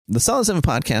The Solid 7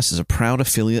 Podcast is a proud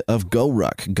affiliate of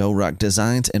GoRuck. GoRuck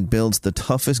designs and builds the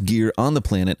toughest gear on the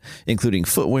planet, including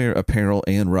footwear, apparel,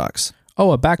 and rucks.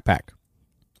 Oh, a backpack.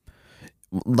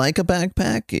 Like a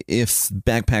backpack, if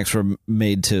backpacks were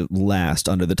made to last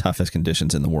under the toughest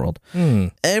conditions in the world.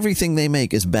 Everything they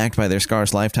make is backed by their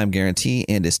Scars lifetime guarantee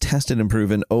and is tested and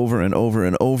proven over and over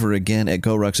and over again at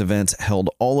GoRuck's events held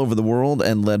all over the world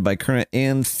and led by current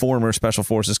and former Special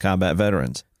Forces combat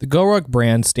veterans. The GoRuck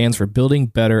brand stands for Building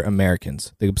Better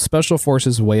Americans, the Special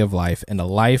Forces way of life, and a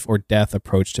life or death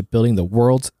approach to building the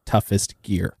world's toughest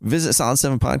gear. Visit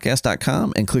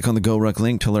solid7podcast.com and click on the GoRuck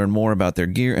link to learn more about their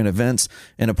gear and events,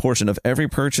 and a portion of every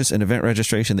purchase and event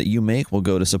registration that you make will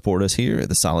go to support us here at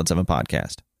the Solid 7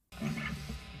 Podcast.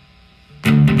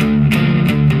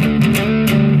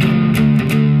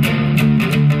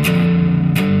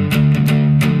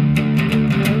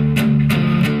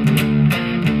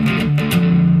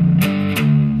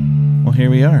 Well,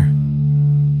 here we are,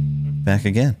 back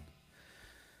again.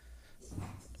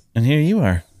 And here you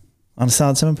are on the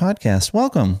Solid 7 Podcast.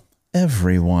 Welcome,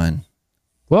 everyone.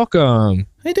 Welcome.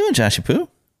 How you doing, Joshy Poo?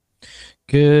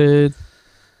 Good.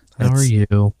 How are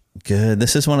you? Good.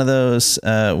 This is one of those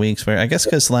weeks where I guess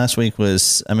because last week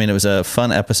was, it was a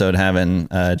fun episode having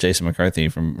Jason McCarthy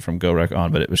from GoRuck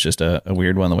on, but it was just a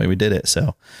weird one the way we did it.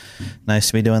 So nice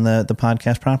to be doing the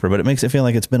podcast proper, but it makes it feel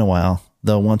like it's been a while,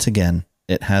 though once again,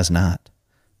 it has not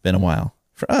been a while.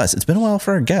 For us, it's been a while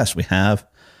for our guest. We have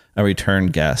a return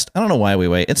guest. I don't know why we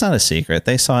wait. It's not a secret.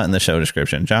 They saw it in the show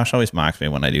description. Josh always mocks me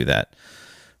when I do that.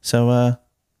 So,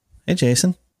 hey,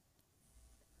 Jason.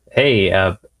 Hey,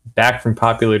 back from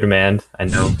popular demand. I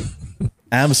know.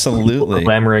 Absolutely.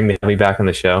 Clamoring to have me back on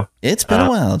the show. It's been a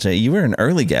while, Jay. You were an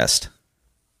early guest.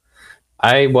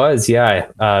 I was,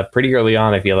 yeah. Pretty early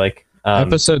on, I feel like.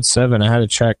 Episode 7. I had to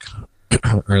check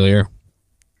earlier.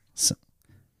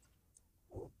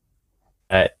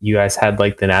 You guys had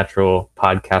like the natural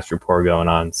podcast rapport going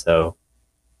on, so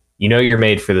you know you're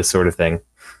made for this sort of thing.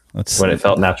 When it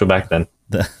felt natural back then.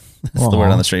 That's the word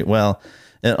on the street. Well,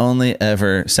 it only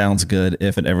ever sounds good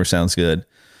if it ever sounds good,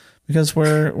 because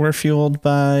we're fueled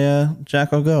by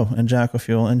Jacko Go and Jacko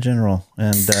Fuel in general.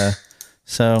 And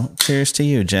so cheers to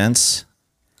you, gents.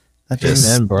 That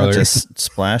just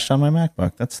splashed on my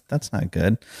MacBook. That's not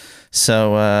good.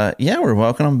 So yeah, we're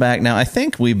welcoming them back. Now I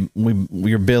think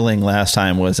your billing last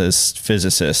time was as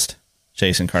physicist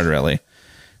Jason Cardarelli,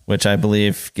 which I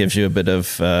believe gives you a bit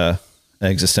of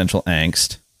existential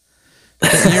angst.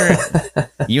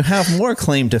 You have more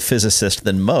claim to physicist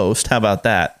than most. How about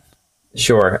that?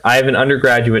 Sure. I have an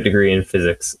undergraduate degree in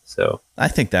physics, so I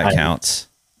think that counts.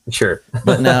 Sure.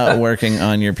 But now working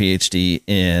on your PhD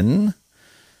in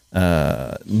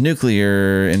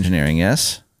nuclear engineering,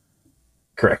 yes?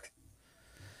 Correct.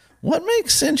 What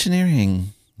makes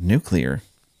engineering nuclear?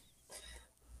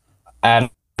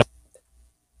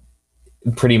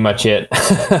 Pretty much it.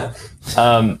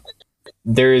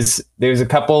 There's a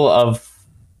couple of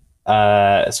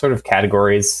sort of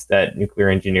categories that nuclear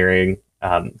engineering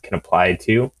can apply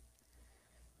to.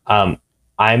 I'm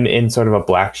in sort of a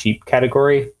black sheep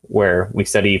category where we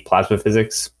study plasma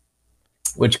physics,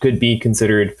 which could be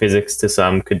considered physics to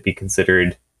some, could be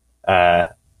considered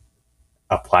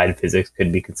applied physics, could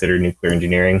be considered nuclear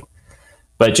engineering.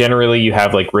 But generally you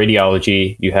have like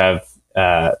radiology, you have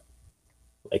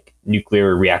like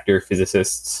nuclear reactor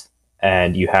physicists,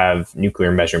 and you have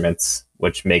nuclear measurements,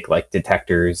 which make like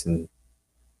detectors and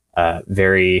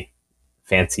very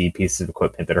fancy pieces of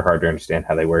equipment that are hard to understand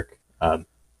how they work.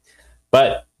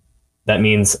 But that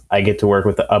means I get to work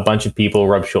with a bunch of people,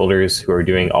 rub shoulders, who are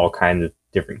doing all kinds of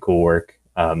different cool work.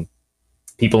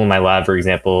 People in my lab, for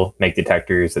example, make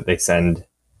detectors that they send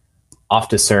off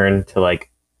to CERN to like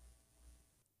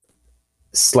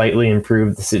slightly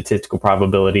improve the statistical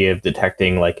probability of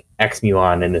detecting like X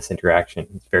muon in this interaction.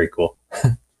 It's very cool.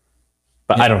 But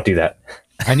yeah. I don't do that.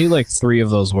 I knew like 3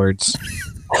 of those words.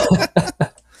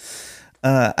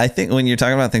 I think when you're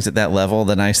talking about things at that level,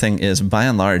 the nice thing is, by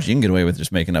and large, you can get away with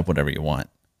just making up whatever you want.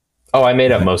 Oh, I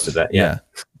made up most of that. Yeah.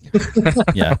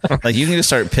 Yeah. Like you can just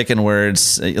start picking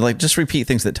words, like just repeat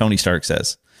things that Tony Stark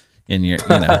says in your,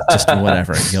 just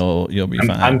whatever. You'll be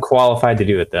fine. I'm qualified to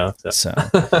do it though. So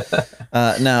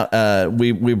now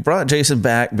we brought Jason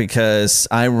back because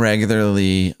I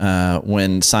regularly,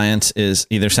 when science is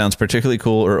either sounds particularly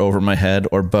cool or over my head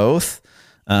or both,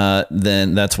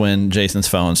 then that's when Jason's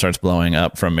phone starts blowing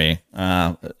up from me.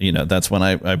 That's when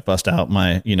I bust out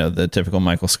my, the typical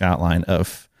Michael Scott line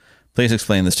of, please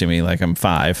explain this to me like I'm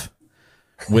 5,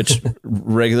 which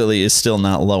regularly is still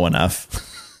not low enough.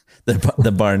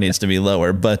 The bar needs to be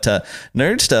lower. But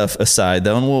nerd stuff aside,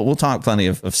 though, and we'll talk plenty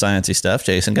of sciencey stuff.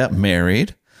 Jason got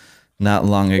married not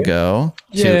long ago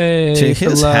Yay, to for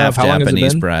his love. half How long has it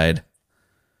Japanese been? bride.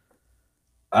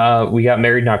 We got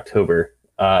married in October.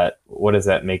 What does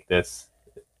that make this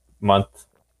month?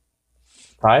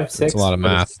 5, 6? That's a lot of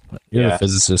math. You're yeah. the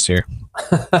physicist here.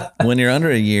 When you're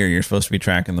under a year, you're supposed to be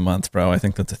tracking the months, bro. I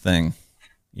think that's a thing.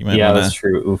 You might Yeah, wanna, that's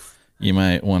true. Oof. You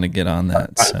might want to get on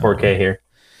that. Got 4K here.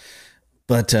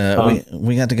 But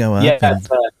we got to go up. Yeah. And,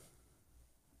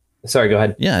 sorry, go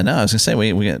ahead. yeah, no, I was gonna say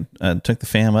we took the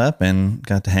fam up and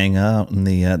got to hang out in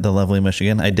the lovely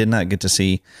Michigan. I did not get to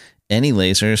see any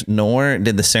lasers, nor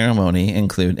did the ceremony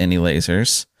include any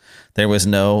lasers. There was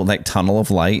no like tunnel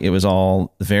of light. It was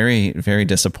all very, very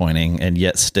disappointing, and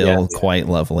yet still quite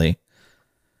lovely.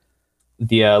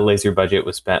 The laser budget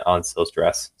was spent on Sil's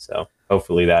dress, so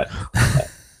hopefully that.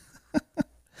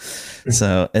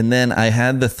 So, and then I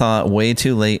had the thought way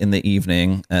too late in the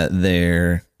evening at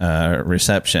their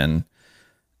reception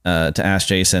to ask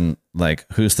Jason, like,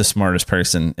 who's the smartest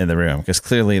person in the room? Because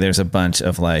clearly there's a bunch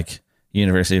of like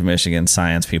University of Michigan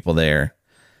science people there.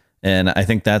 And I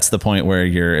think that's the point where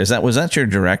was that your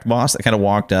direct boss that kind of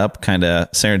walked up kind of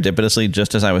serendipitously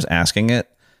just as I was asking it?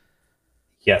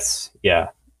 Yes. Yeah.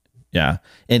 Yeah.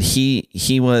 And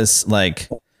he was like,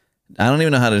 I don't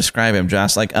even know how to describe him,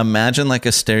 Josh. Like, imagine like a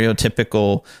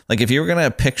stereotypical, like if you were going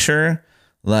to picture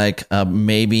like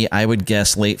maybe I would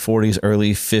guess late 40s,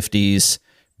 early 50s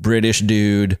British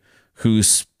dude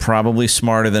who's probably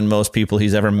smarter than most people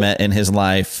he's ever met in his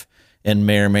life and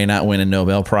may or may not win a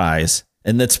Nobel Prize.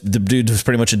 And that's the dude who's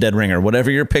pretty much a dead ringer. Whatever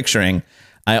you're picturing,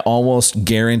 I almost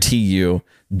guarantee you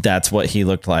that's what he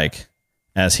looked like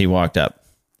as he walked up.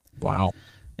 Wow.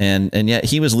 And yet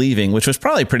he was leaving, which was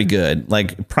probably pretty good.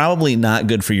 Like probably not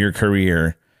good for your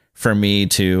career for me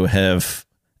to have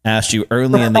asked you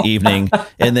early in the evening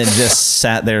and then just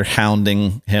sat there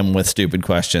hounding him with stupid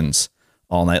questions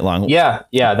all night long. Yeah.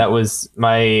 That was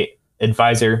my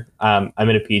advisor. I'm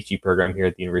in a PhD program here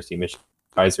at the University of Michigan.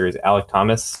 Advisor is Alec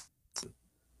Thomas.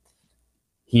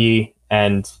 He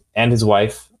and his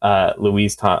wife,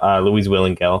 Louise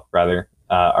Willingale, rather,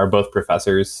 are both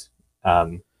professors.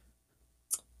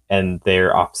 And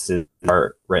their offices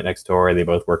are right next door. They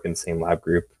both work in the same lab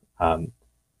group.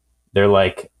 They're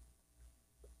like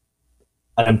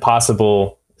an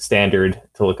impossible standard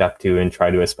to look up to and try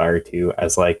to aspire to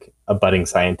as like a budding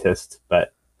scientist.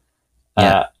 But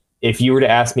if you were to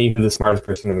ask me who the smartest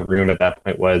person in the room at that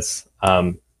point was,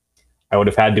 I would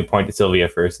have had to point to Sylvia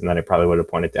first, and then I probably would have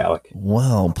pointed to Alec.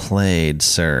 Well played,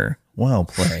 sir. Well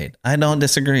played. I don't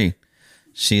disagree.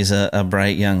 She's a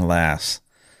bright young lass.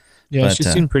 Yeah, she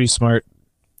seemed pretty smart.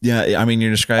 Yeah, I mean,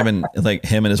 you're describing like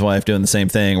him and his wife doing the same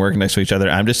thing, working next to each other.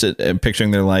 I'm just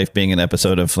picturing their life being an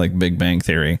episode of like Big Bang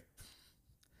Theory.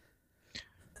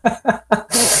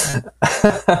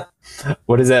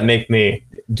 What does that make me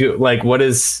do? Like, what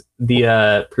does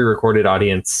the pre-recorded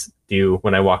audience do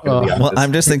when I walk into the office? Well,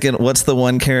 I'm just thinking, what's the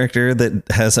one character that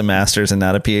has a master's and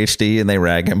not a PhD, and they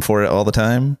rag him for it all the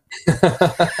time?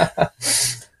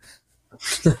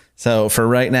 So for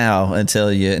right now,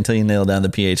 until you nail down the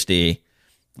PhD,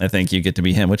 I think you get to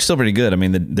be him, which is still pretty good. I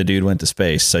mean, the dude went to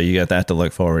space, so you got that to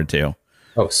look forward to.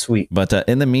 Oh, sweet. But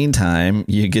in the meantime,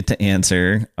 you get to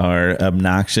answer our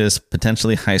obnoxious,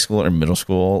 potentially high school or middle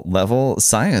school level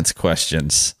science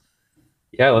questions.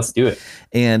 Yeah, let's do it.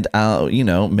 And,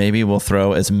 maybe we'll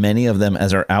throw as many of them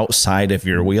as are outside of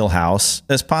your wheelhouse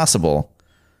as possible.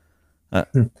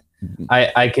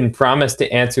 I can promise to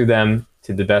answer them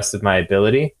to the best of my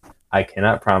ability. I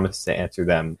cannot promise to answer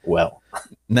them well.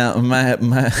 Now,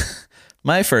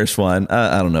 my first one,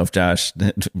 I don't know if Josh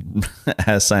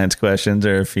has science questions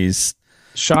or if he's...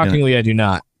 Shockingly, I do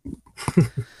not.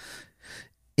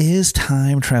 Is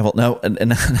time travel... No,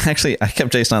 and actually, I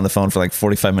kept Jason on the phone for like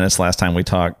 45 minutes last time we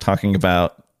talking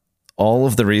about all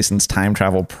of the reasons time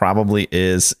travel probably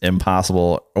is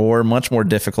impossible or much more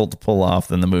difficult to pull off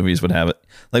than the movies would have it.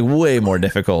 Like way more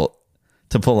difficult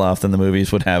to pull off than the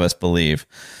movies would have us believe.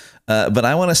 But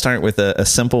I want to start with a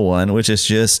simple one, which is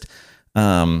just...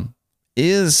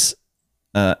 as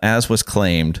was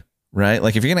claimed, right?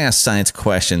 Like if you're going to ask science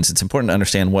questions, it's important to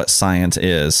understand what science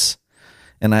is.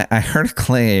 And I heard a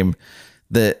claim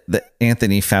that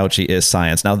Anthony Fauci is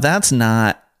science. Now that's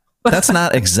not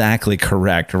exactly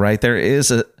correct, right?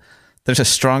 There's a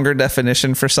stronger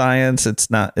definition for science. It's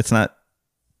the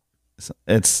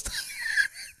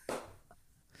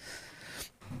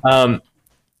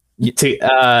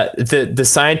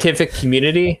scientific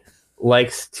community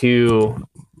likes to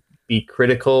be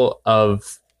critical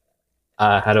of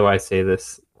how do I say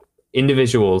this,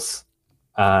 individuals,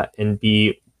 and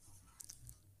be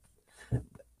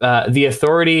the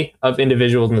authority of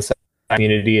individuals in the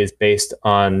community is based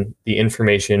on the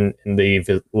information and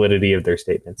the validity of their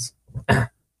statements.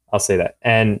 I'll say that.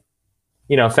 And,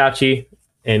 Fauci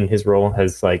in his role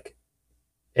has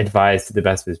advised to the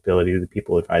best of his ability to the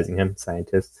people advising him,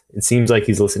 scientists. It seems like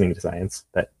he's listening to science,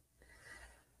 but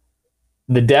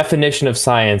the definition of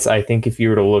science, I think if you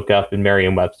were to look up in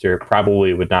Merriam-Webster,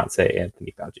 probably would not say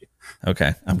Anthony Fauci.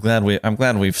 Okay. I'm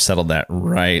glad we've settled that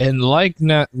right. And like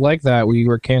that, we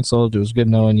were canceled. It was good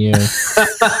knowing you.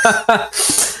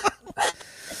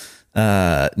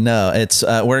 No, it's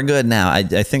we're good now.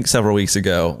 I think several weeks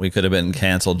ago we could have been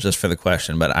canceled just for the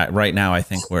question, but right now I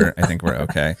think we're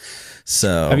okay.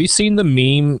 So have you seen the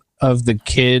meme of the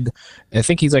kid? I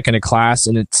think he's in a class,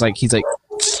 and it's he's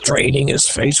straining his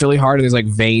face really hard, and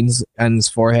there's veins on his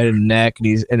forehead and neck,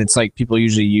 and it's people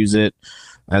usually use it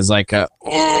as a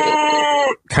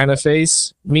kind of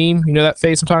face meme. You know that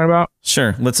face I'm talking about?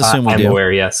 Sure. Let's assume we I'm do.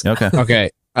 aware. Yes. Okay. Okay.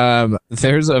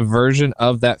 There's a version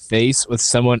of that face with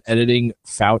someone editing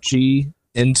Fauci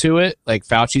into it,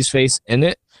 Fauci's face in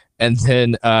it. And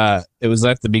then it was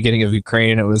at the beginning of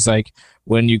Ukraine. It was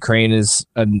when Ukraine is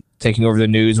taking over the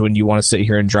news, when you want to sit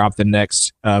here and drop the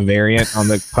next variant on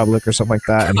the public or something like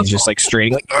that. And he's just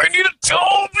straining, I need to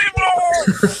tell people.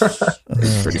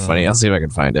 It's pretty funny. I'll see if I can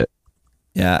find it.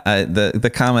 Yeah,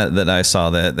 the comment that I saw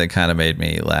that kind of made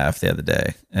me laugh the other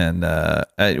day, and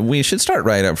we should start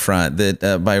right up front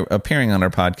that by appearing on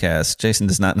our podcast, Jason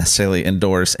does not necessarily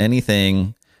endorse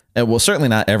anything. Well, certainly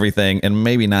not everything, and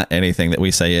maybe not anything that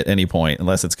we say at any point,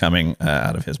 unless it's coming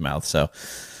out of his mouth. So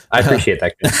I appreciate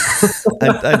that.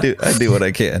 I do what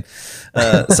I can.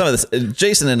 Some of this,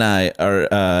 Jason and I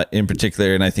are in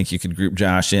particular, and I think you could group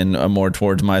Josh in more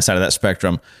towards my side of that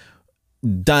spectrum,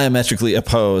 diametrically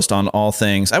opposed on all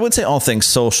things. I would say all things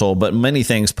social, but many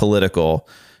things political.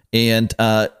 And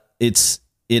it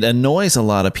annoys a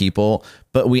lot of people,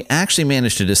 but we actually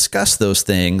managed to discuss those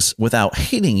things without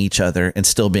hating each other and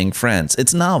still being friends.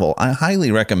 It's novel. I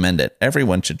highly recommend it.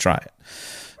 Everyone should try it.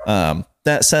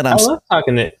 That said, I love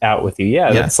talking it out with you.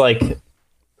 Yeah. That's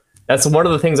that's one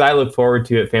of the things I look forward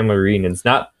to at family reunions.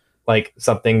 Not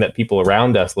something that people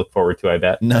around us look forward to, I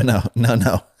bet. No.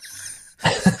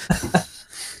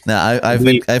 No,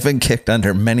 I've been kicked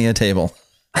under many a table.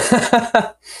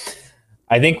 I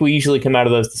think we usually come out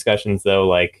of those discussions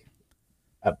though,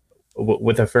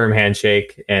 with a firm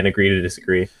handshake and agree to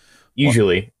disagree.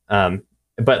 Usually,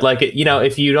 but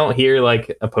if you don't hear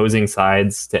opposing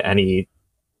sides to any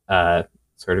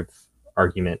sort of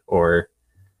argument or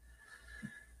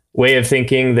way of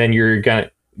thinking, then you're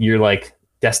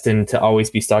destined to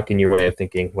always be stuck in your way of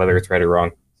thinking, whether it's right or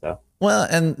wrong. Well,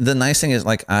 and the nice thing is,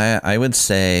 I would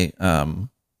say, for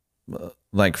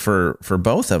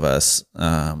both of us,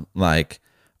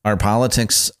 our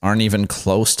politics aren't even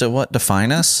close to what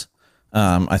define us.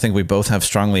 I think we both have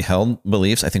strongly held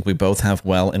beliefs. I think we both have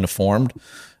well-informed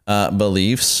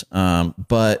beliefs.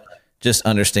 But just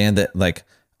understand that,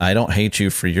 I don't hate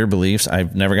you for your beliefs.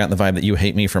 I've never gotten the vibe that you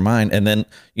hate me for mine. And then,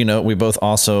 we both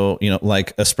also,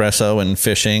 like espresso and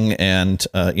fishing and,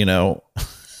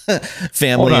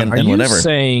 family and whatever. Are you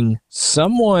saying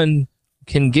someone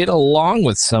can get along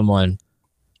with someone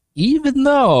even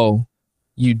though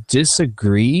you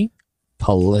disagree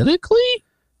politically?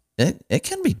 It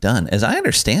can be done. As I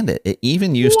understand it, it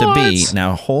even used to be,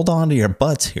 now hold on to your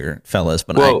butts here, fellas,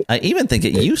 but I even think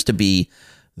it used to be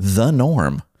the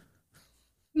norm.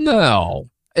 No.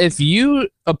 If you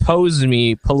oppose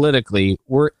me politically,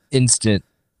 we're instant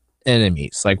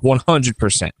enemies,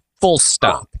 100%. Full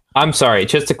stop. I'm sorry,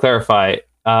 just to clarify,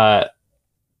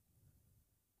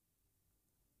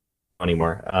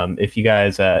 anymore. If you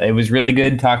guys, it was really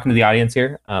good talking to the audience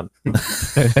here.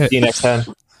 See you next time.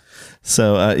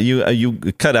 So you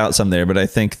cut out some there, but I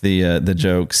think the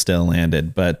joke still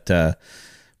landed. But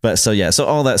so yeah. So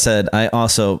all that said, I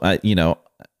also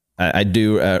I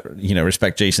do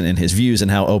respect Jason and his views and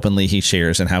how openly he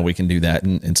shares and how we can do that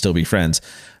and still be friends.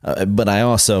 But I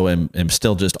also am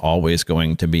still just always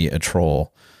going to be a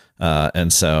troll.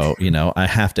 And so, I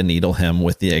have to needle him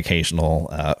with the occasional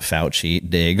Fauci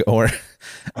dig, or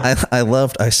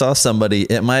I saw somebody,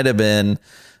 it might have been,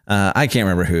 I can't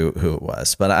remember who it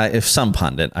was, but if some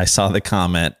pundit, I saw the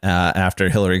comment after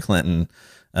Hillary Clinton,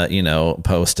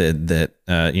 posted that,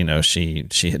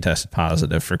 she had tested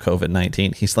positive for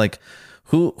COVID-19. He's like,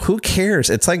 who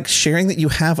cares? It's like sharing that you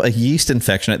have a yeast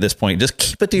infection at this point. Just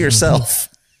keep it to yourself.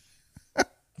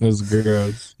 That's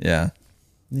gross. Yeah.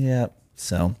 Yeah.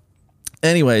 So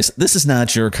anyways, this is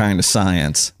not your kind of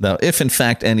science, though, if in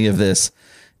fact any of this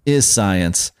is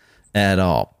science at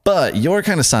all. But your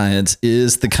kind of science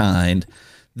is the kind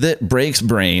that breaks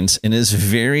brains and is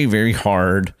very, very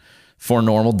hard for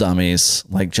normal dummies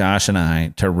like Josh and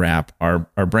I to wrap our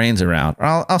brains around.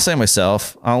 I'll say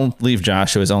myself, I'll leave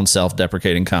Josh to his own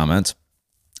self-deprecating comments.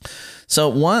 So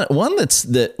one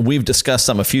that we've discussed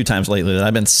a few times lately that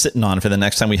I've been sitting on for the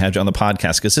next time we have you on the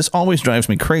podcast, because this always drives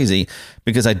me crazy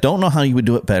because I don't know how you would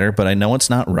do it better, but I know it's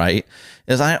not right,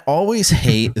 is I always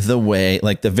hate the way,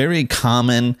 like the very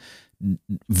common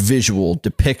visual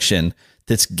depiction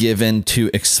that's given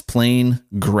to explain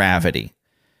gravity,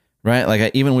 right?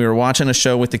 Like we were watching a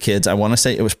show with the kids. I want to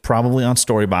say it was probably on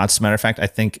Storybots. As a matter of fact,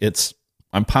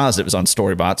 I'm positive it was on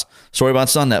Storybots. Storybots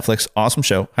is on Netflix. Awesome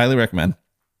show. Highly recommend.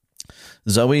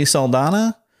 Zoe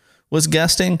Saldana was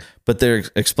guesting, but they're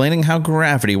explaining how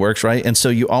gravity works, right? And so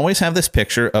you always have this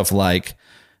picture of like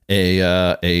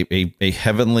a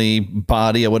heavenly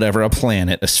body or whatever, a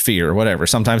planet, a sphere, or whatever.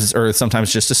 Sometimes it's Earth,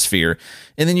 sometimes just a sphere.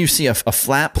 And then you see a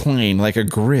flat plane, like a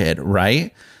grid,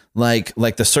 right? Like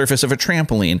the surface of a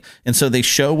trampoline. And so they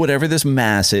show whatever this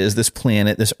mass is, this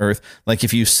planet, this Earth. Like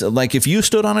if you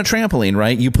stood on a trampoline,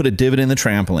 right? You put a divot in the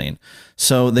trampoline.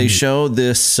 So they show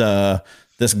this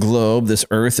globe, this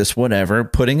Earth, this whatever,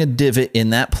 putting a divot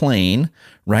in that plane,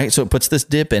 right? So it puts this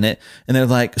dip in it. And they're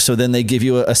like, so then they give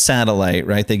you a satellite,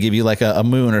 right? They give you like a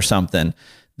moon or something.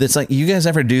 That's like, you guys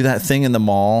ever do that thing in the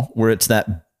mall where it's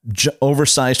that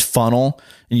oversized funnel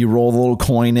and you roll the little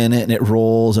coin in it and it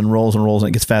rolls and rolls and rolls and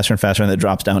it gets faster and faster and it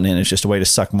drops down in. It's just a way to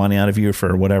suck money out of you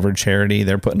for whatever charity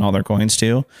they're putting all their coins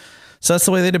to. So that's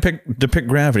the way they depict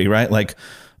gravity, right? Like,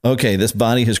 okay, this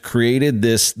body has created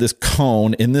this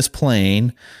cone in this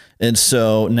plane. And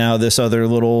so now this other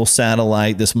little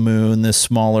satellite, this moon, this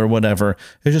smaller whatever,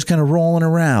 is just kind of rolling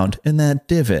around in that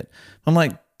divot. I'm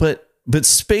like, but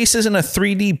space isn't a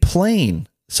 3D plane.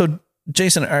 So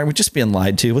Jason, are we just being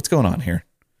lied to? What's going on here?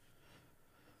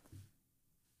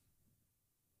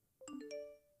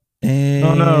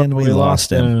 And we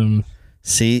lost him.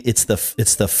 See, it's the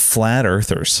flat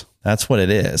earthers. That's what it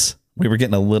is. We were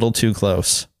getting a little too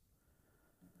close.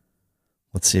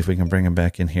 Let's see if we can bring him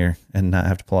back in here and not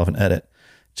have to pull off an edit.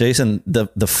 Jason,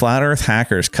 the flat earth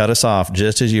hackers cut us off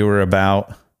just as you were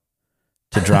about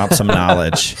to drop some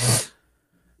knowledge,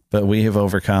 but we have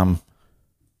overcome.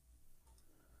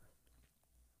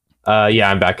 Yeah,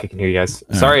 I'm back. I can hear you guys.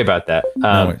 Sorry about that.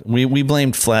 No, we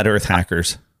blamed flat earth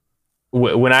hackers.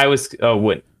 When I was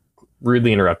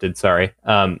rudely interrupted, sorry.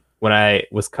 When I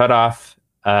was cut off,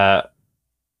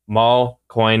 mall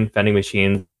coin vending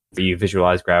machines, you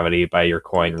visualize gravity by your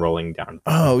coin rolling down.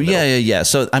 Oh, yeah.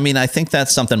 So, I mean, I think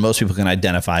that's something most people can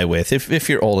identify with. If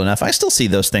you're old enough, I still see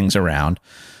those things around,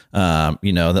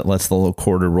 that lets the little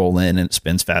quarter roll in and it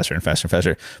spins faster and faster and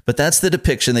faster. But that's the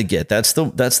depiction they get. That's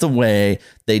the way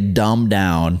they dumb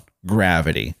down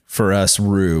gravity for us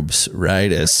rubes,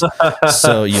 right?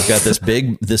 So you've got this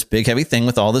big heavy thing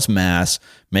with all this mass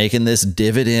making this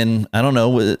divot in. I don't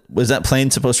know. Was that plane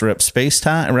supposed to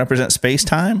represent space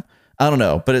time? I don't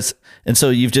know, but so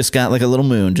you've just got like a little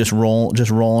moon just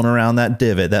rolling around that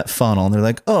divot, that funnel, and they're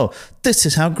like, oh, this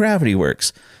is how gravity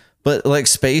works. But like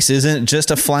space isn't just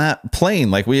a flat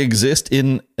plane. Like we exist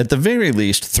in, at the very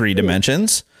least, 3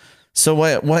 dimensions. So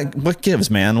what gives,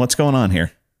 man? What's going on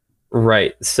here?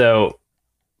 Right. So,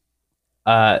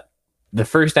 the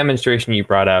first demonstration you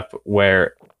brought up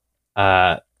where,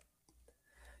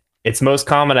 it's most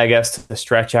common, I guess, to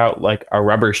stretch out like a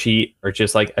rubber sheet or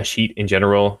just like a sheet in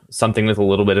general, something with a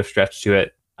little bit of stretch to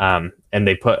it. And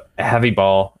they put a heavy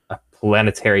ball, a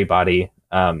planetary body,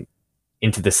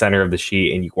 into the center of the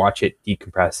sheet and you watch it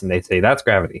decompress and they say that's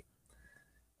gravity.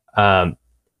 And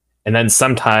then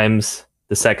sometimes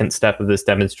the second step of this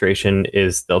demonstration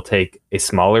is they'll take a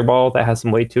smaller ball that has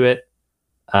some weight to it.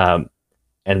 And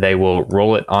they will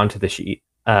roll it onto the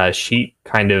sheet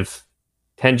kind of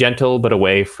tangential, but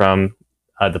away from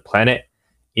the planet.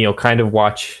 You'll kind of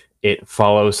watch it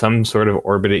follow some sort of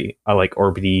orbity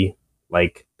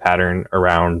pattern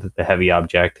around the heavy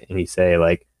object. And you say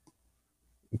like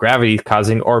gravity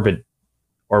causing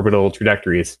orbital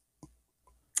trajectories.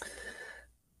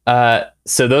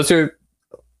 So those are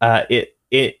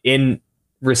in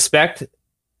respect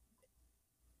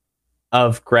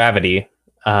of gravity.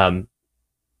 It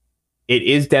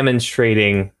is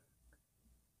demonstrating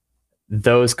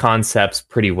those concepts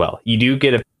pretty well. You do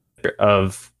get a picture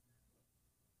of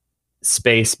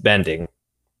space bending,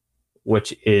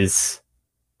 which is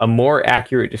a more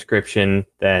accurate description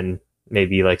than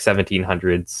maybe like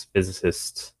 1700s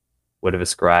physicists would have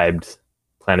ascribed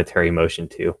planetary motion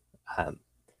to.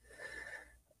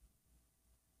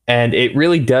 And it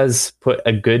really does put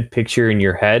a good picture in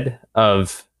your head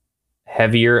of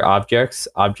heavier objects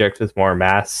with more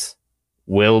mass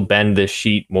will bend this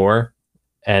sheet more,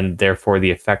 and therefore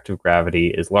the effect of gravity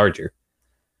is larger.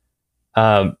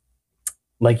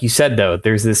 Like you said, though,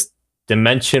 there's this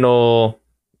dimensional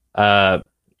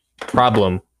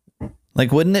problem.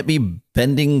 Like, wouldn't it be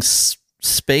bending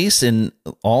space in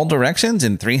all directions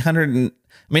in 300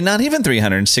 not even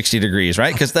 360 degrees,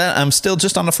 right? Because that I'm still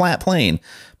just on a flat plane,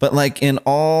 but like in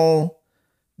all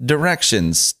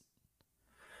directions.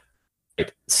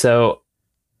 So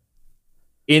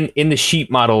in the sheet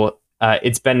model,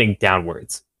 it's bending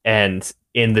downwards, and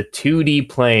in the 2D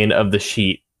plane of the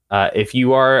sheet, if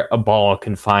you are a ball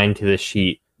confined to the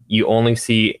sheet, you only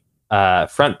see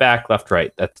front, back, left,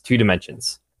 right. That's 2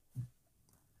 dimensions.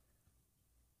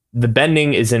 The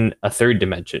bending is in a 3rd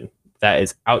dimension that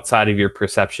is outside of your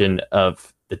perception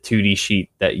of the 2D sheet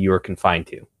that you are confined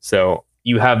to. So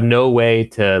you have no way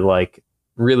to like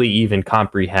really even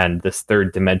comprehend this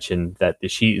 3rd dimension that the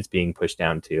sheet is being pushed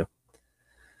down to.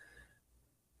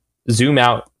 Zoom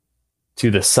out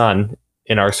to the sun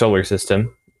in our solar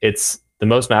system. It's the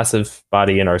most massive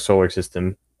body in our solar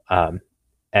system.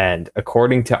 And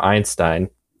according to Einstein,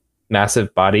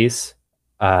 massive bodies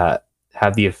have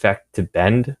the effect to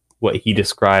bend what he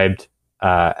described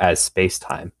as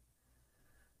space-time.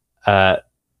 The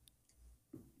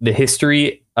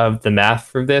history of the math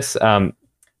for this,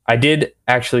 I did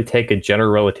actually take a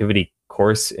general relativity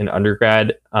course in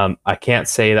undergrad. I can't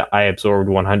say that I absorbed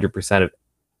 100% of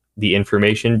the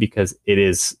information because it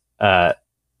is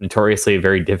notoriously a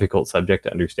very difficult subject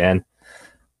to understand.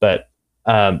 But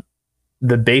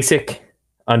the basic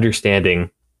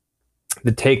understanding,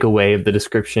 the takeaway of the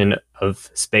description of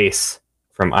space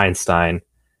from Einstein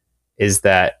is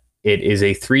that it is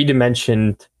a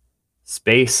 3-dimensioned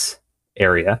space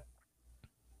area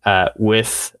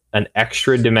with an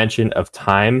extra dimension of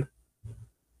time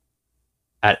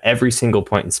at every single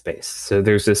point in space. So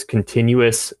there's this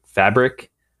continuous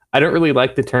fabric. I don't really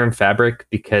like the term fabric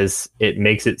because it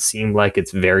makes it seem like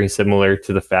it's very similar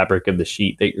to the fabric of the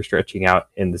sheet that you're stretching out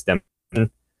in this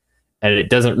dimension, and it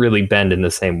doesn't really bend in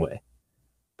the same way.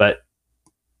 But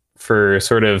for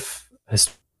sort of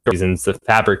historical reasons, the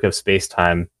fabric of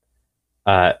space-time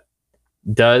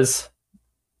does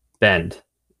bend.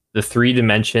 The 3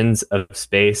 dimensions of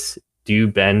space do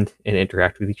bend and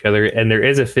interact with each other, and there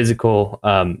is a physical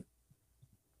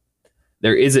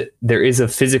there is a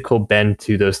physical bend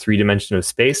to those 3 dimensions of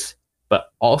space,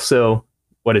 but also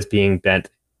what is being bent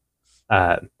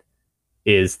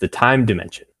is the time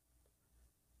dimension.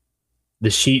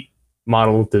 The sheet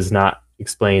model does not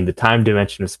explain the time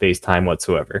dimension of space-time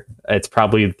whatsoever. It's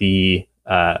probably the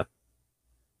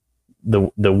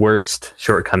worst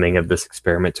shortcoming of this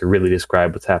experiment to really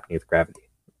describe what's happening with gravity.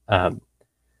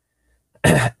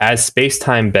 As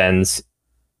space-time bends,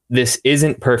 this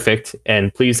isn't perfect,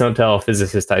 and please don't tell a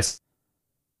physicist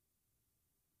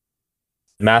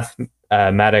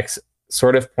mathematics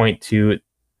sort of point to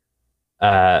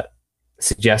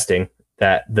suggesting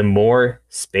that the more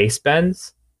space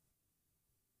bends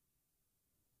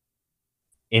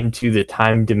into the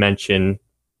time dimension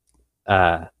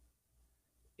it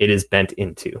is bent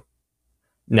into.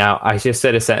 Now, I just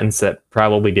said a sentence that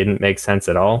probably didn't make sense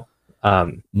at all.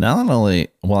 Not only,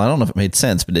 well, I don't know if it made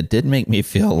sense, but it did make me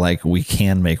feel like we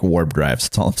can make warp drives.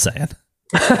 That's all I'm saying.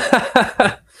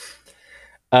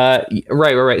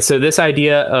 Right. So this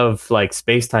idea of like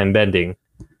space-time bending,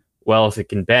 well, if it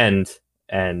can bend,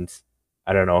 and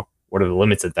I don't know, what are the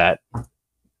limits of that?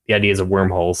 The ideas of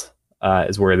wormholes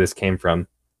is where this came from.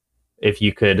 If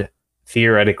you could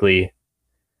theoretically,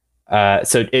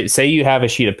 say you have a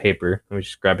sheet of paper. Let me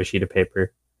just grab a sheet of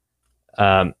paper.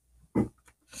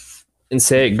 And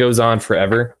say it goes on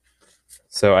forever.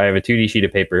 So I have a 2D sheet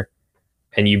of paper,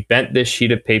 and you bent this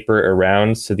sheet of paper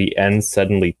around so the ends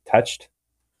suddenly touched,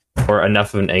 or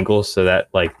enough of an angle so that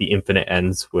like the infinite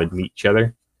ends would meet each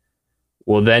other.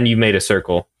 Well, then you made a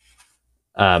circle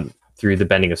through the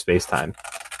bending of space-time.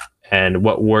 And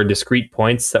what were discrete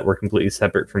points that were completely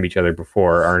separate from each other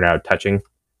before are now touching.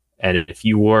 And if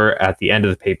you were at the end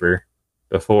of the paper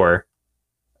before,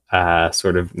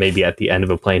 sort of maybe at the end of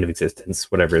a plane of existence,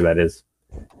 whatever that is,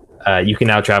 you can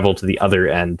now travel to the other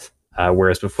end,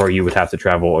 whereas before you would have to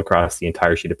travel across the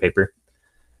entire sheet of paper.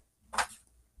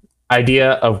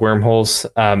 Idea of wormholes,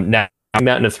 now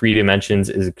that into 3 dimensions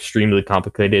is extremely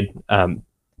complicated.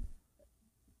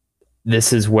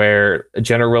 This is where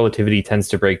general relativity tends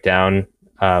to break down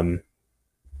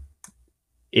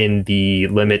in the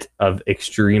limit of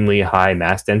extremely high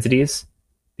mass densities.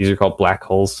 These are called black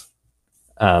holes.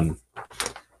 So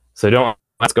don't know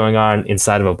what's going on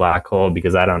inside of a black hole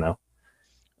because I don't know.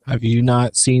 Have you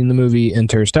not seen the movie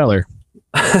Interstellar?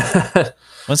 I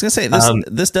was going to say,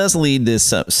 this does lead to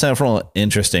several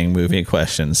interesting movie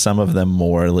questions, some of them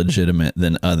more legitimate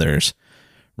than others,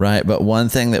 Right. But one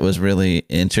thing that was really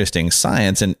interesting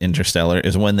science in Interstellar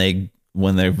is when they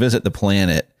visit the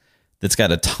planet that's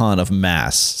got a ton of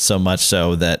mass, so much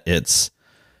so that it's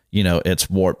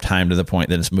warp time to the point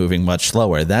that it's moving much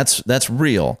slower. That's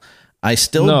real.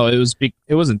 No, it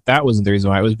wasn't the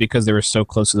reason why. It was because they were so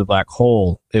close to the black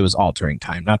hole, it was altering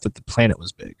time. Not that the planet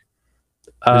was big.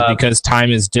 It was because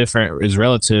time is different, is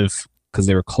relative, because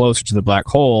they were closer to the black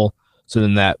hole. So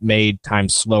then that made time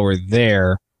slower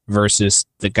there versus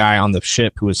the guy on the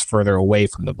ship who was further away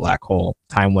from the black hole.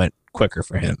 Time went quicker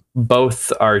for him.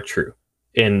 Both are true.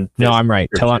 No, I'm right.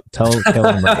 Tell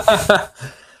him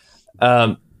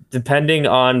right. Depending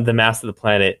on the mass of the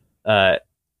planet, I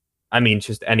mean,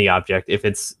 just any object, if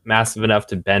it's massive enough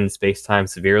to bend space-time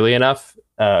severely enough,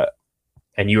 and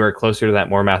you are closer to that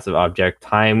more massive object,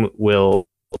 time will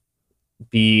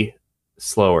be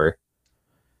slower.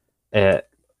 Let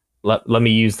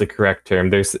me use the correct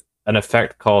term. There's an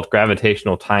effect called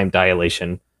gravitational time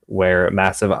dilation, where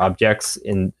massive objects,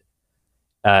 in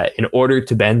order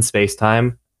to bend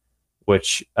space-time,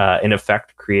 which in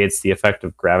effect creates the effect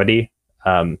of gravity,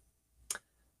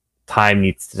 time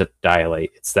needs to dilate.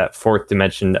 It's that fourth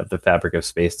dimension of the fabric of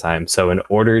space-time. So in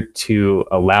order to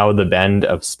allow the bend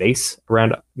of space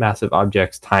around massive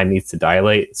objects, time needs to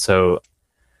dilate. So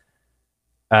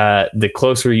the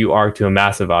closer you are to a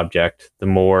massive object, the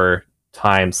more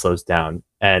time slows down.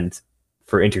 And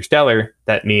for Interstellar,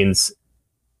 that means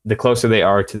the closer they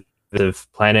are to the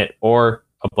planet or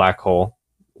a black hole,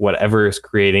 whatever is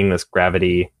creating this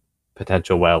gravity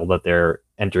potential well that they're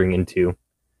entering into,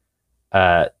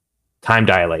 time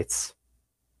dilates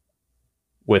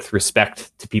with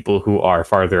respect to people who are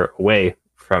farther away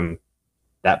from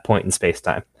that point in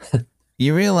space-time.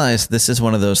 You realize this is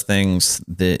one of those things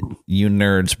that you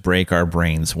nerds break our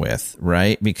brains with,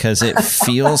 right? Because it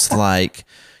feels like,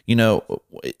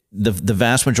 the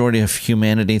vast majority of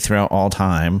humanity throughout all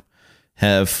time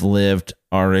have lived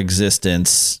our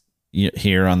existence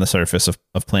here on the surface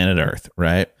of planet Earth,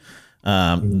 right?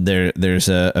 There's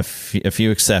a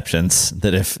few exceptions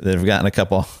that if they've gotten a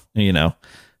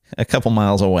couple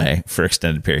miles away for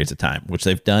extended periods of time, which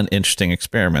they've done interesting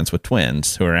experiments with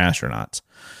twins who are astronauts,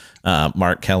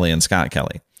 Mark Kelly and Scott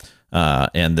Kelly,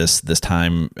 and this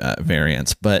time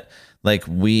variance. But like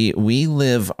we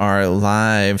live our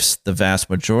lives, the vast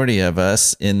majority of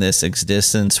us, in this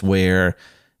existence where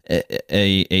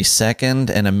a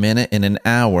second and a minute and an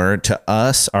hour to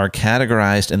us are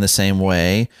categorized in the same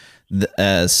way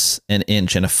as an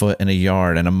inch and a foot and a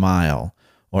yard and a mile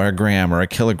or a gram or a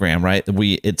kilogram, right?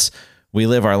 We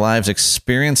live our lives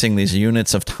experiencing these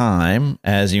units of time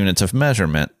as units of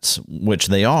measurement, which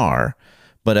they are.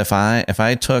 But if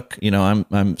I took,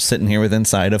 I'm sitting here with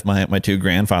inside of my two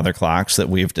grandfather clocks that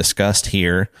we've discussed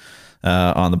here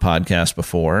on the podcast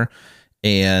before,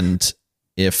 and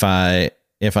if I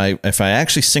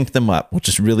actually sync them up, which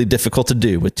is really difficult to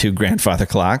do with two grandfather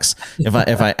clocks, if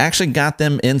I actually got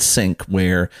them in sync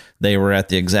where they were at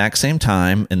the exact same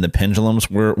time and the pendulums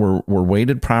were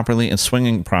weighted properly and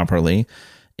swinging properly,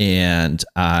 and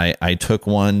I took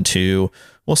one to,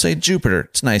 we'll say, Jupiter.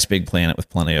 It's a nice big planet with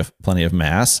plenty of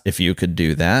mass. If you could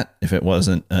do that, if it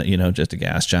wasn't just a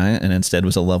gas giant and instead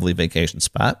was a lovely vacation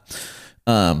spot,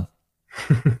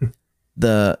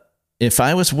 if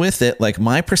I was with it, like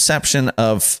my perception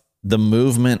of the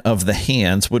movement of the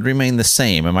hands would remain the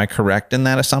same. Am I correct in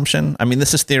that assumption? I mean,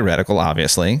 this is theoretical,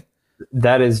 obviously.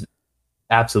 That is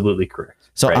absolutely correct.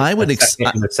 So right? I would a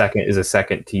second is a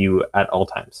second to you at all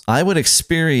times. I would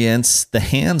experience the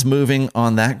hands moving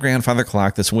on that grandfather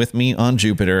clock that's with me on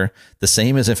Jupiter the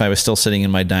same as if I was still sitting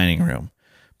in my dining room.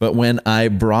 But when I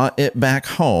brought it back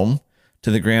home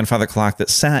to the grandfather clock that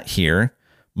sat here,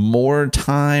 more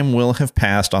time will have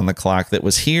passed on the clock that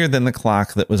was here than the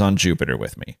clock that was on Jupiter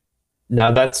with me.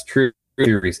 Now that's true for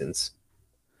two reasons.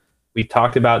 We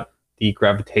talked about the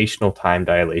gravitational time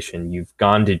dilation. You've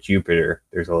gone to Jupiter.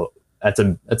 That's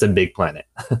a big planet.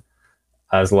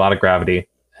 There's a lot of gravity,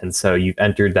 and so you've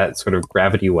entered that sort of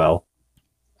gravity well.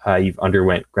 You've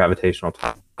underwent gravitational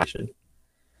time dilation.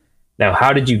 Now,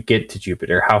 how did you get to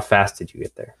Jupiter? How fast did you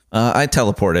get there? I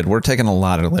teleported. We're taking a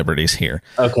lot of liberties here.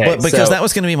 Okay. But because that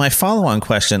was going to be my follow-on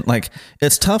question. Like,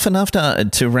 it's tough enough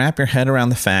to wrap your head around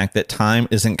the fact that time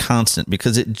isn't constant,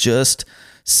 because it just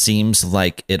seems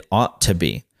like it ought to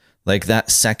be. Like,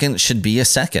 that second should be a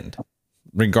second,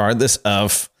 regardless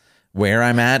of where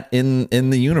I'm at in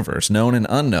the universe, known and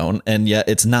unknown, and yet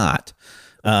it's not.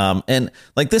 And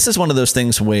like, this is one of those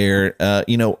things where,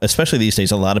 especially these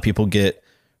days, a lot of people get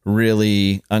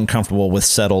really uncomfortable with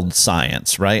settled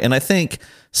science, right? And I think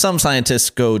some scientists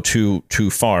go too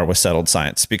far with settled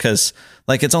science, because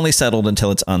like it's only settled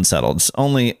until it's unsettled. It's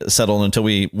only settled until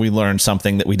we learn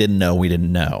something that we didn't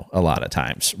know a lot of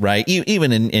times, right?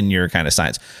 Even in your kind of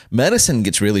science. Medicine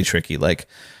gets really tricky. Like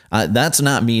that's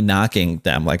not me knocking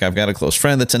them. Like I've got a close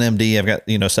friend that's an MD. I've got,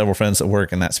 several friends that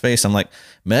work in that space. I'm like,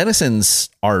 medicine's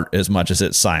art as much as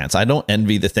it's science. I don't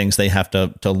envy the things they have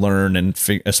to learn and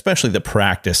especially the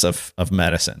practice of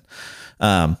medicine.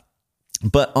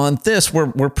 But on this,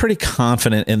 we're pretty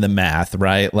confident in the math,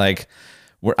 right? Like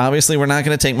we're not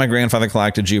going to take my grandfather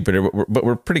clock to Jupiter, but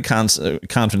we're pretty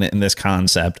confident in this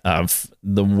concept of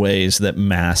the ways that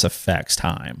mass affects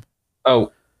time.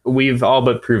 Oh, we've all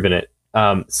but proven it.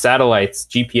 Satellites,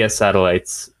 GPS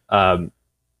satellites,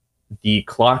 the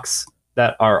clocks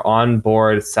that are on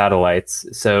board satellites.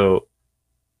 So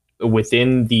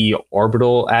within the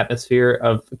orbital atmosphere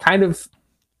of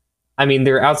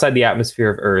they're outside the atmosphere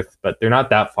of Earth, but they're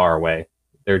not that far away.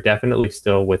 They're definitely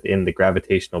still within the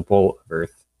gravitational pull of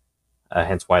Earth,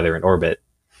 hence why they're in orbit.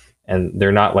 And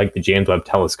they're not like the James Webb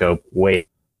Telescope way.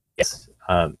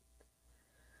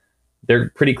 They're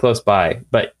pretty close by,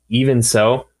 but even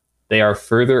so, they are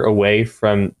further away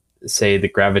from, say, the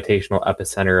gravitational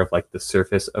epicenter of like the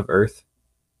surface of Earth.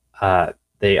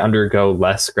 They undergo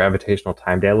less gravitational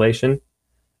time dilation.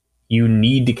 You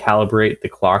need to calibrate the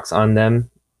clocks on them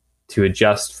to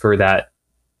adjust for that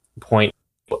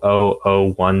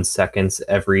 0.001 seconds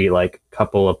every like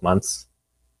couple of months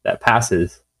that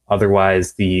passes.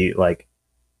 Otherwise, the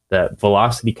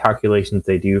velocity calculations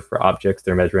they do for objects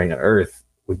they're measuring on Earth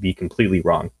would be completely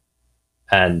wrong.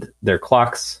 And their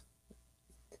clocks,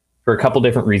 for a couple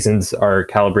different reasons, are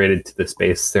calibrated to the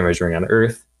space they're measuring on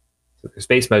Earth. So their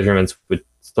space measurements would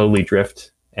slowly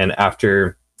drift. And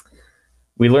after,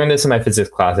 we learned this in my physics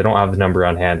class, I don't have the number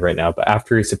on hand right now, but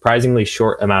after a surprisingly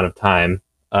short amount of time,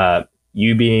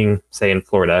 you being, say, in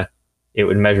Florida, it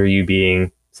would measure you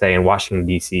being, say, in Washington,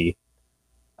 D.C.,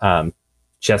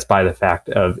 just by the fact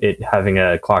of it having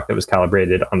a clock that was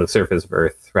calibrated on the surface of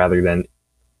Earth rather than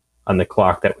on the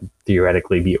clock that would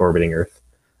theoretically be orbiting Earth.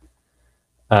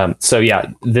 So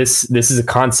yeah, this is a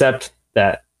concept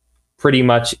that pretty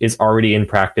much is already in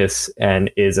practice and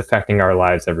is affecting our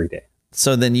lives every day.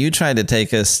 So then you try to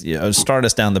take us, start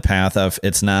us down the path of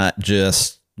it's not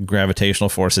just gravitational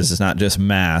forces, it's not just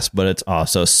mass, but it's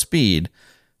also speed.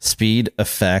 Speed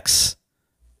affects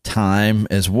time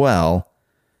as well.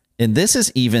 And this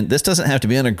doesn't have to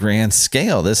be on a grand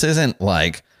scale. This isn't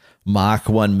like Mach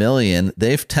 1 million.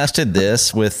 They've tested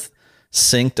this with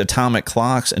synced atomic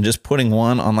clocks and just putting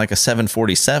one on like a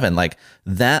 747, like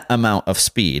that amount of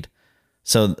speed.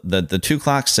 So the two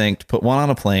clocks synced, put one on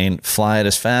a plane, fly it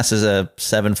as fast as a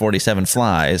 747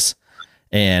 flies.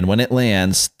 And when it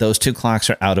lands, those two clocks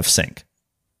are out of sync.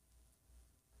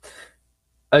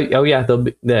 Oh yeah,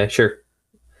 sure.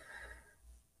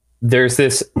 There's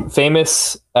this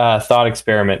famous thought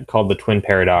experiment called the twin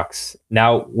paradox.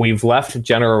 Now we've left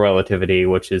general relativity,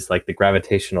 which is like the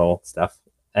gravitational stuff,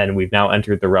 and we've now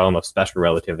entered the realm of special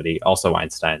relativity, also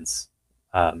Einstein's.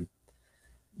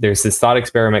 There's this thought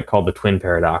experiment called the twin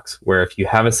paradox, where if you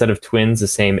have a set of twins the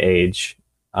same age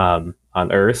on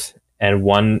Earth, and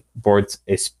one boards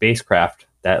a spacecraft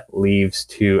that leaves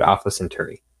to Alpha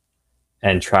Centauri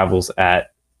and travels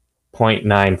at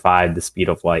 0.95 the speed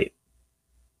of light,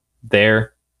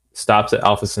 there, stops at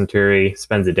Alpha Centauri,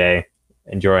 spends a day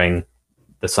enjoying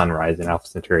the sunrise in Alpha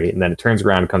Centauri, and then it turns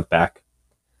around and comes back.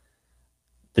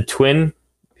 The twin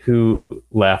who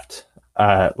left,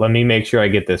 let me make sure I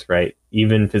get this right.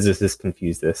 Even physicists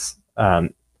confuse this.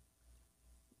 The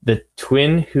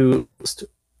twin who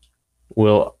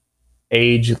will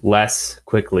age less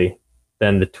quickly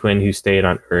than the twin who stayed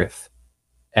on Earth.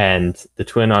 And the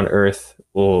twin on Earth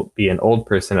will be an old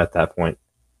person at that point.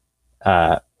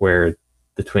 Where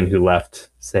the twin who left,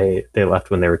 say they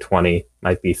left when they were 20,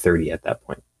 might be 30 at that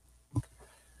point.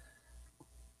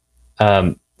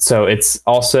 So it's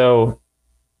also,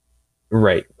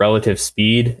 right, relative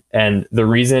speed. And the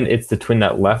reason it's the twin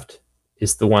that left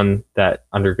is the one that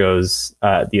undergoes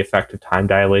the effect of time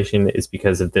dilation is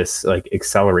because of this like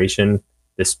acceleration,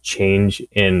 this change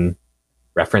in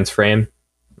reference frame.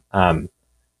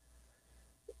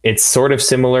 It's sort of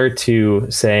similar to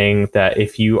saying that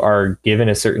if you are given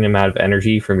a certain amount of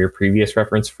energy from your previous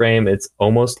reference frame, it's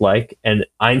almost like, and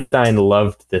Einstein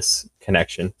loved this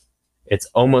connection, it's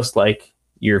almost like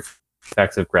your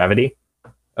effects of gravity.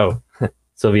 Oh,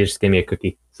 Sylvia just gave me a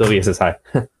cookie. Sylvia says hi.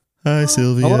 Hi,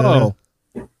 Sylvia. Hello.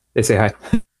 They say hi.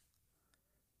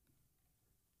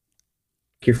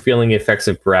 You're feeling the effects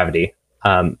of gravity.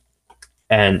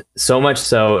 And so much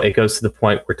so, it goes to the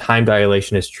point where time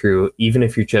dilation is true, even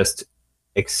if you're just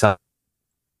accelerating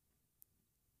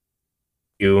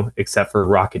you except for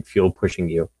rocket fuel pushing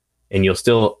you, and you'll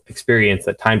still experience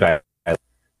that time dilation.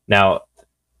 Now,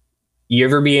 you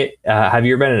ever be have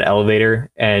you ever been in an elevator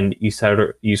and you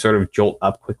sort of jolt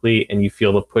up quickly and you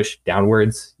feel the push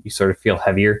downwards? You sort of feel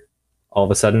heavier all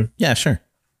of a sudden. Yeah, sure.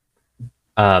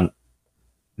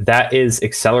 That is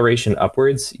acceleration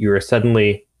upwards. You are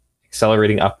suddenly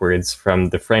accelerating upwards from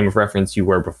the frame of reference you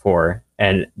were before,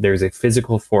 and there's a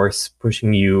physical force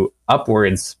pushing you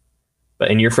upwards, but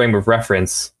in your frame of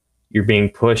reference, you're being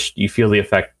pushed. You feel the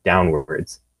effect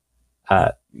downwards.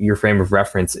 Your frame of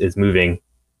reference is moving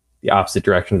the opposite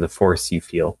direction of the force you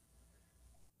feel.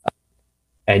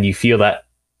 And you feel that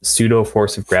pseudo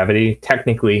force of gravity.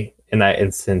 Technically, in that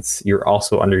instance, you're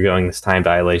also undergoing this time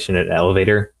dilation in an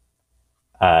elevator.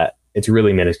 It's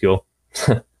really minuscule.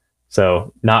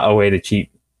 So not a way to cheat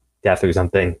death or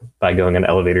something by going on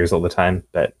elevators all the time.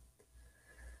 But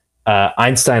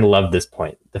Einstein loved this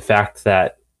point. The fact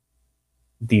that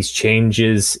these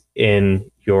changes in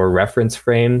your reference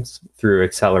frames through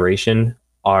acceleration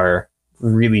are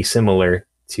really similar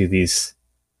to these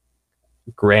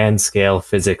grand scale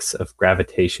physics of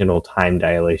gravitational time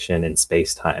dilation in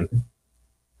space-time.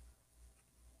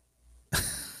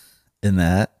 And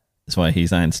that is why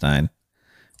he's Einstein.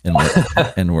 And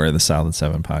we're the Solid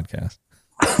 7 podcast.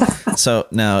 So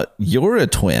now you're a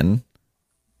twin,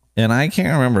 and I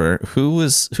can't remember who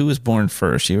was born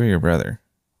first, you or your brother.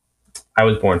 I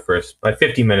was born first by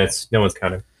 50 minutes. No one's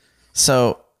counting.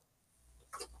 So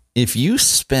if you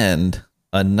spend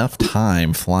enough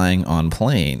time flying on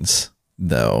planes,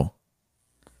 though,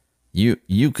 you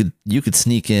could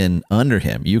sneak in under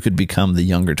him. You could become the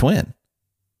younger twin.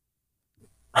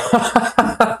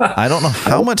 I don't know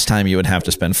how much time you would have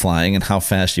to spend flying and how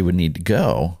fast you would need to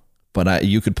go, but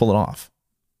you could pull it off.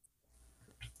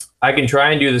 I can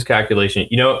try and do this calculation.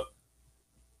 You know,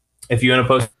 if you want to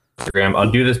post Instagram,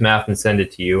 I'll do this math and send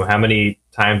it to you. How many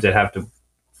times I'd have to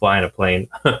fly in a plane?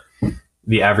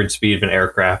 The average speed of an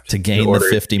aircraft to gain the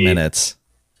 50 minutes.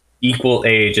 Equal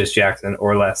age as Jackson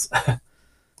or less.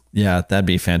 Yeah, that'd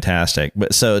be fantastic.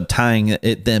 But so tying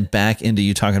it then back into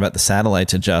you talking about the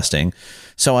satellites adjusting.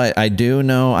 So I do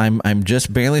know I'm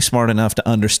just barely smart enough to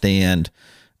understand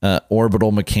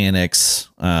orbital mechanics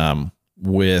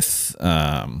with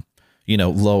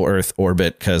low Earth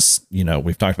orbit, because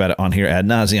we've talked about it on here ad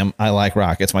nauseum. I like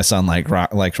rockets. My son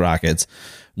likes rockets.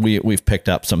 We've picked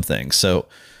up some things. So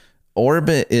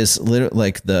orbit is literally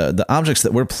like the objects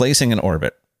that we're placing in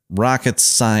orbit. Rockets,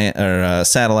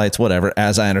 satellites, whatever,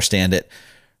 as I understand it,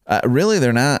 really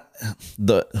they're not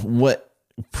what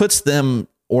puts them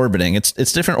orbiting.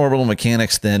 It's different orbital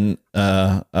mechanics than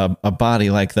a body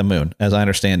like the moon, as I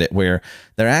understand it, where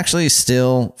they're actually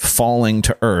still falling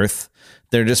to Earth.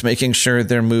 They're just making sure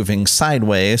they're moving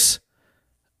sideways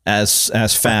as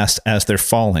fast as they're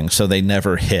falling, so they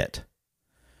never hit.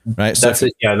 Right. So that's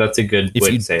a good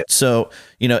way to say it. So,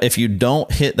 if you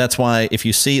don't hit, that's why if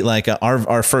you see like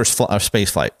our first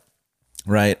space flight,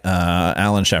 right.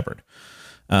 Alan Shepard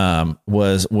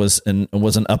was an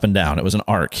up and down. It was an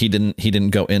arc. He didn't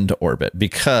go into orbit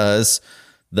because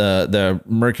the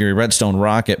Mercury Redstone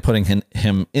rocket putting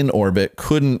him in orbit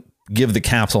couldn't give the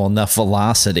capsule enough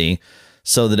velocity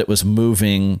so that it was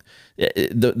moving.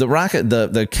 The rocket,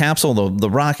 the capsule,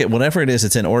 the rocket, whatever it is,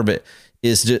 it's in orbit.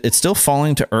 It's still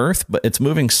falling to Earth, but it's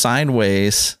moving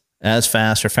sideways as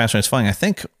fast or faster than it's flying. I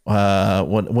think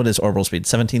what is orbital speed?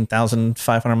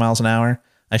 17,500 miles an hour.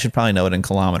 I should probably know it in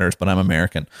kilometers, but I'm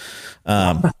American.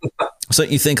 So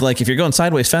you think like if you're going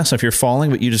sideways fast enough, you're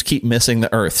falling, but you just keep missing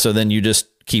the Earth. So then you just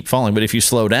keep falling. But if you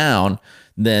slow down,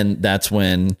 then that's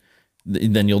when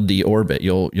you'll deorbit.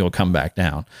 You'll come back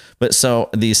down. But so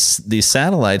these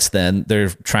satellites, then they're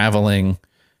traveling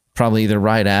probably either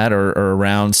right at or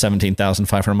around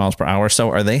 17,500 miles per hour. So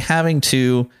are they having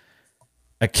to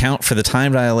account for the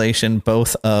time dilation,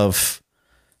 both of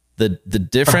the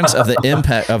difference of the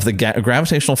impact of the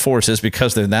gravitational forces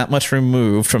because they're that much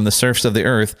removed from the surface of the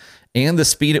Earth, and the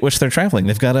speed at which they're traveling?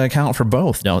 They've got to account for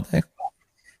both, don't they?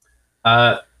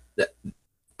 The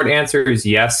short answer is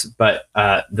yes, but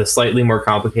the slightly more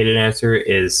complicated answer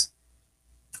is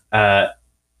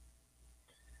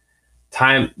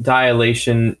time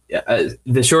dilation.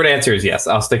 The short answer is yes.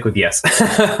 I'll stick with yes.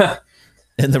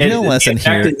 And the real lesson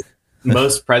here is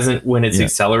most present when it's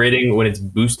accelerating, when it's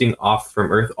boosting off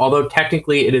from Earth. Although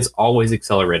technically it is always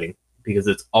accelerating because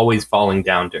it's always falling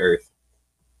down to Earth.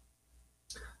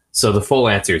 So the full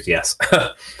answer is yes.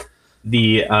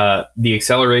 The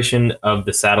acceleration of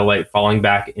the satellite falling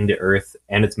back into Earth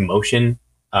and its motion,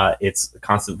 its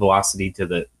constant velocity to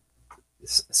the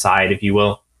side, if you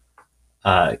will,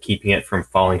 keeping it from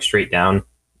falling straight down.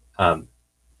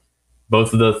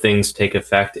 both of those things take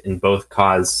effect and both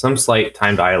cause some slight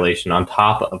time dilation on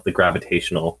top of the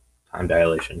gravitational time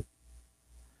dilation.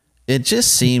 It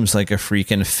just seems like a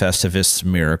freaking Festivus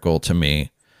miracle to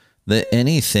me that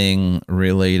anything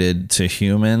related to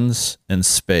humans and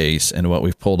space and what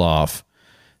we've pulled off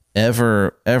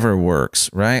ever works,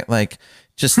 right? Like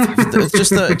just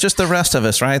the rest of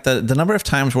us, right? The number of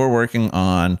times we're working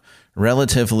on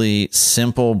relatively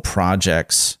simple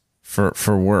projects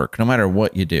for work, no matter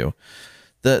what you do.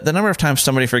 The number of times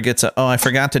somebody forgets, I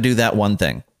forgot to do that one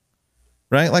thing.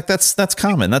 Right? Like that's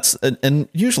common. And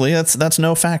usually that's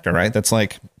no factor, right? That's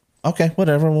like, okay,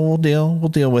 whatever, we'll deal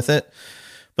with it.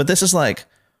 But this is like,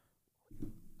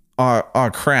 oh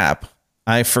crap,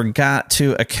 I forgot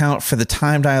to account for the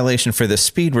time dilation for the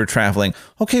speed we're traveling.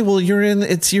 Okay, well you're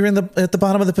at the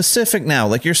bottom of the Pacific now.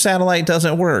 Like your satellite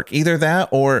doesn't work. Either that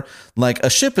or like a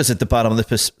ship is at the bottom of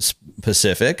the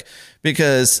Pacific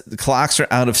because the clocks are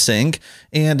out of sync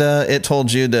and it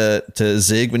told you to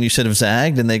zig when you should have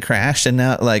zagged and they crashed, and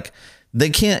now like they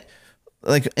can't,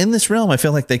 like in this realm I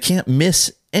feel like they can't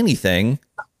miss anything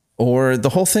or the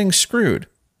whole thing's screwed.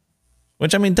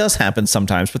 Which, I mean, does happen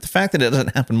sometimes, but the fact that it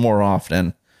doesn't happen more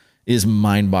often is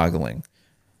mind-boggling.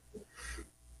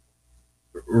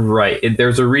 Right.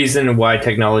 There's a reason why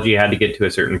technology had to get to a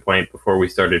certain point before we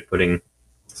started putting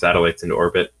satellites into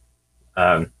orbit.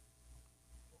 I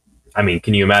mean,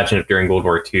 can you imagine if during World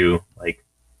War II, like,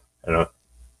 I don't know,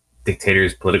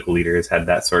 dictators, political leaders had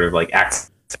that sort of like access?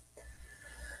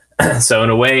 So in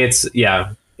a way, it's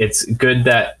good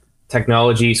that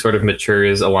technology sort of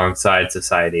matures alongside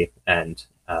society, and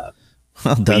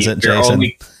we're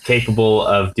only capable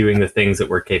of doing the things that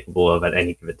we're capable of at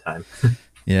any given time.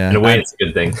 Yeah, in a way, it's a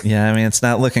good thing. Yeah, I mean, it's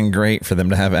not looking great for them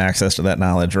to have access to that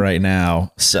knowledge right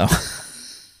now. So, I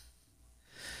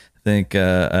think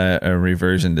a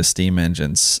reversion to steam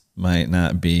engines might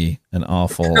not be an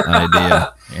awful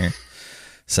idea here.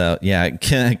 So, yeah,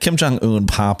 Kim Jong-un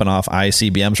popping off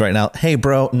ICBMs right now. Hey,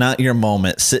 bro, not your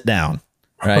moment. Sit down.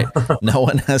 Right. No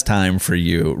one has time for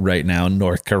you right now,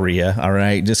 North Korea. All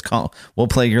right. Just call. We'll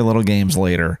play your little games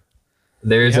later.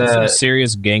 There's some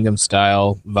serious Gangnam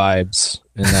Style vibes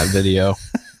in that video.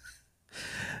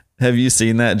 Have you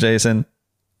seen that, Jason?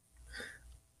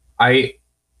 I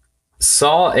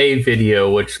saw a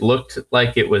video which looked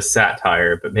like it was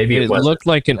satire, but maybe it wasn't. Looked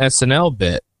like an SNL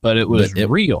bit, but it was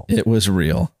real. It was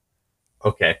real.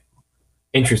 Okay.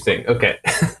 Interesting. Okay.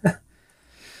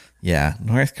 Yeah,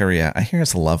 North Korea. I hear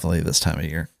it's lovely this time of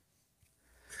year.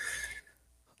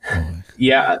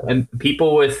 Yeah, and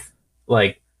people with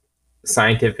like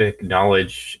scientific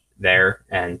knowledge there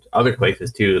and other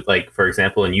places too. Like for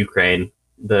example, in Ukraine,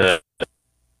 the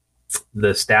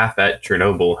staff at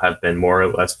Chernobyl have been more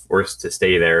or less forced to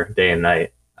stay there day and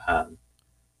night to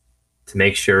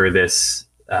make sure this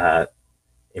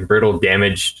embrittled,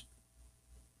 damaged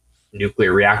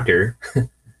nuclear reactor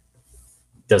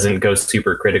doesn't go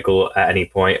super critical at any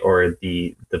point, or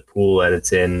the pool that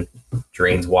it's in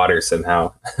drains water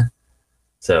somehow.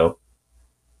 So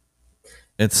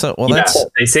it's so well. Yeah,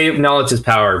 they say knowledge is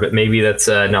power, but maybe that's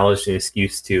knowledge an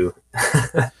excuse to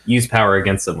use power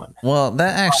against someone. Well,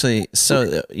 that actually,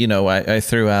 so I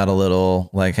threw out a little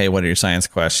like, hey, what are your science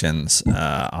questions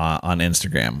on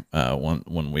Instagram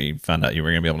when we found out you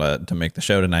were going to be able to make the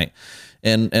show tonight.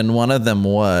 And one of them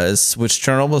was, which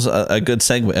Chernobyl's a good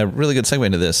segue, a really good segue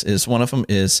into this, is one of them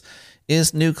is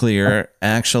nuclear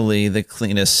actually the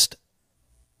cleanest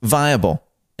viable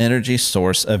energy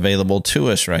source available to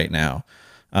us right now?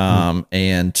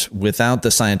 And without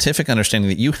the scientific understanding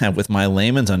that you have with my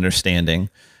layman's understanding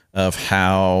of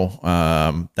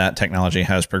how that technology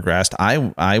has progressed,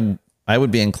 I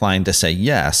would be inclined to say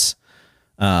yes.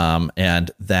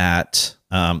 And that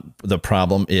the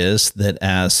problem is that,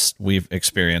 as we've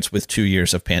experienced with 2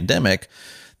 years of pandemic,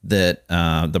 that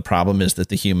the problem is that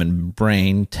the human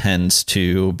brain tends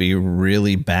to be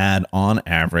really bad on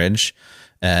average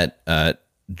at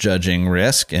judging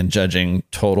risk and judging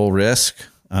total risk.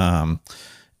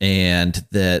 And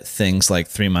that things like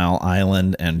 3 Mile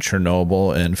Island and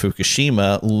Chernobyl and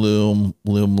Fukushima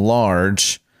loom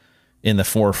large in the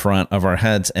forefront of our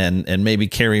heads and maybe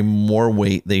carry more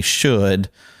weight they should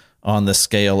on the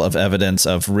scale of evidence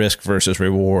of risk versus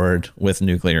reward with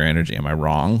nuclear energy. Am I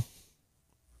wrong?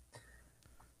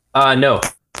 No,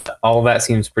 all that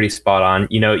seems pretty spot on.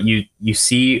 You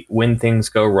see when things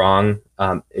go wrong,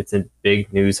 it's a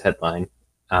big news headline,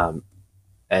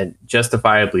 and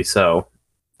justifiably so.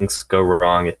 Things go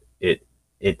wrong,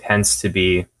 it tends to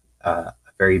be a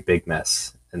very big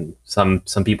mess, and some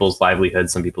people's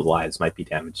livelihoods, some people's lives might be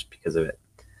damaged because of it.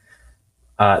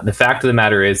 The fact of the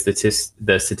matter is that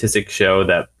the statistics show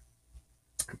that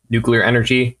Nuclear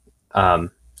energy,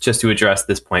 just to address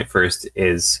this point first,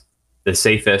 is the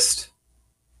safest,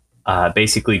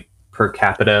 basically per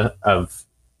capita of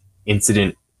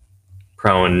incident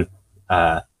prone.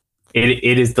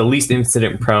 It is the least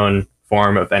incident prone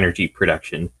form of energy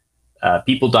production.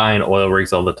 People die in oil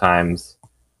rigs all the times.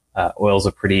 Oil is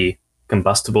a pretty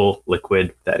combustible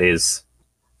liquid that is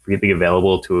freely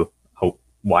available to a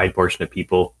wide portion of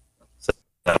people. So,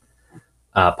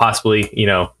 possibly,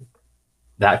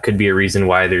 that could be a reason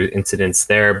why there's incidents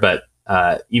there. But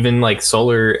even like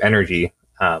solar energy,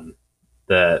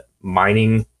 the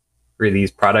mining for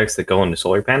these products that go into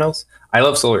solar panels, I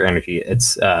love solar energy.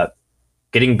 It's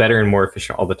getting better and more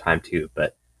efficient all the time too.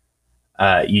 But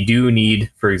you do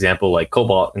need, for example, like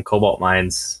cobalt, and cobalt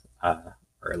mines are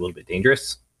a little bit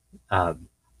dangerous.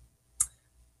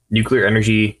 Nuclear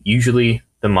energy, usually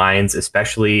the mines,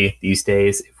 especially these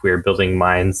days, if we're building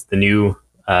mines, the new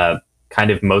kind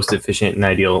of most efficient and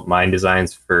ideal mine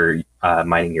designs for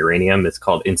mining uranium is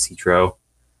called in situ.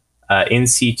 In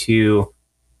situ,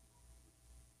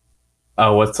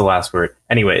 oh, what's the last word?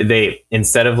 Anyway, they,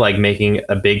 instead of like making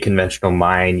a big conventional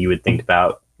mine, you would think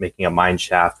about making a mine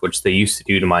shaft, which they used to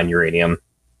do to mine uranium.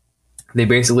 They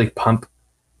basically pump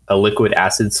a liquid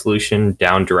acid solution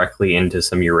down directly into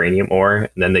some uranium ore, and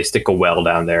then they stick a well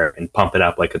down there and pump it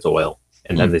up like it's oil.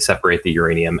 And then they separate the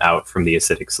uranium out from the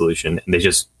acidic solution, and they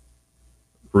just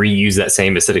reuse that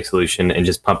same acidic solution and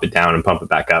just pump it down and pump it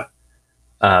back up.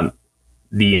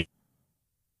 The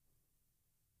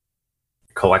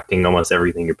collecting almost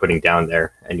everything you're putting down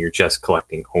there, and you're just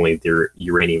collecting only the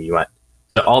uranium you want.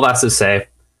 So all that's to say,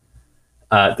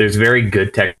 there's very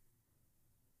good tech.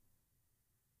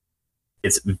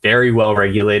 It's very well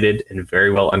regulated and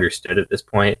very well understood at this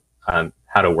point,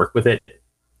 how to work with it.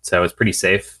 So it's pretty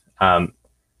safe.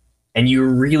 And you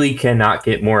really cannot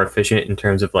get more efficient in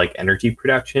terms of like energy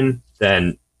production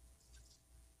than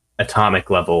atomic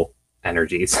level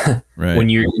energies. Right. When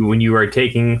you are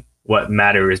taking what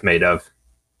matter is made of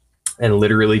and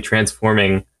literally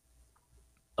transforming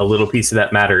a little piece of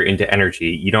that matter into energy,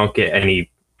 you don't get any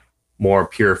more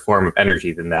pure form of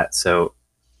energy than that. So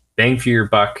bang for your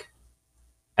buck,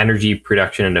 energy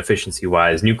production and efficiency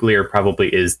wise, nuclear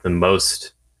probably is the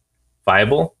most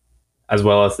viable, as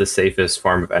well as the safest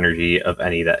form of energy of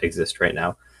any that exist right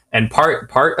now. And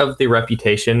part of the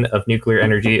reputation of nuclear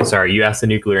energy, sorry, you asked the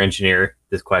nuclear engineer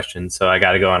this question, so I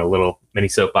got to go on a little mini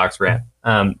soapbox rant.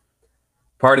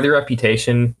 Part of the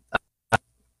reputation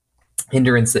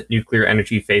hindrance that nuclear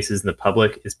energy faces in the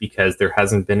public is because there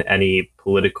hasn't been any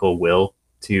political will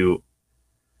to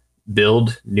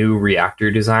build new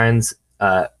reactor designs.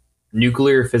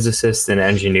 Nuclear physicists and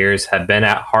engineers have been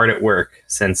hard at work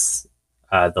since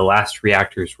the last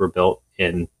reactors were built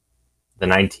in the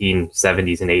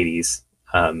 1970s and 80s.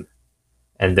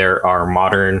 And there are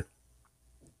modern,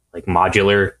 like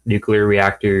modular nuclear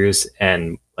reactors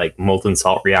and like molten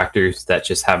salt reactors that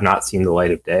just have not seen the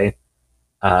light of day,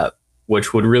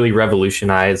 which would really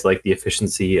revolutionize like the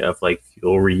efficiency of like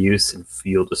fuel reuse and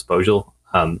fuel disposal,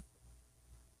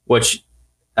 which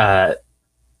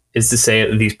is to say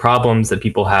that these problems that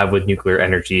people have with nuclear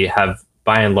energy have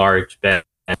by and large been,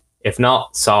 if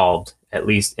not solved, at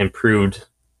least improved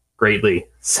greatly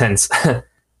since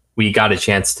we got a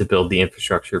chance to build the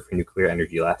infrastructure for nuclear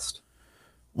energy last.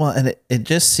 Well, and it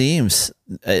just seems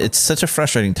it's such a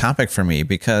frustrating topic for me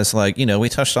because, like, we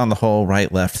touched on the whole right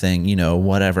left thing,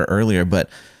 whatever earlier, but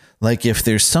like if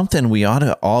there's something we ought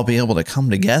to all be able to come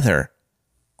together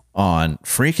on,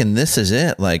 freaking this is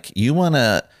it. Like you want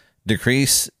to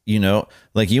decrease,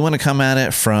 like you want to come at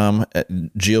it from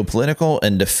geopolitical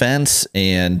and defense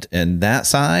and that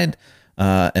side,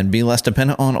 and be less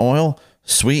dependent on oil.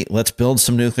 Sweet. Let's build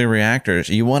some nuclear reactors.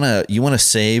 You want to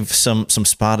save some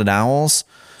spotted owls.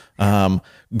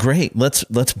 Great.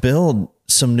 Let's build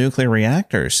some nuclear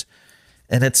reactors.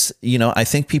 And it's, I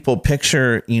think people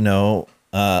picture,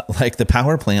 like the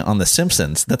power plant on The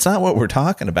Simpsons. That's not what we're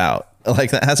talking about.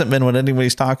 Like that hasn't been what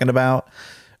anybody's talking about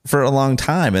for a long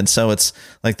time. And so it's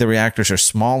like the reactors are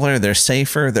smaller, they're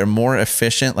safer, they're more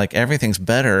efficient, like everything's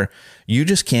better. You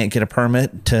just can't get a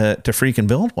permit to freaking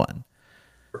build one.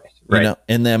 Right.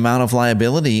 And the amount of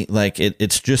liability, like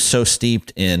it's just so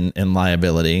steeped in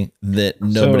liability that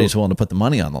nobody's willing to put the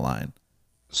money on the line.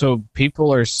 So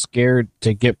people are scared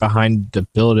to get behind to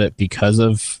build it because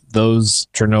of those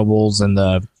Chernobyls and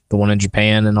the one in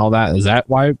Japan and all that. Is that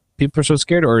why people are so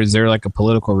scared, or is there like a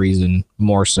political reason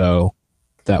more so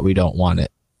that we don't want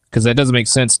it? Because that doesn't make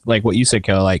sense. Like what you said,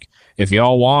 Kel, like if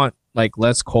y'all want like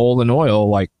less coal and oil,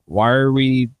 like why are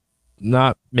we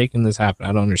not making this happen?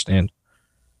 I don't understand.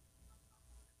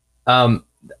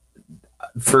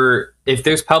 For if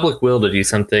there's public will to do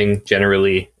something,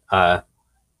 generally,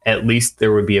 at least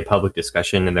there would be a public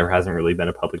discussion, and there hasn't really been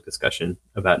a public discussion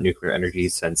about nuclear energy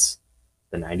since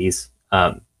the 90s.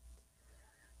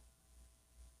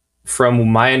 From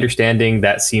my understanding,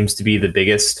 that seems to be the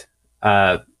biggest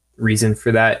reason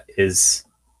for that is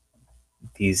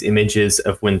these images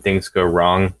of when things go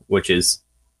wrong, which is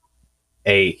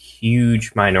a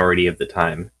huge minority of the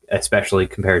time, especially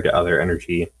compared to other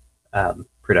energy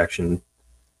production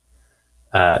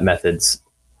methods.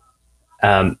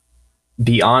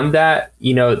 Beyond that,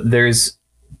 there's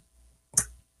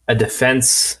a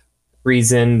defense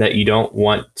reason that you don't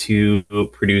want to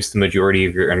produce the majority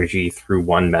of your energy through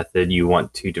one method. You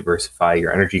want to diversify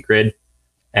your energy grid.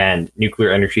 And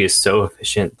nuclear energy is so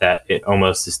efficient that it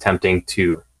almost is tempting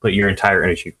to put your entire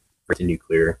energy into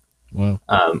nuclear. Wow.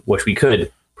 Which we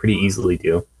could pretty easily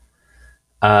do.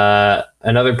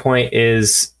 Another point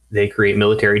is they create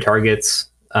military targets,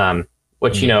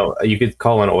 which, you could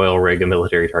call an oil rig a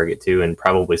military target too. And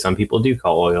probably some people do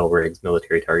call oil rigs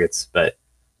military targets. But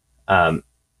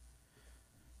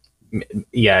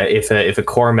if a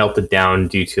core melted down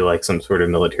due to like some sort of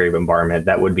military bombardment,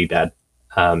 that would be bad.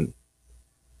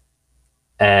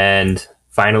 And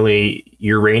finally,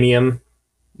 uranium,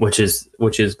 which is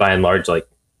by and large like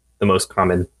the most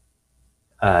common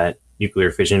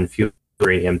nuclear fission fuel,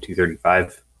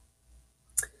 uranium-235.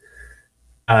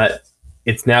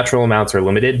 Its natural amounts are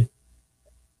limited.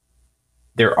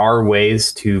 There are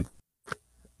ways to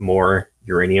more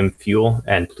uranium fuel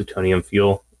and plutonium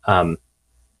fuel,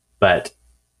 but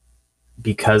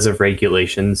because of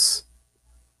regulations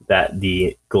that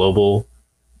the global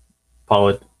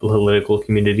political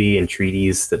community and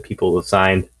treaties that people have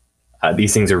signed,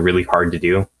 these things are really hard to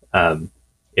do,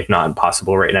 if not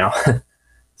impossible right now.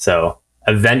 So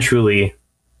eventually,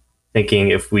 thinking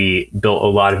if we built a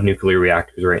lot of nuclear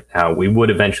reactors right now, we would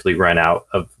eventually run out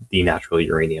of the natural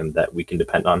uranium that we can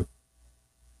depend on.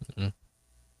 Mm-hmm.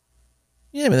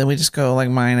 Yeah, but then we just go like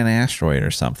mine an asteroid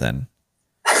or something.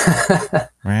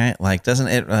 Right? Like, doesn't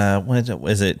it,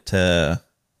 is it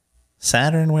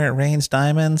Saturn where it rains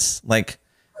diamonds? Like,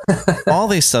 all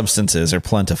these substances are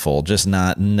plentiful, just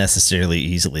not necessarily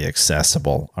easily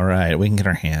accessible. All right, we can get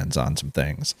our hands on some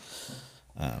things.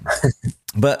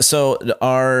 But so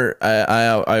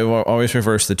I always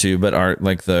reverse the two, but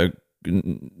like the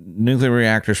nuclear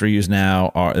reactors we use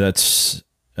now that's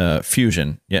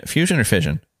fusion. Yeah, fusion or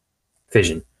fission?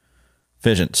 Fission.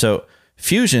 So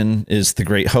fusion is the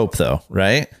great hope, though,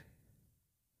 right?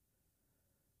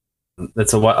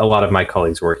 That's a lot of my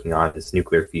colleagues working on is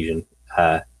nuclear fusion.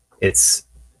 It's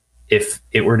if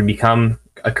it were to become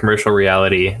a commercial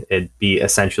reality, it'd be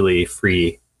essentially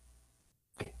free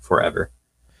forever.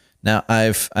 Now,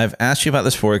 I've asked you about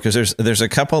this before because there's a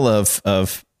couple of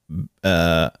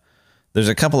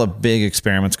big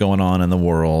experiments going on in the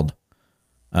world.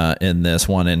 In this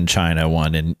one in China,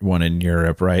 one in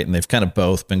Europe, right? And they've kind of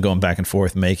both been going back and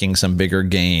forth, making some bigger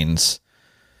gains.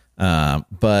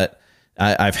 But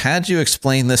I've had you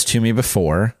explain this to me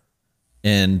before,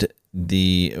 and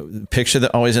the picture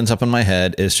that always ends up in my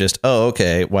head is just, oh,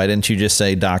 okay, why didn't you just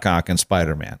say Doc Ock and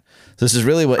Spider-Man? So this is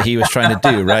really what he was trying to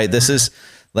do, right? This is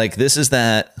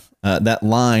that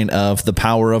line of the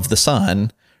power of the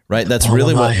sun, right? That's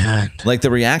really what, like,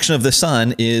 the reaction of the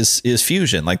sun is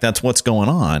fusion. Like, that's what's going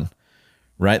on,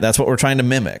 right? That's what we're trying to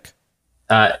mimic.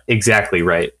 Exactly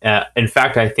right. In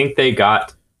fact, I think they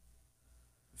got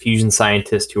fusion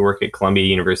scientists who work at Columbia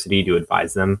University to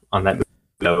advise them on that.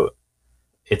 So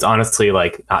it's honestly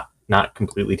like not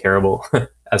completely terrible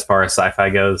as far as sci-fi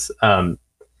goes.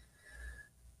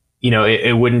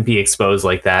 It wouldn't be exposed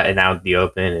like that and out in the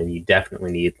open, and you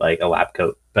definitely need like a lab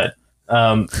coat. But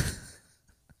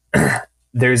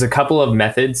there's a couple of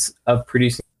methods of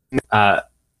producing. An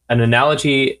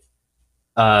analogy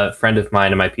a friend of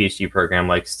mine in my PhD program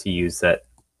likes to use that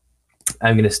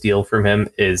I'm going to steal from him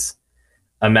is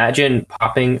imagine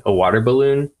popping a water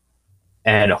balloon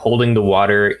and holding the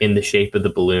water in the shape of the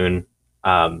balloon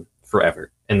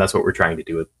forever. And that's what we're trying to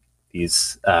do with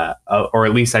these, or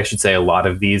at least I should say a lot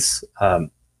of these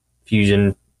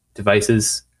fusion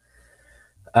devices.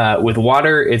 With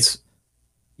water,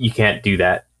 you can't do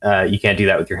that. You can't do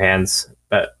that with your hands.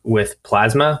 But with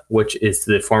plasma, which is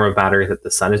the form of matter that the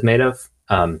sun is made of,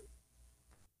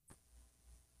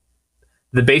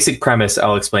 the basic premise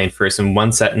I'll explain first in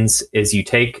one sentence is you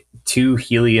take two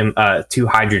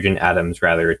hydrogen atoms,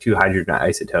 rather, two hydrogen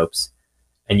isotopes,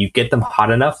 and you get them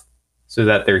hot enough so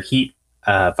that their heat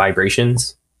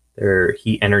vibrations, their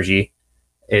heat energy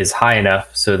is high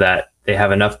enough so that they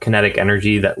have enough kinetic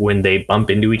energy that when they bump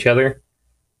into each other,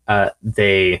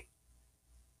 they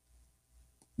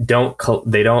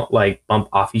they don't like bump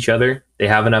off each other. They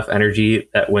have enough energy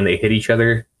that when they hit each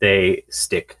other, they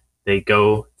stick. They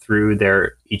go through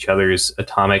each other's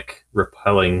atomic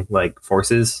repelling like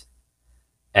forces,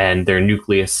 and their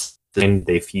nucleus, then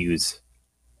they fuse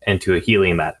into a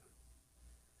helium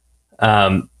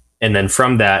atom. And then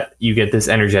from that, you get this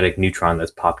energetic neutron that's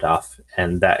popped off,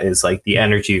 and that is like the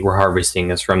energy we're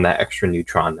harvesting is from that extra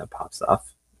neutron that pops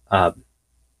off.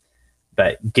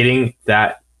 But getting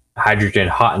that hydrogen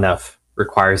hot enough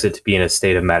requires it to be in a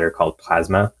state of matter called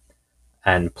plasma.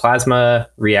 And plasma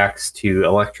reacts to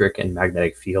electric and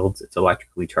magnetic fields. It's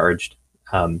electrically charged,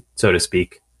 so to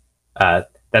speak.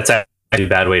 That's actually a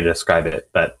bad way to describe it,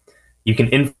 but you can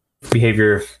influence the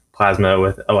behavior of plasma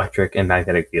with electric and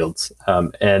magnetic fields.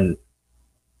 And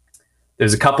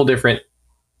there's a couple different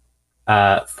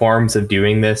forms of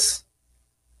doing this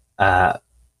that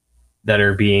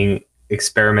are being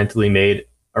experimentally made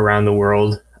around the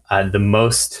world. The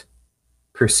most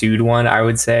pursued one, I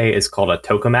would say, is called a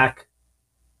tokamak.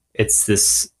 It's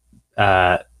this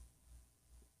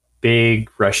big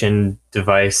Russian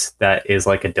device that is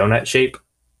like a donut shape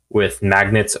with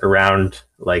magnets around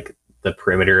like the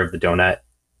perimeter of the donut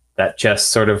that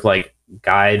just sort of like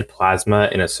guide plasma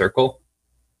in a circle.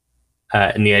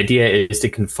 And the idea is to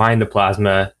confine the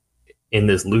plasma in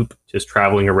this loop, just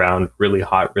traveling around really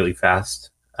hot, really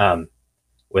fast,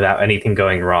 without anything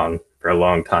going wrong for a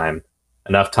long time.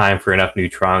 Enough time for enough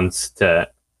neutrons to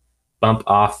bump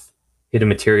off, hit a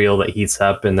material that heats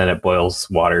up, and then it boils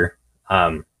water.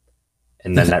 And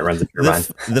then that runs a turbine.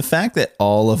 The fact that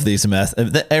all of these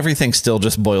that everything still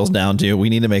just boils down to we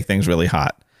need to make things really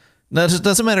hot. Now, it just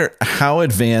doesn't matter how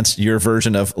advanced your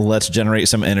version of let's generate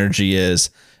some energy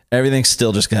is. Everything's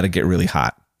still just got to get really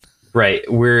hot. Right.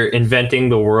 We're inventing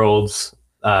the world's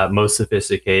most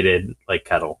sophisticated like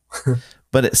kettle.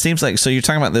 But it seems like, so you're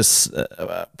talking about this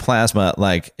plasma,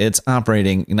 like it's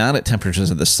operating not at temperatures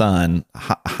of the sun,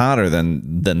 hotter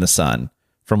than the sun,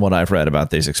 from what I've read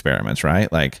about these experiments,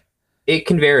 right? Like it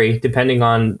can vary depending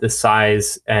on the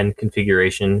size and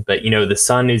configuration, but the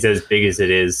sun is as big as it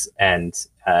is, and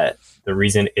the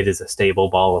reason it is a stable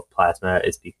ball of plasma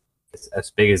is because as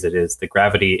big as it is, the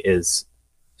gravity is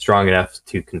strong enough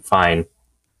to confine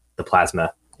the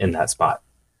plasma in that spot.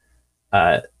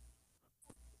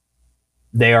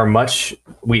 They are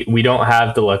we don't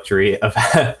have the luxury of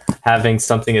having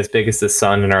something as big as the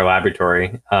sun in our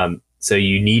laboratory. So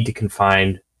you need to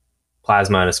confine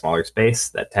plasma in a smaller space.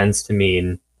 That tends to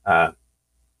mean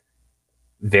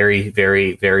very,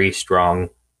 very, very strong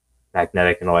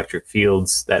magnetic and electric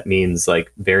fields. That means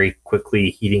like very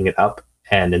quickly heating it up.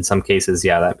 And in some cases,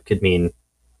 that could mean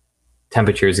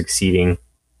temperatures exceeding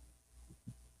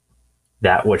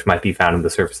that which might be found on the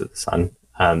surface of the sun.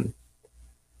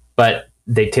 But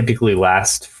they typically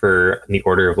last for the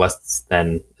order of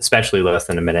especially less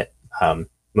than a minute.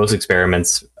 Most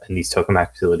experiments in these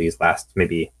tokamak facilities last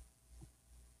maybe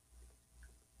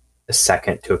a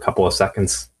second to a couple of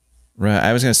seconds. Right.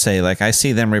 I was going to say, like, I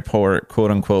see them report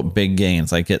quote unquote big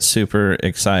gains, like get super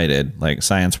excited, like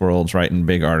Science World's writing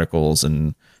big articles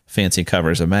and fancy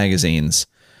covers of magazines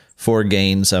for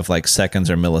gains of like seconds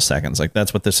or milliseconds. Like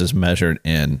that's what this is measured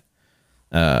in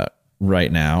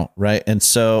right now. Right. And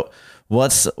so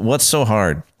what's so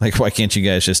hard? Like, why can't you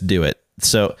guys just do it?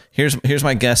 So here's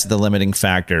my guess, the limiting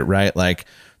factor, right? Like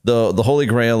the holy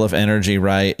grail of energy,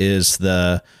 right, is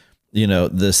the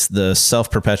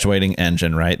self-perpetuating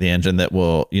engine, right? The engine that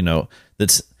will,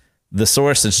 that's the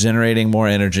source that's generating more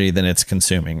energy than it's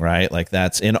consuming, right? Like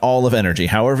that's in all of energy.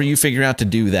 However you figure out to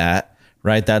do that,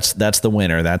 right? That's the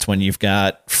winner. That's when you've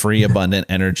got free, abundant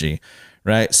energy,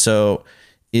 right? So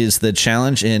is the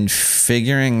challenge in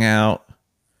figuring out,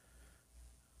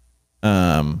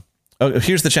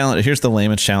 here's the challenge. Here's the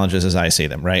layman's challenges as I see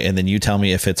them, right? And then you tell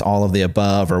me if it's all of the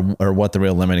above or what the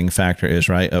real limiting factor is,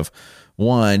 right? Of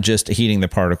one, just heating the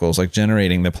particles, like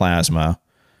generating the plasma,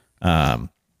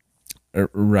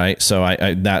 right? So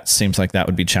I that seems like that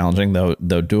would be challenging, though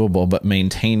doable. But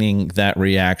maintaining that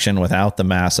reaction without the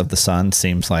mass of the sun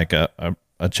seems like a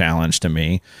challenge to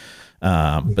me.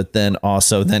 But then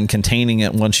also containing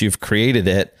it once you've created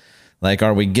it. Like,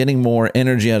 are we getting more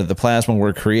energy out of the plasma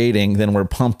we're creating than we're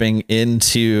pumping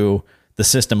into the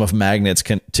system of magnets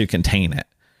to contain it?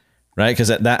 Right? Because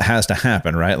that has to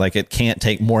happen, right? Like it can't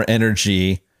take more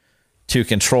energy to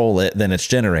control it than it's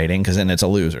generating, because then it's a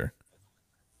loser.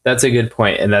 That's a good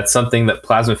point. And that's something that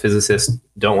plasma physicists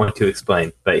don't want to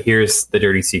explain. But here's the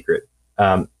dirty secret.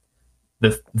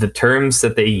 The terms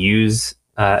that they use,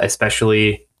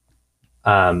 especially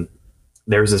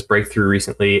there was this breakthrough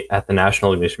recently at the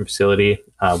National Ignition Facility,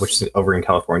 which is over in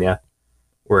California,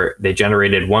 where they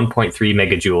generated 1.3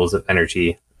 megajoules of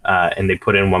energy and they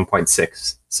put in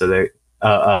 1.6. So they're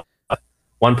 1.6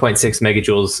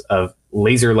 megajoules of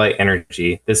laser light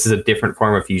energy. This is a different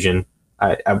form of fusion.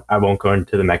 I won't go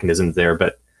into the mechanisms there,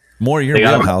 but more your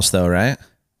wheelhouse though, right?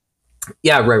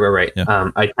 Yeah, right.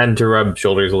 Yeah. I tend to rub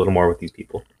shoulders a little more with these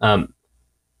people.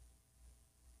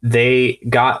 They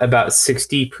got about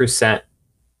 60%,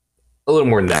 a little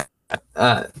more than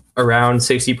that, around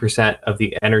 60% of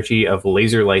the energy of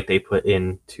laser light they put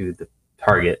into the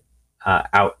target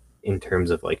out in terms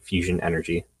of like fusion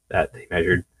energy that they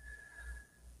measured.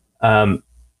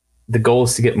 The goal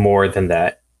is to get more than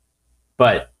that,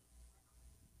 but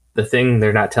the thing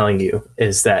they're not telling you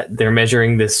is that they're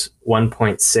measuring this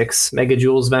 1.6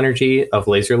 megajoules of energy of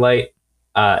laser light,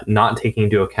 not taking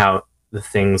into account the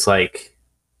things like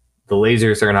the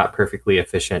lasers are not perfectly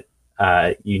efficient.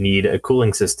 You need a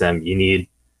cooling system. You need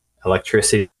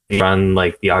electricity to run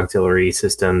like the auxiliary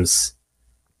systems,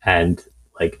 and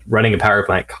like running a power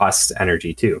plant costs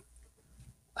energy too.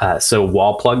 So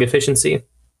wall plug efficiency,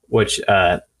 which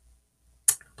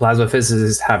plasma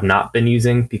physicists have not been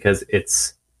using because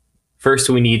it's first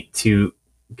we need to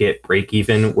get break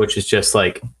even, which is just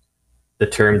like the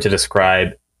term to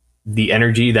describe the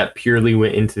energy that purely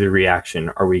went into the reaction.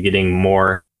 Are we getting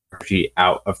more energy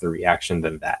out of the reaction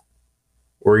than that?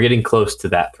 We're getting close to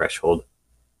that threshold.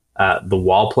 The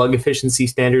wall plug efficiency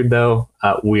standard, though,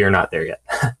 we are not there yet.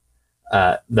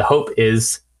 The hope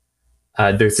is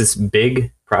there's this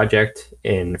big project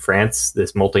in France,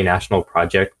 this multinational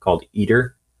project called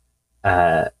ITER,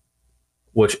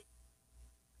 which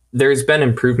there's been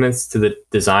improvements to the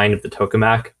design of the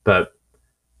tokamak, but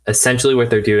essentially what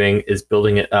they're doing is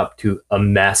building it up to a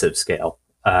massive scale,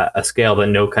 a scale that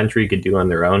no country could do on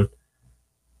their own.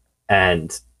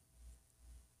 And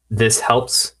this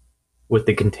helps with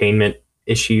the containment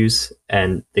issues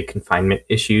and the confinement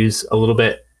issues a little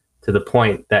bit, to the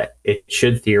point that it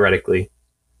should theoretically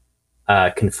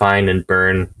confine and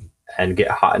burn and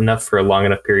get hot enough for a long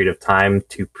enough period of time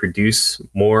to produce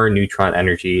more neutron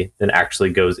energy than actually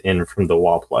goes in from the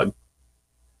wall plug.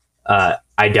 I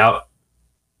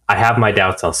have my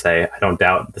doubts, I'll say. I don't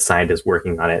doubt the scientists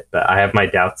working on it, but I have my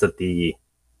doubts that the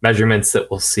measurements that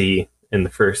we'll see in the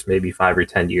first maybe 5 or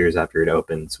 10 years after it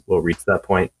opens will reach that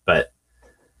point. But,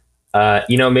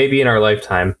 maybe in our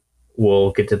lifetime,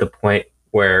 we'll get to the point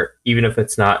where even if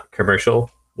it's not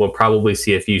commercial, we'll probably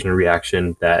see a fusion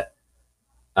reaction that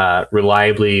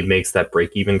reliably makes that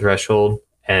break-even threshold,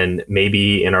 and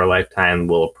maybe in our lifetime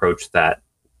we'll approach that.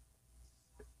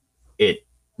 It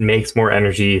makes more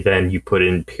energy than you put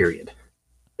in, period.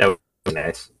 That would be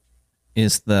nice.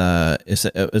 Is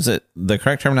it the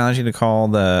correct terminology to call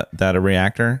that a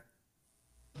reactor?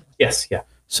 Yes, yeah.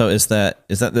 So is that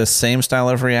the same style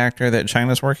of reactor that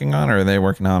China's working on, or are they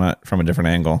working on it from a different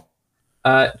angle?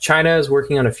 China is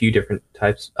working on a few different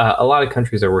types. A lot of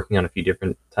countries are working on a few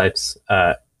different types.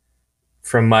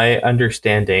 From my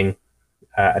understanding,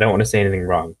 I don't want to say anything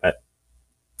wrong, but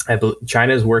I believe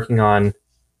China is working on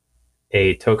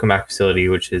a tokamak facility,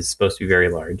 which is supposed to be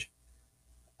very large.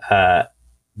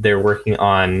 They're working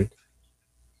on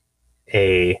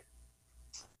a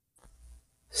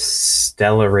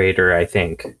stellarator, I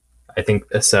think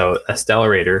so. A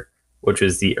stellarator, which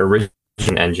is the original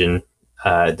engine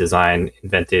design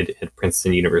invented at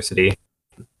Princeton University.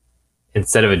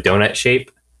 Instead of a donut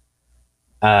shape,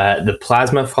 the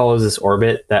plasma follows this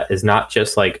orbit that is not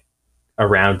just like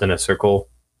around in a circle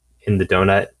in the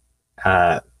donut,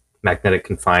 magnetic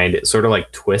confined. It sort of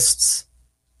like twists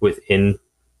within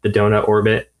the donut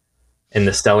orbit. And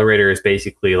the stellarator is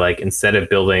basically like, instead of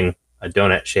building a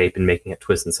donut shape and making it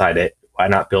twist inside it, why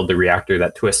not build the reactor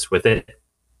that twists with it?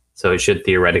 So it should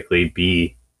theoretically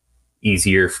be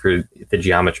easier for the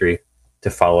geometry to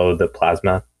follow the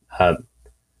plasma. I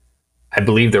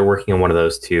believe they're working on one of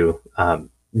those too.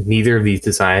 Neither of these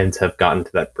designs have gotten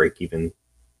to that break-even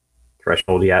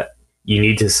threshold yet. You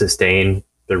need to sustain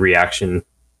the reaction.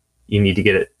 You need to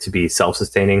get it to be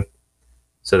self-sustaining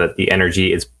so that the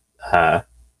energy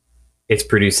it's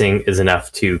producing is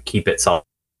enough to keep itself.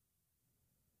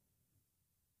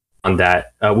 On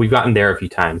that, we've gotten there a few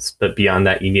times, but beyond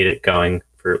that, you need it going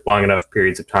for long enough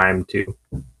periods of time to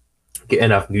get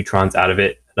enough neutrons out of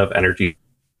it, enough energy.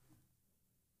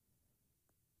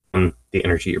 The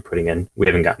energy you're putting in. We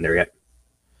haven't gotten there yet.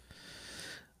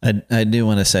 I do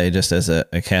want to say, just as a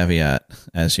caveat,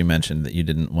 as you mentioned, that you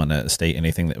didn't want to state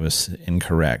anything that was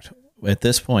incorrect. At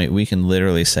this point, we can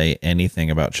literally say anything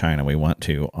about China we want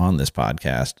to on this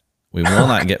podcast. We will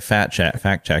not get fact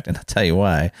checked, and I'll tell you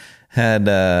why.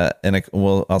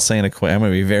 I'll say I'm going to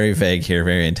be very vague here,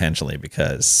 very intentionally,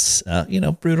 because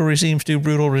brutal regimes do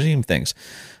brutal regime things.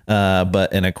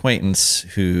 but an acquaintance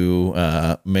who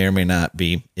may or may not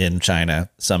be in China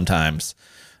sometimes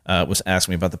was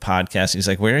asking me about the podcast. He's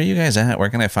like, "Where are you guys at? Where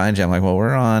can I find you?" I'm like, "Well,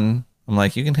 we're on." I'm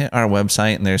like, "You can hit our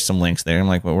website and there's some links there." I'm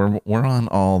like, "Well, we're on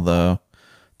all the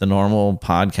normal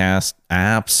podcast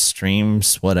apps,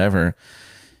 streams, whatever."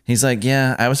 He's like,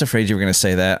 "Yeah, I was afraid you were going to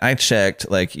say that. I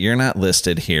checked. Like, you're not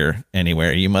listed here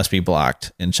anywhere. You must be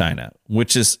blocked in China,"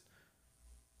 which is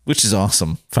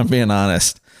awesome. If I'm being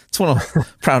honest, it's one of the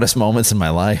proudest moments in my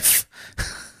life.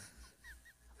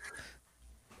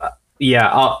 Yeah,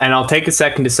 I'll take a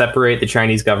second to separate the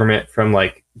Chinese government from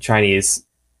like Chinese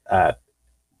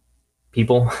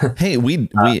people. Hey,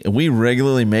 we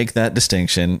regularly make that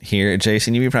distinction here at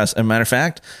JCNUB Press. As a matter of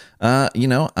fact,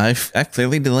 I've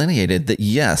clearly delineated that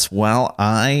yes, while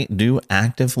I do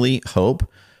actively hope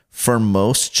for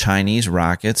most Chinese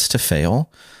rockets to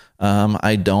fail,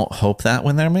 I don't hope that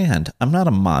when they're manned. I'm not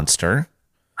a monster.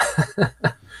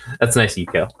 That's nice,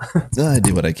 Yuko. I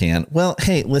do what I can. Well,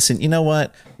 hey, listen, you know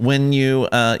what? When you,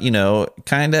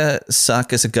 kind of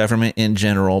suck as a government in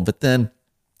general, but then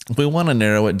we want to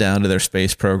narrow it down to their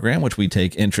space program, which we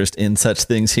take interest in such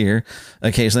things here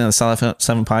occasionally on the Solid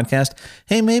 7 podcast.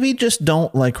 Hey, maybe just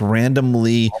don't like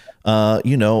randomly,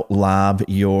 lob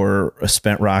your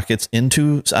spent rockets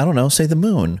into, I don't know, say the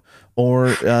moon,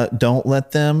 or don't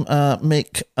let them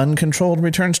make uncontrolled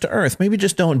returns to Earth. Maybe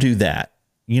just don't do that,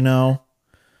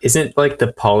 Isn't like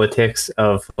the politics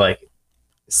of like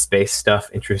space stuff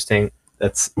interesting?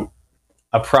 That's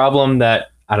a problem that,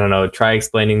 I don't know, try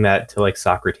explaining that to like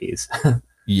Socrates.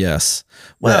 Yes.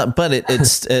 Well, but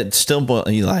it's still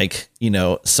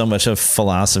so much of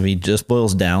philosophy just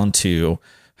boils down to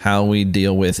how we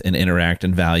deal with and interact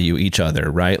and value each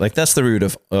other, right? Like that's the root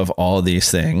of all of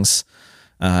these things.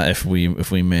 If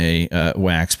we may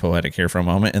wax poetic here for a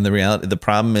moment. And the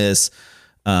problem is,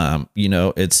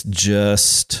 it's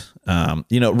just,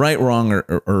 right, wrong,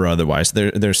 or otherwise.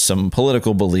 There's some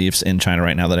political beliefs in China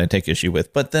right now that I take issue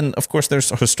with. But then, of course, there's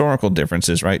historical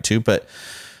differences, right, too. But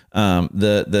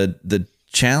the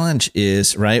challenge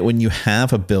is, right, when you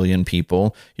have 1 billion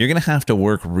people, you're going to have to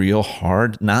work real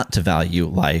hard not to value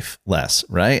life less,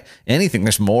 right? Anything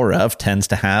there's more of tends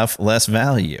to have less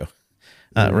value.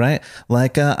 Right.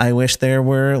 Like, I wish there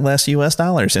were less US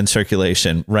dollars in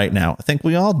circulation right now. I think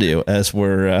we all do as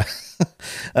we're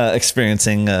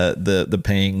experiencing the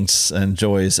pangs and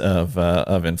joys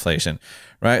of inflation.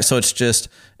 Right. So it's just,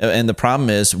 and the problem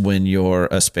is when you're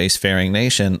a spacefaring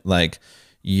nation, like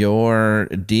your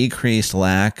decreased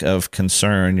lack of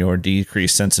concern, your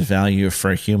decreased sense of value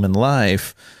for human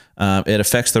life, it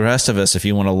affects the rest of us if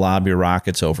you want to lob your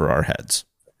rockets over our heads.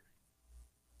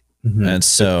 Mm-hmm. And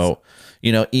so,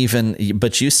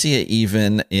 but you see it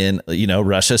even in,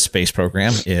 Russia's space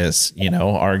program is,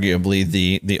 arguably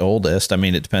the oldest. I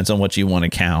mean, it depends on what you want to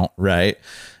count, right?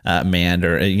 Manned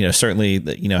or, certainly,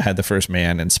 had the first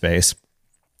man in space,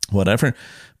 whatever.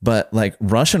 But like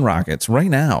Russian rockets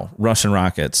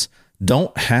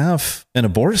don't have an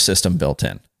abortive system built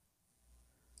in.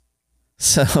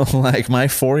 So like my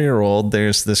 4-year-old,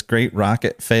 there's this great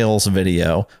rocket fails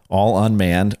video, all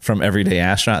unmanned, from Everyday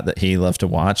Astronaut that he loved to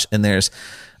watch. And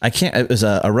it was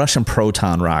a Russian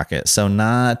Proton rocket. So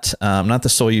not the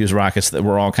Soyuz rockets that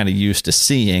we're all kind of used to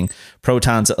seeing.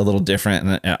 Proton's a little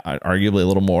different and arguably a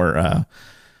little more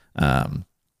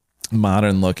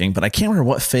modern looking, but I can't remember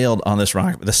what failed on this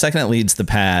rocket. But the second it leaves the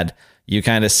pad, you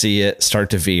kind of see it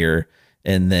start to veer.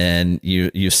 And then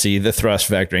you see the thrust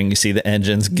vectoring, you see the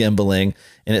engines gimbaling,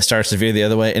 and it starts to veer the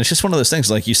other way. And it's just one of those things,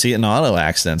 like you see it in auto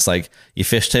accidents, like you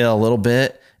fishtail a little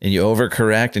bit and you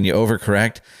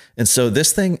overcorrect. And so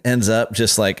this thing ends up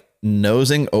just like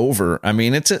nosing over. I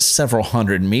mean, it's at several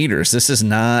hundred meters. This is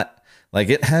not like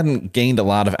it hadn't gained a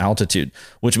lot of altitude,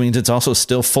 which means it's also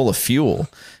still full of fuel.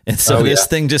 And so this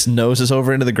thing just noses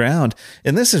over into the ground.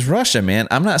 And this is Russia, man.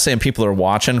 I'm not saying people are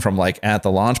watching from like at the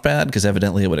launch pad, because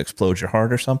evidently it would explode your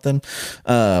heart or something.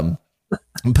 But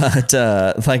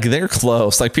like they're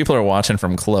close, like people are watching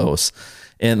from close.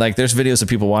 And like there's videos of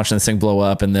people watching this thing blow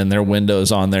up and then their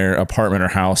windows on their apartment or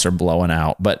house are blowing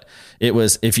out. But it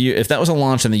was, if that was a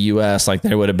launch in the US, like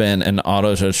there would have been an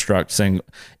auto destruct thing.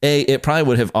 It probably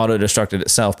would have auto destructed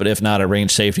itself, but if not, a range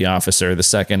safety officer, the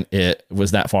second it was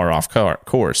that far off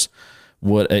course,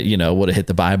 would have hit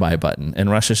the bye-bye button. And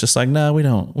Russia's just like, no, we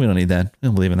don't need that. We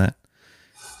don't believe in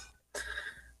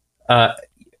that.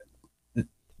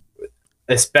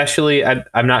 Especially,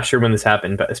 I'm not sure when this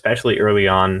happened, but especially early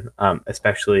on,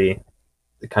 especially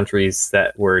the countries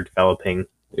that were developing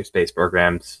their space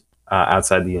programs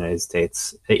outside the United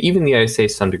States, even the United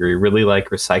States to some degree, really like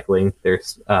recycling their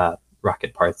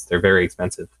rocket parts. They're very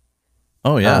expensive.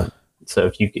 Oh yeah. So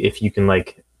if you can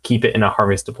like keep it in a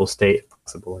harvestable state if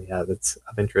possible. Yeah, that's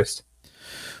of interest.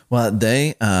 Well,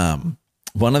 they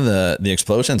one of the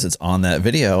explosions that's on that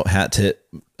video had to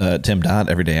Tim Dodd,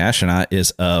 Everyday Astronaut,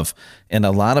 is of, and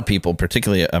a lot of people,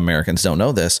 particularly Americans, don't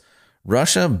know this.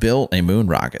 Russia built a moon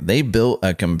rocket. They built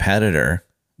a competitor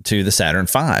to the Saturn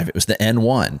V. It was the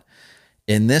N1.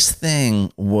 And this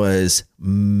thing was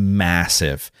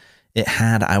massive. It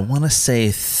had, I want to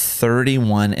say,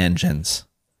 31 engines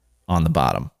on the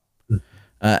bottom.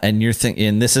 And you're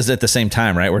thinking, this is at the same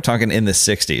time, right? We're talking in the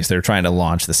 60s. They're trying to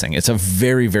launch this thing. It's a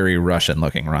very, very Russian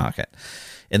looking rocket.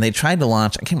 And they tried to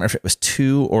launch, I can't remember if it was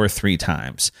 2 or 3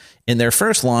 times. And their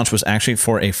first launch was actually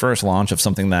for a first launch of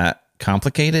something that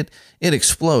complicated. It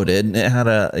exploded. It had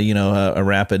a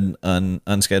rapid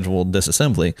unscheduled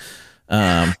disassembly.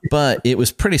 But it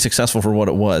was pretty successful for what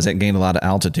it was. It gained a lot of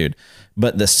altitude.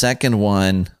 But the second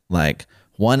one, like,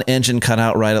 one engine cut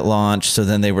out right at launch. So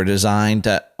then they were designed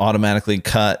to automatically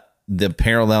cut the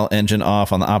parallel engine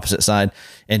off on the opposite side,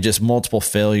 and just multiple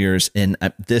failures in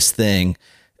this thing.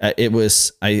 It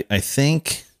was, I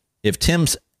think if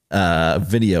Tim's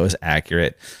video is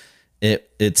accurate,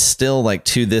 it's still, like,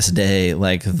 to this day,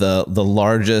 like the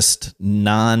largest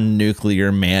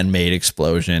non-nuclear man-made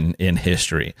explosion in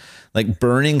history. Like,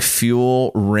 burning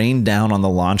fuel rained down on the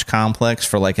launch complex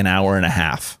for like an hour and a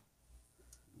half.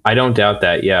 I don't doubt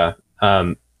that. Yeah.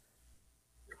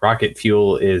 Rocket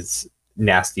fuel is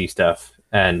nasty stuff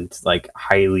and, like,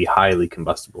 highly, highly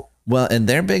combustible. Well, and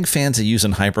they're big fans of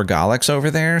using hypergolics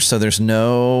over there. So there's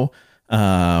no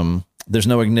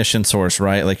ignition source,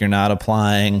 right? Like, you're not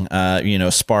applying,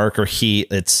 spark or heat.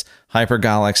 It's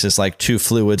hypergolics is like two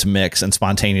fluids mix and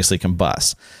spontaneously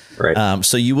combust. Right.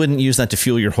 So you wouldn't use that to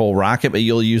fuel your whole rocket, but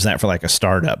you'll use that for like a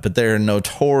startup. But they're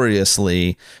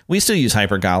notoriously, we still use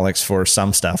hypergolics for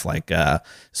some stuff like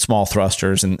small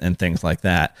thrusters and things like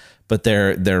that. But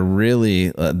they're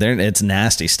really it's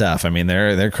nasty stuff. I mean,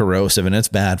 they're corrosive and it's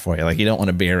bad for you. Like, you don't want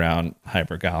to be around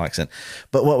hypergolics.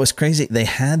 But what was crazy, they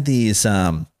had these.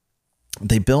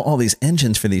 They built all these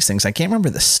engines for these things. I can't remember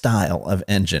the style of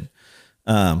engine,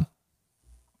 but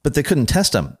they couldn't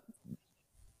test them.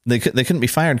 They couldn't be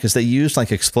fired because they used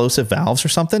like explosive valves or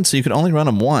something. So you could only run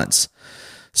them once.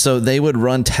 So they would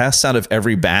run tests out of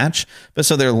every batch. But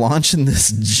so they're launching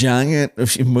this giant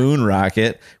moon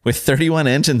rocket with 31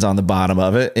 engines on the bottom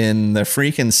of it in the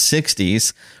freaking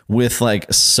 60s with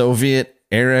like Soviet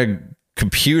era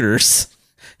computers.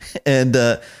 And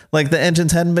like, the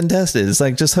engines hadn't been tested. It's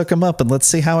like, just hook them up and let's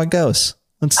see how it goes.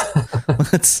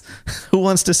 Let's who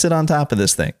wants to sit on top of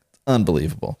this thing?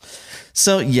 Unbelievable.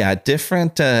 So yeah,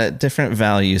 different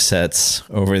value sets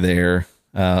over there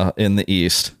in the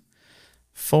East,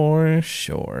 for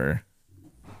sure.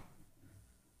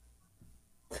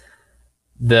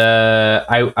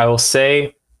 I will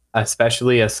say,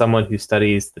 especially as someone who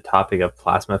studies the topic of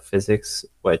plasma physics,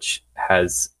 which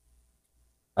has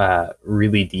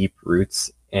really deep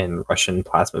roots in Russian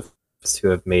plasma physicists who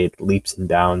have made leaps and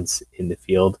bounds in the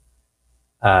field.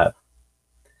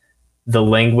 The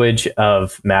language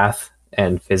of math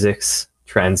and physics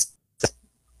trends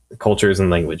cultures and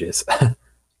languages.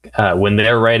 When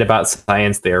they're right about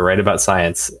science, they're right about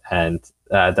science. And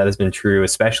that has been true,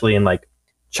 especially in like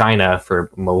China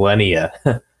for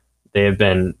millennia. They have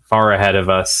been far ahead of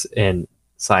us in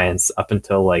science up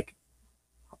until, like,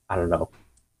 I don't know,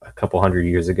 a couple hundred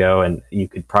years ago. And you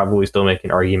could probably still make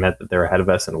an argument that they're ahead of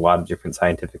us in a lot of different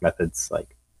scientific methods,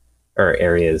 like, or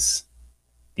areas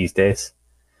these days.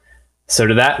 So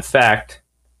to that fact,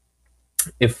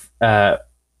 if it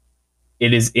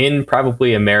is in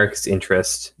probably America's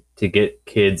interest to get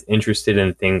kids interested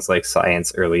in things like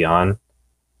science early on,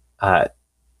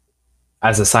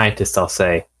 as a scientist, I'll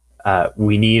say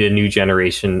we need a new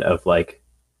generation of like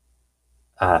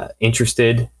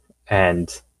interested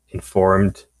and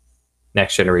informed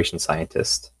next generation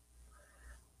scientists.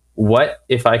 What,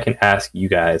 if I can ask you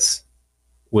guys,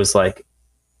 was like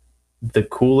the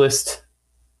coolest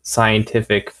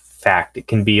scientific fact? It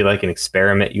can be like an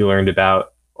experiment you learned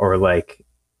about, or like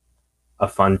a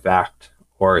fun fact,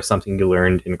 or something you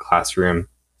learned in a classroom,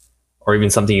 or even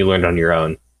something you learned on your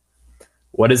own.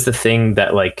 What is the thing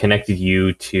that like connected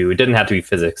you to, it doesn't have to be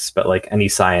physics, but like any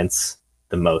science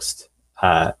the most?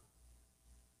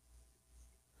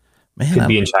 Could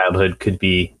be in childhood, could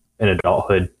be in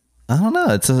adulthood. I don't know.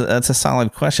 That's a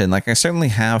solid question. Like, I certainly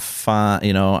have fun.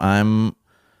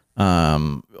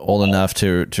 I'm old enough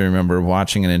to remember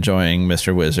watching and enjoying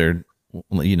Mr. Wizard.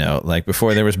 Like,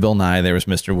 before there was Bill Nye, there was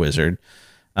Mr. Wizard.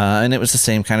 And it was the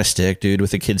same kind of stick, dude,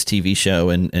 with a kids' TV show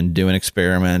and doing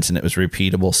experiments, and it was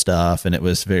repeatable stuff, and it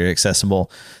was very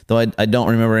accessible. Though I don't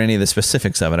remember any of the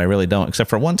specifics of it. I really don't, except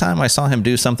for one time I saw him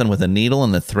do something with a needle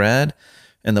and the thread,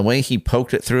 and the way he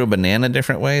poked it through a banana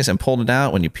different ways and pulled it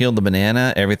out. When you peeled the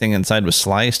banana, everything inside was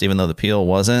sliced, even though the peel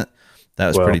wasn't. That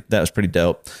was pretty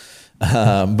dope.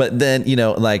 But then,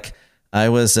 like, I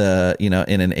was, in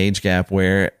an age gap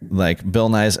where, like, Bill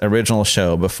Nye's original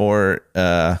show before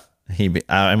for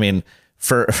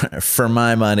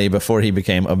my money, before he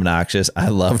became obnoxious, I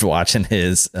loved watching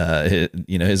his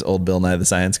old Bill Nye the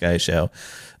Science Guy show.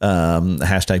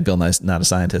 Hashtag Bill Nye's not a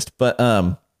scientist, but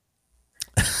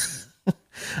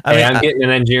I'm getting an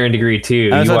engineering degree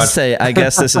too. I was about to say, I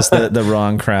guess this is the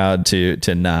wrong crowd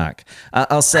to knock.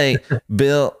 I'll say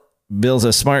Bill's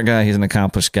a smart guy. He's an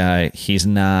accomplished guy. He's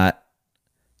not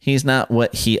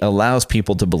what he allows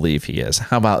people to believe he is.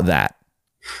 How about that?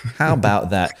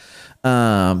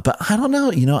 But I don't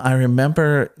know. I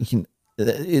remember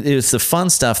it was the fun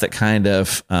stuff that kind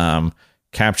of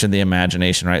captured the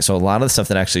imagination, right? So a lot of the stuff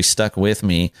that actually stuck with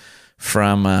me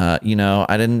from, I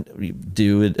didn't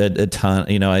do a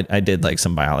ton, I did like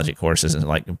some biology courses and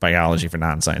like biology for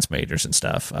non-science majors and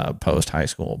stuff post high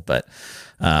school. But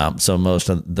so most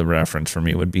of the reference for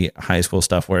me would be high school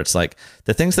stuff where it's like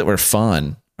the things that were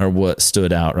fun are what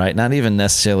stood out, right? Not even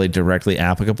necessarily directly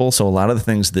applicable. So a lot of the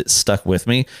things that stuck with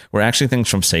me were actually things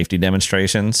from safety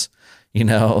demonstrations,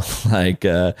 like,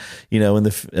 when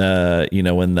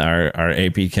our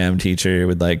AP Chem teacher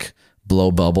would like blow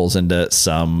bubbles into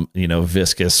some,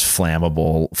 viscous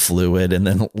flammable fluid and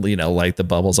then, light the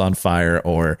bubbles on fire,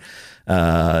 or,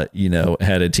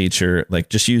 had a teacher like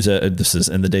just use this is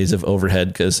in the days of overhead,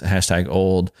 because hashtag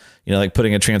old, like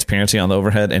putting a transparency on the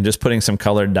overhead and just putting some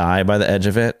colored dye by the edge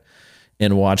of it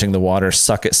and watching the water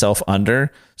suck itself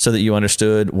under, so that you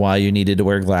understood why you needed to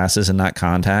wear glasses and not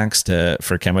contacts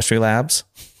for chemistry labs.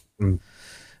 Playing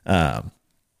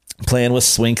with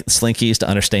slinkies to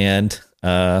understand,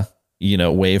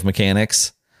 wave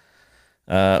mechanics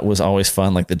was always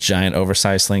fun, like the giant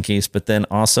oversized slinkies. But then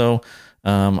also,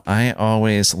 I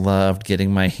always loved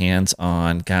getting my hands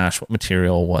on, what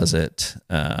material was it?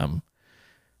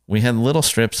 We had little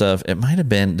strips of, it might have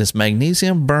been, does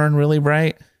magnesium burn really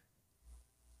bright?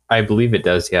 I believe it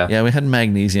does, yeah. Yeah, we had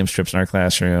magnesium strips in our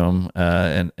classroom,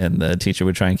 and the teacher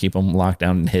would try and keep them locked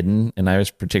down and hidden, and I was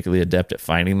particularly adept at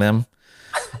finding them.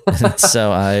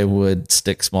 So I would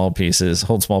hold small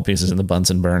pieces in the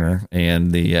Bunsen burner,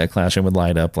 and the classroom would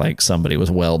light up like somebody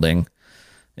was welding.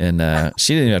 And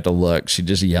she didn't even have to look. She'd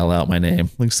just yell out my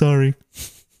name, like, sorry.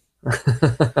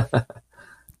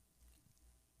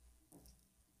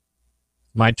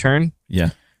 My turn?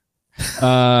 Yeah.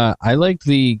 I like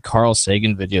the Carl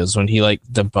Sagan videos when he like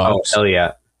debunks. Oh, hell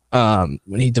yeah.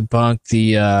 When he debunked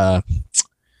the I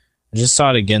just saw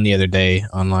it again the other day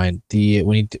online. The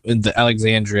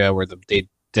Alexandria, where they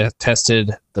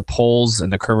tested the poles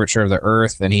and the curvature of the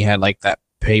Earth, and he had like that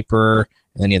paper,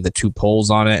 and then he had the two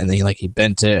poles on it, and then he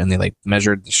bent it, and they like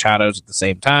measured the shadows at the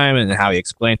same time, and how he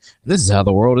explained this is how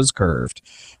the world is curved,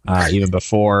 even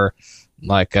before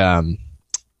like the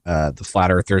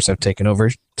flat earthers have taken over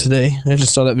today. I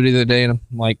just saw that video the other day, and I'm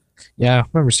like, yeah, I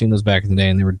remember seeing those back in the day,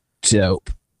 and they were dope.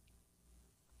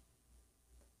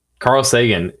 Carl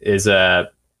Sagan is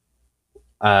a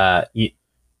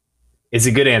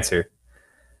good answer.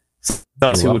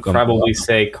 Some who would probably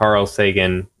say Carl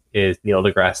Sagan is Neil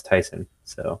deGrasse Tyson.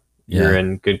 So you're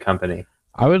in good company.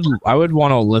 I would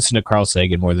want to listen to Carl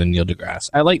Sagan more than Neil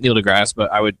deGrasse. I like Neil deGrasse, but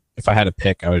if I had to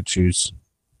pick, I would choose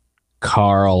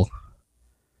Carl.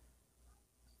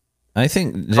 I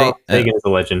think Carl Sagan is a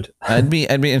legend. I'd be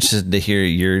interested to hear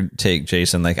your take,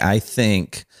 Jason. Like, I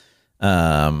think,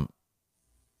 I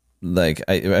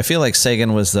feel like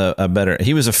Sagan was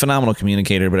he was a phenomenal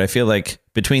communicator, but I feel like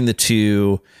between the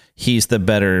two, he's the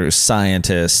better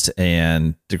scientist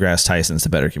and deGrasse Tyson's the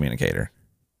better communicator.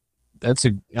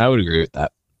 I would agree with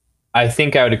that. I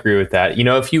think I would agree with that.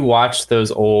 If you watch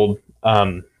those old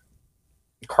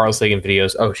Carl Sagan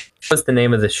videos, what's the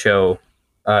name of the show?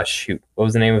 What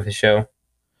was the name of the show?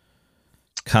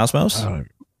 Cosmos?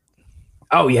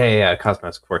 Yeah,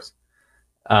 Cosmos, of course.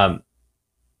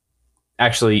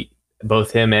 Actually,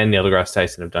 both him and Neil deGrasse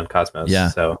Tyson have done Cosmos. Yeah.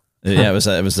 So it was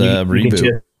a reboot. You can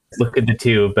just look at the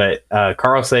two, but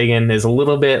Carl Sagan is a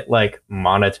little bit like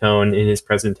monotone in his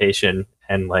presentation,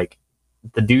 and like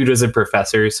the dude was a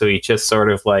professor, so he just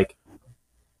sort of like,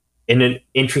 in an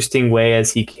interesting way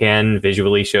as he can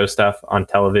visually show stuff on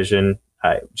television,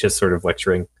 just sort of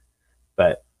lecturing.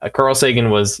 But Carl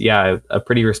Sagan was, a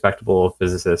pretty respectable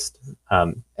physicist.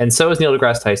 And so is Neil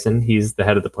deGrasse Tyson. He's the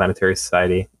head of the Planetary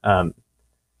Society.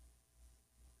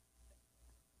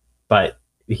 but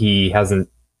he hasn't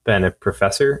been a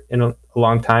professor in a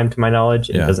long time, to my knowledge,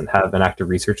 and doesn't have an active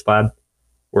research lab,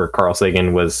 where Carl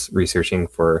Sagan was researching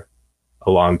for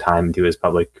a long time into his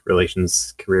public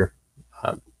relations career.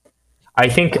 I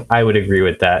think I would agree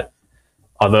with that,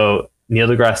 although Neil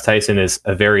deGrasse Tyson is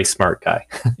a very smart guy.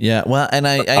 Yeah, well, and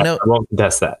I know I won't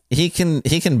contest that. He can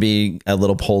be a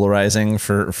little polarizing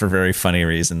for very funny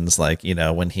reasons, like, you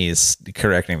know, when he's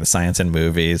correcting the science in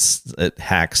movies, it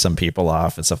hacks some people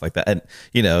off and stuff like that. And,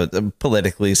 you know,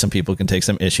 politically, some people can take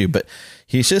some issue, but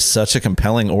he's just such a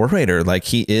compelling orator. Like,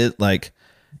 he is like,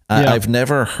 I've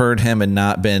never heard him and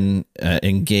not been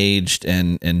engaged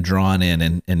and drawn in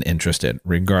and interested,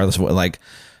 regardless of what, like.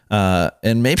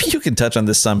 And maybe you can touch on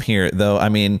this some here, though. I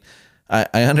mean,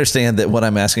 I understand that what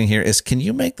I'm asking here is, can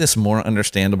you make this more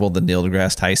understandable than Neil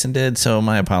deGrasse Tyson did? So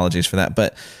my apologies for that.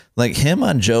 But like him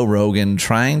on Joe Rogan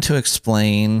trying to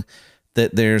explain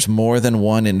that there's more than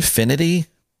one infinity.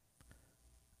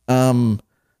 I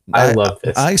love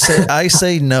this. I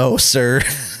say no, sir.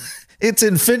 It's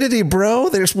infinity, bro.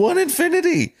 There's one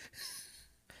infinity.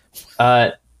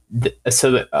 There's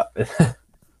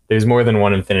more than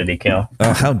one infinity, Kale.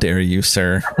 Oh, how dare you,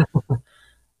 sir?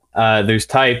 There's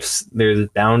types. There's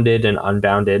bounded and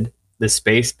unbounded. The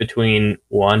space between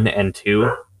 1 and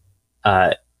 2,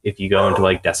 if you go into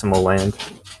like decimal land,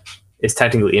 is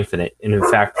technically infinite. And in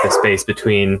fact, the space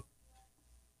between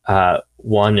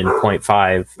 1 and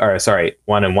 0.5, or sorry,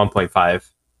 1 and 1.5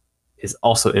 is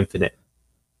also infinite.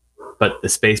 But the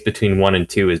space between 1 and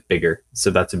 2 is bigger.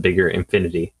 So that's a bigger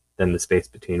infinity than the space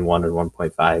between 1 and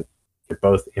 1.5. They're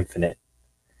both infinite.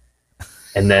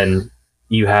 And then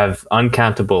you have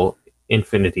uncountable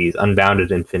infinities,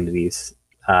 unbounded infinities,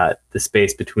 the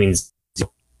space between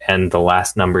 0 and the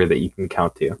last number that you can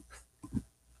count to.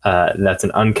 That's an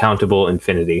uncountable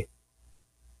infinity,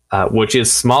 which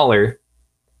is smaller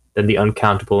than the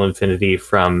uncountable infinity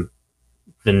from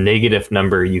the negative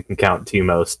number you can count to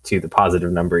most to the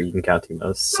positive number you can count to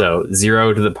most. So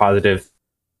 0 to the positive,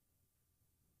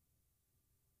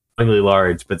 really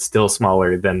large, but still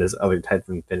smaller than this other type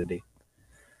of infinity.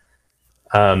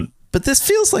 But this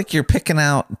feels like you're picking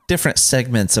out different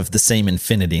segments of the same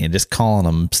infinity and just calling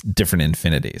them different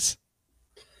infinities.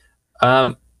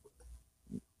 Now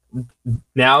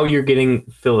you're getting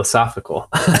philosophical.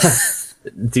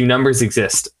 Do numbers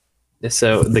exist?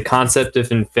 So the concept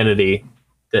of infinity,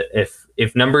 that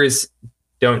if numbers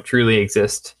don't truly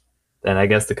exist, then I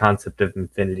guess the concept of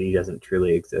infinity doesn't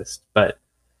truly exist. But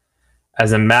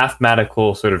as a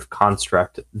mathematical sort of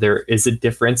construct, there is a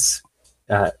difference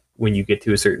when you get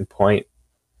to a certain point,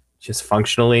 just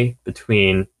functionally,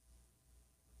 between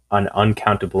an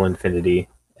uncountable infinity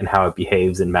and how it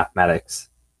behaves in mathematics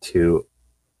to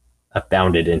a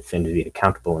bounded infinity, a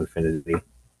countable infinity.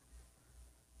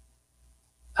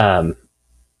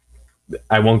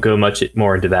 I won't go much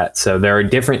more into that. So there are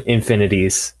different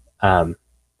infinities, and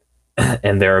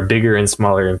there are bigger and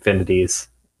smaller infinities,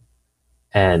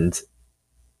 and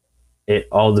it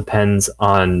all depends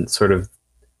on sort of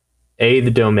A,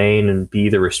 the domain, and B,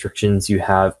 the restrictions you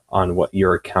have on what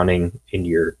you're counting in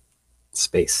your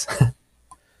space.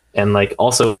 And like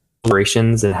also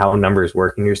operations and how numbers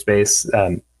work in your space.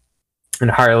 In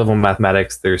higher level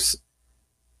mathematics, there's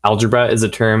algebra is a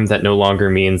term that no longer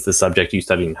means the subject you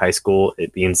studied in high school.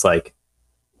 It means like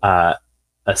a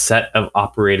set of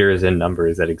operators and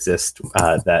numbers that exist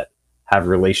that have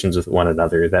relations with one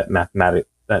another that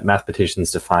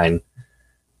mathematicians define.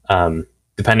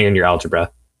 Depending on your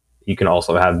algebra, you can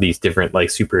also have these different like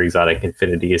super exotic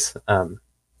infinities.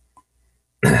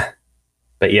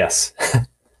 But yes,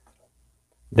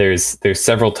 there's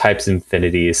several types of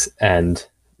infinities, and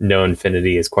no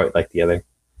infinity is quite like the other.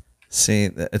 See,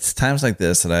 it's times like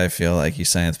this that I feel like you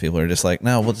science people are just like,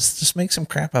 no, we'll just make some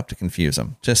crap up to confuse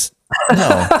them. Just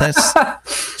no, that's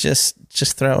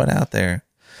just throw it out there.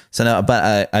 So no,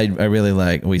 but I really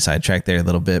like, we sidetracked there a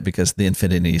little bit because the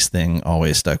infinities thing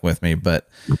always stuck with me. But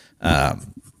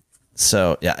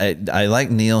so yeah, I like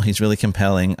Neil. He's really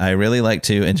compelling. I really like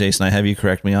to, and Jason, I have you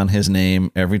correct me on his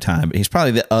name every time, but he's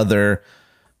probably the other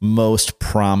most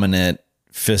prominent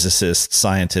physicist,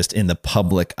 scientist in the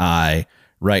public eye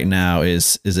right now.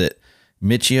 Is it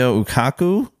Michio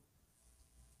Kaku?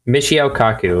 Michio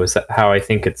Kaku is how I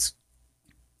think it's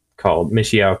called.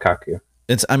 Michio Kaku.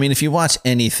 I mean, if you watch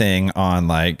anything on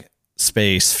like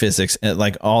space physics,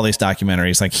 like all these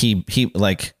documentaries, like he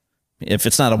like, if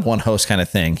it's not a one host kind of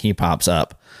thing, he pops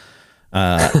up.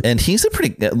 And he's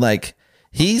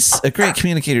he's a great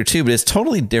communicator too, but it's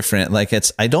totally different. Like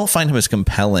I don't find him as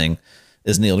compelling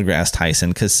as Neil deGrasse Tyson,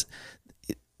 because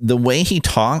the way he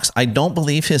talks, I don't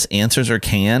believe his answers are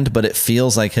canned, but it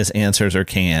feels like his answers are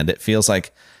canned. It feels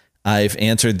like I've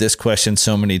answered this question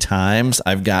so many times.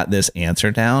 I've got this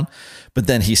answer down. But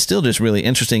then he's still just really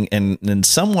interesting and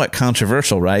somewhat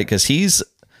controversial, right? Because he's,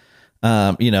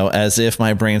 as if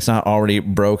my brain's not already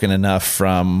broken enough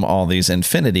from all these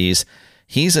infinities.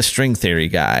 He's a string theory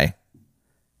guy,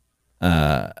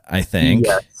 I think.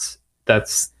 Yes,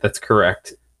 that's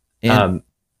correct. And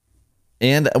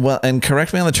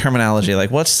correct me on the terminology. Like,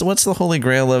 what's the holy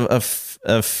grail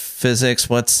of physics?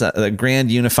 What's the grand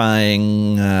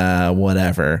unifying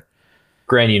whatever?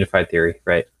 Grand unified theory,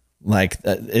 right? Like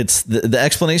it's the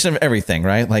explanation of everything,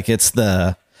 right? Like it's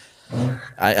the.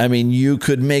 I mean, you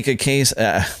could make a case.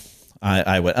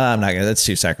 I would. I'm not gonna. That's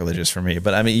too sacrilegious for me.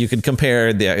 But I mean, you could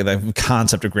compare the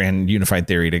concept of grand unified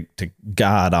theory to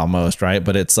God almost, right?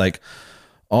 But it's like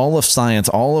all of science,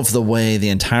 all of the way the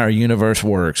entire universe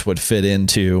works would fit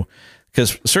into,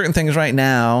 because certain things right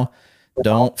now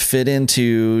don't fit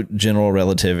into general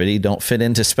relativity, don't fit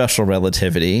into special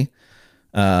relativity.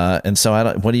 And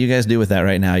so what do you guys do with that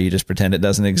right now? You just pretend it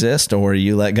doesn't exist, or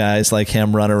you let guys like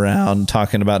him run around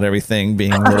talking about everything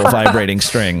being little vibrating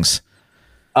strings?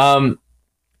 A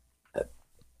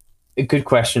good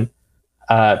question.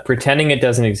 Pretending it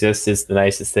doesn't exist is the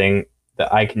nicest thing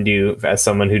that I can do as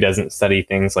someone who doesn't study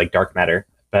things like dark matter.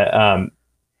 But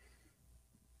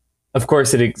of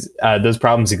course, those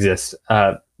problems exist.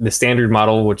 The standard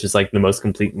model, which is like the most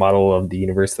complete model of the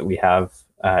universe that we have,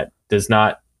 does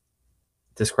not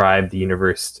describe the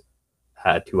universe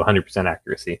to 100%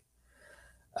 accuracy.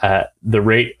 The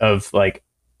rate of like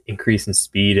increase in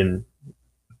speed in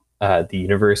the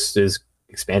universe's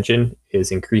expansion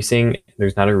is increasing.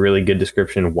 There's not a really good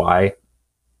description why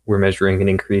we're measuring an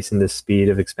increase in the speed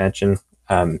of expansion.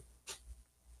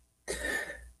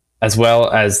 As well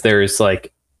as there's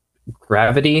like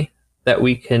gravity that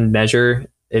we can measure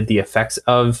the effects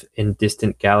of in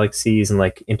distant galaxies and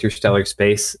like interstellar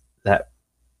space that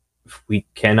we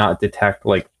cannot detect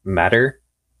like matter.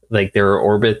 Like there are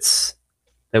orbits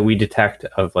that we detect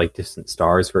of like distant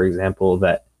stars, for example,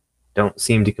 that don't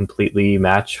seem to completely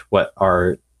match what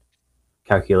our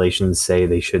calculations say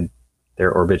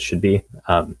their orbits should be.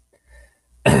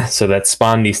 So that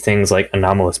spawned these things like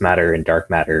anomalous matter and dark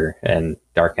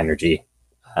energy,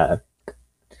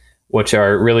 which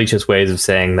are really just ways of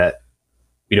saying that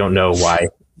we don't know why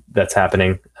that's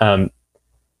happening.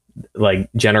 Like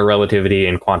general relativity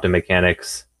and quantum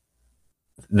mechanics,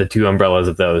 the two umbrellas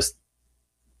of those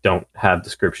don't have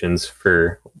descriptions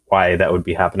for why that would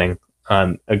be happening.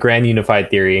 A grand unified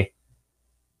theory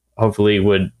hopefully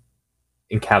would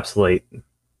encapsulate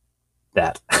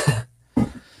that.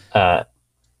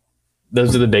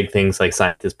 Those are the big things like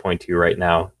scientists point to right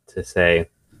now to say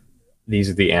these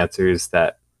are the answers,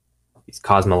 that these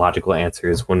cosmological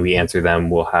answers, when we answer them,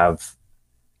 we'll have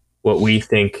what we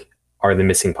think are the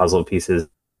missing puzzle pieces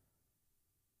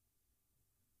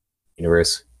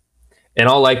universe. In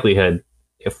all likelihood,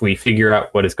 if we figure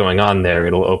out what is going on there,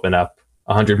 it'll open up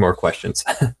 100 more questions.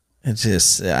 It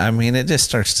just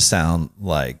starts to sound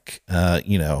like,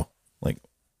 like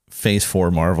Phase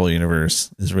 4 Marvel Universe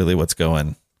is really what's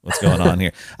going on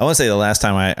here. I want to say the last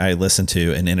time I listened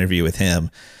to an interview with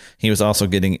him, he was also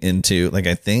getting into like,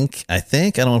 I think I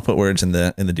don't want to put words in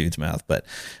the dude's mouth, but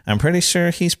I'm pretty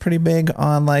sure he's pretty big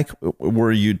on like,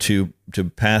 were you to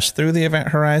pass through the event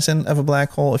horizon of a black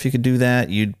hole, if you could do that,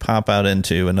 you'd pop out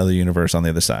into another universe on the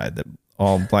other side. That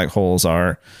all black holes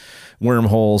are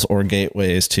wormholes or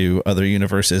gateways to other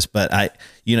universes. But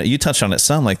you touched on it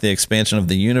some, like the expansion of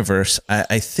the universe.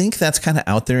 I think that's kind of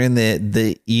out there in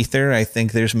the ether. I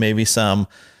think there's maybe some,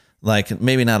 like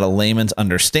maybe not a layman's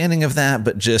understanding of that,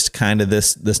 but just kind of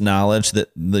this knowledge that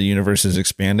the universe is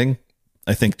expanding.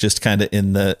 I think just kind of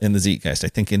in the Zeitgeist. I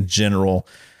think in general,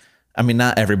 I mean,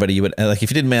 not everybody you would like,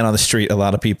 if you did Man on the Street, a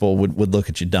lot of people would look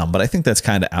at you dumb, but I think that's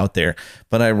kind of out there.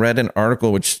 But I read an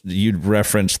article, which you'd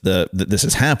referenced that this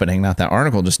is happening, not that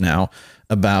article just now,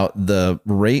 about the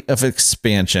rate of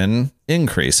expansion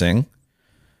increasing,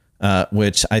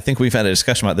 which I think we've had a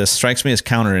discussion about. This strikes me as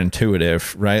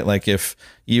counterintuitive, right? Like if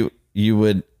you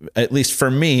would, at least for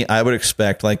me, I would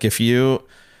expect like if you,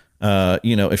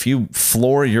 if you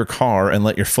floor your car and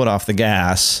let your foot off the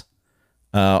gas,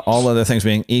 all other things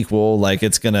being equal, like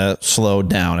it's going to slow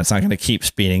down. It's not going to keep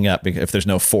speeding up if there's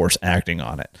no force acting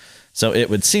on it. So it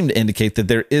would seem to indicate that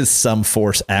there is some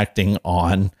force acting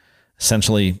on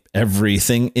essentially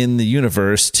everything in the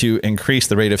universe to increase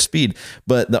the rate of speed.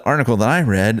 But the article that I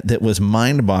read that was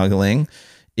mind-boggling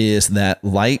is that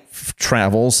light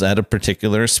travels at a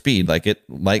particular speed. Like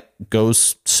light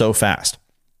goes so fast.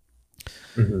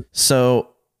 Mm-hmm. So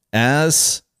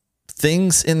as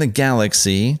things in the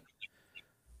galaxy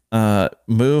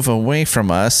move away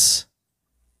from us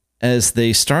as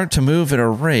they start to move at a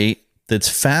rate that's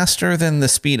faster than the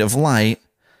speed of light,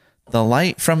 the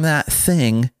light from that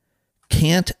thing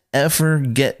can't ever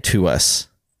get to us.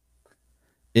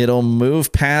 It'll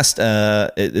move past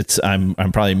I'm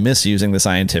probably misusing the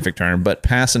scientific term, but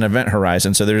past an event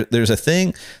horizon. So there's a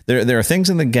thing, there are things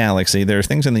in the galaxy, there are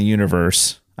things in the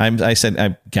universe. I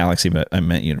said galaxy, but I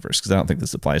meant universe because I don't think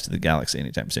this applies to the galaxy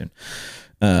anytime soon.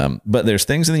 But there's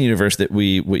things in the universe that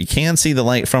we can see the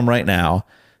light from right now,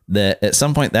 that at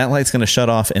some point that light's going to shut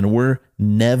off and we're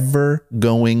never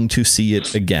going to see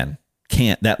it again.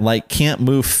 That light can't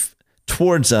move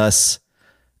towards us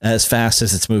as fast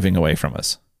as it's moving away from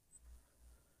us.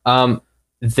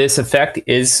 This effect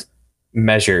is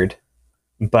measured,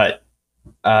 but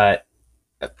I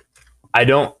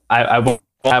won't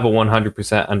have a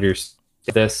 100% understand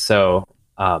this. So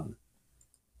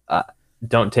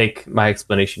don't take my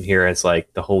explanation here as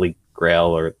like the holy grail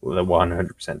or the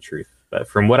 100% truth. But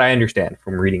from what I understand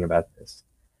from reading about this,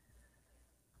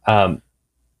 the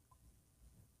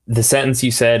sentence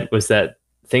you said was that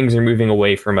things are moving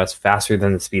away from us faster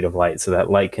than the speed of light, so that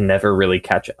light can never really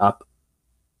catch up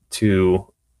to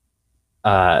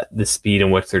the speed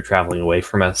in which they're traveling away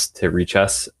from us to reach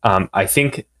us. I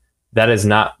think that is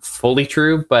not fully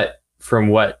true, but from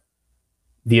what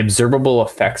the observable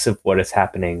effects of what is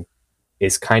happening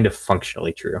is kind of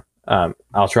functionally true.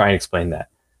 I'll try and explain that.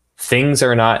 Things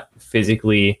are not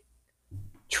physically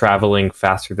traveling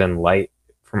faster than light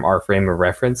from our frame of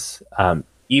reference.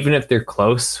 Even if they're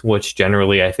close, which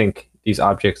generally I think these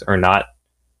objects are not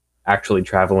actually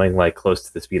traveling like close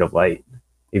to the speed of light,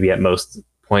 maybe at most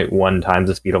 0.1 times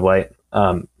the speed of light.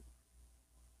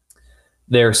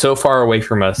 They're so far away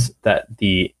from us that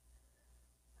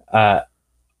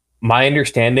my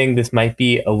understanding, this might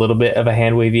be a little bit of a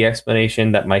hand-wavy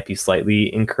explanation that might be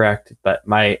slightly incorrect, but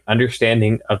my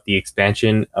understanding of the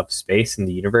expansion of space in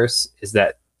the universe is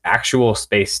that actual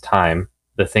space-time,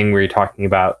 the thing we were talking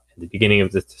about at the beginning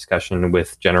of this discussion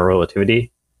with general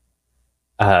relativity,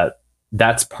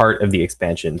 that's part of the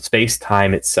expansion.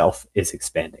 Space-time itself is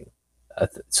expanding.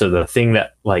 So the thing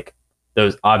that like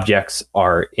those objects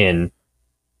are in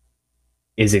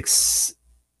is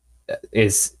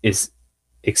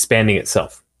expanding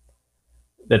itself.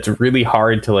 That's really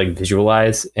hard to like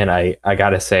visualize, and I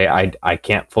gotta say I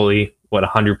can't fully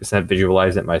 100%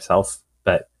 visualize it myself,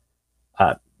 but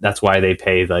that's why they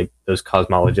pay like those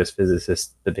cosmologists,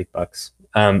 physicists the big bucks.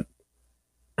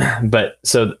 But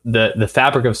so the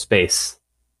fabric of space,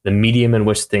 the medium in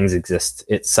which things exist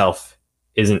itself,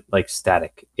 isn't like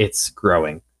static. It's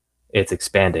growing, it's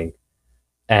expanding,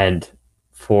 and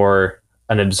for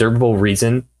an observable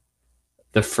reason,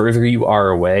 the further you are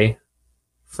away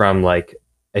from like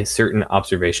a certain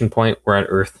observation point, we're on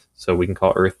Earth, so we can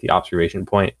call Earth the observation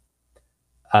point.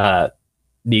 The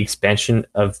expansion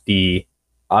of the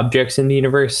objects in the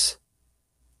universe,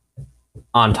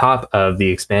 on top of the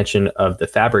expansion of the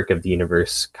fabric of the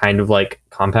universe, kind of like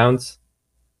compounds,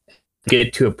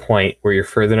 get to a point where you're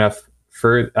far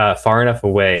enough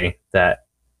away that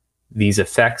these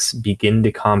effects begin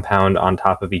to compound on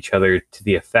top of each other to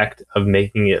the effect of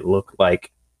making it look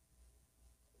like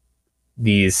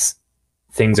these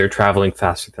things are traveling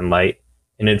faster than light.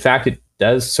 And in fact, it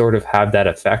does sort of have that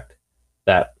effect,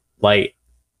 that light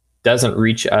doesn't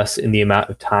reach us in the amount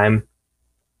of time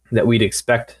that we'd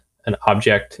expect an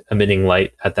object emitting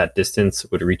light at that distance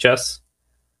would reach us.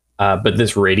 But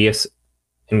this radius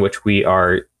in which we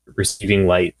are receiving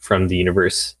light from the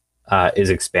universe is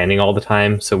expanding all the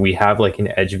time. So we have like an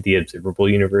edge of the observable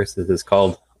universe, this is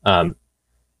called. And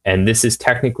this is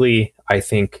technically, I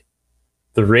think,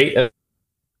 the rate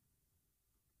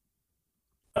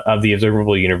of the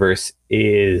observable universe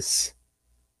is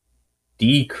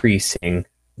decreasing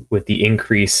with the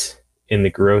increase in the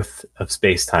growth of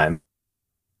space-time.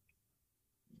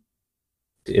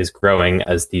 It is growing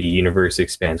as the universe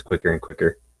expands quicker and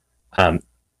quicker.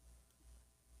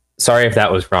 Sorry if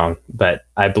that was wrong, but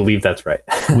I believe that's right.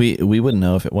 we wouldn't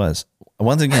know if it was.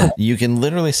 Once again, you can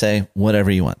literally say whatever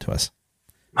you want to us.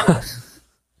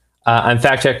 I'm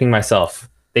fact checking myself.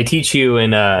 They teach you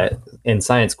in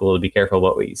science school to be careful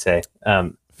about what you say.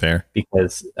 Fair,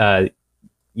 because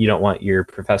you don't want your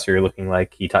professor looking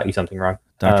like he taught you something wrong.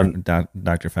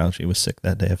 Dr. Fauci was sick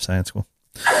that day of science school.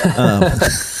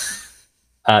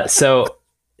 So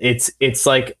it's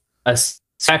like a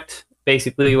fact.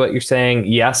 Basically what you're saying,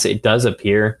 yes, it does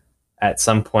appear at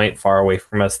some point far away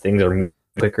from us, things are moving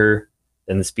quicker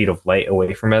than the speed of light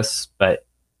away from us. But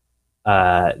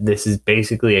this is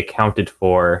basically accounted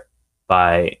for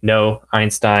by, no,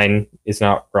 Einstein is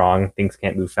not wrong. Things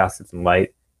can't move faster than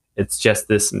light. It's just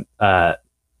this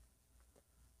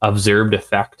observed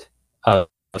effect of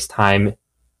as time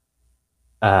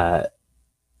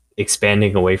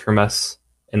expanding away from us,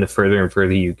 and the further and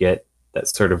further you get, that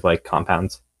sort of like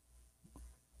compounds.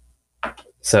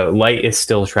 So light is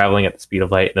still traveling at the speed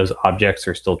of light. Those objects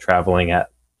are still traveling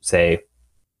at, say,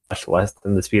 much less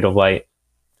than the speed of light.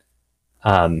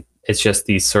 It's just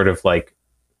these sort of like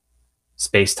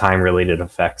space-time related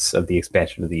effects of the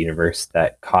expansion of the universe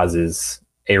that causes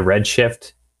a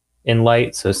redshift in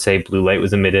light. So say blue light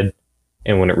was emitted,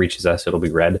 and when it reaches us, it'll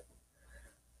be red.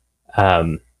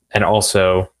 And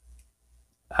also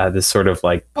this sort of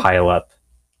like pile up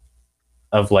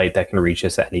of light that can reach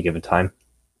us at any given time.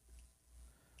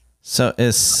 So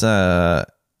is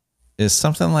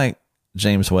something like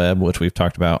James Webb, which we've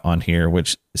talked about on here,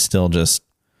 which is still just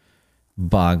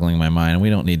boggling my mind. And we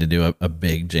don't need to do a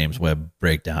big James Webb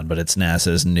breakdown, but it's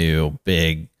NASA's new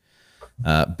big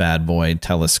bad boy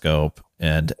telescope,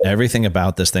 and everything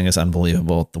about this thing is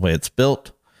unbelievable. The way it's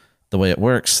built, the way it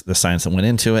works, the science that went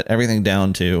into it, everything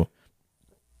down to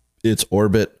its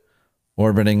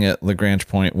orbiting at Lagrange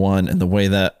point 1, and the way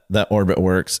that orbit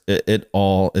works, it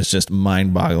all is just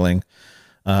mind-boggling.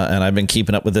 And I've been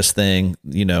keeping up with this thing.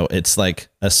 You know, it's like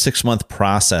a 6-month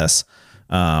process.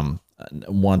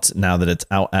 Once now that it's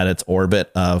out at its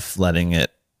orbit, of letting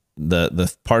it,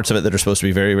 the parts of it that are supposed to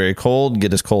be very, very cold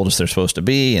get as cold as they're supposed to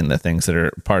be, and the things that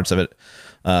are parts of it,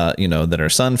 that are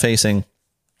sun facing,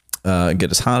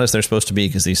 get as hot as they're supposed to be,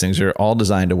 because these things are all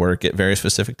designed to work at very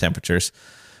specific temperatures.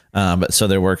 But so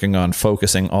they're working on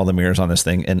focusing all the mirrors on this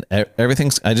thing, and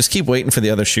everything's, I just keep waiting for the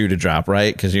other shoe to drop,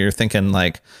 right? Because you're thinking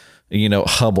like,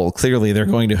 Hubble, clearly they're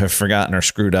going to have forgotten or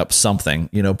screwed up something,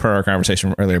 per our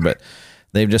conversation from earlier, but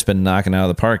they've just been knocking out of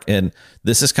the park. And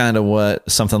this is kind of what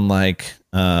something like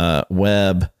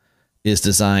Webb is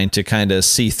designed to kind of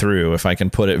see through, if I can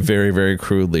put it very, very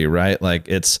crudely, right? Like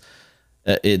it's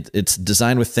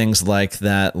designed with things like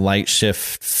that light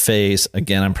shift phase.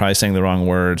 Again, I'm probably saying the wrong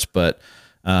words, but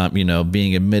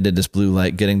being emitted as blue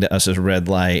light, getting to us as red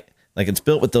light. Like, it's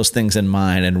built with those things in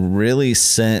mind, and really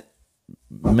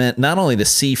meant not only to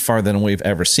see farther than we've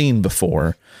ever seen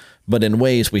before, but in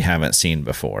ways we haven't seen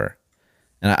before.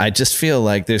 And I just feel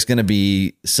like there's going to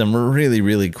be some really,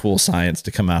 really cool science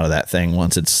to come out of that thing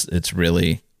once it's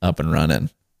really up and running.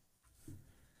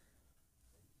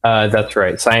 That's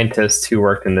right. Scientists who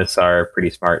worked in this are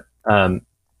pretty smart.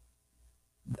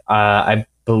 I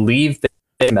believe that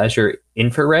they measure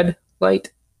infrared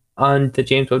light on the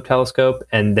James Webb Telescope,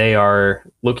 and they are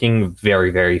looking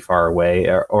very, very far away,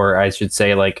 or I should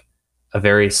say like a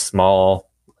very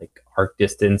small like arc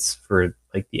distance for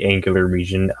like the angular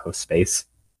region of space.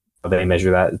 They measure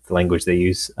that. It's the language they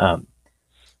use.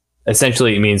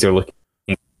 Essentially, it means they're looking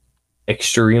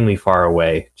extremely far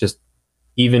away, just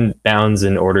even bounds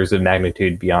and orders of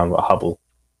magnitude beyond what Hubble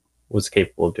was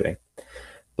capable of doing.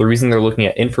 The reason they're looking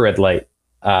at infrared light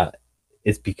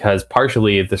is because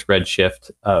partially of this redshift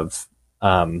of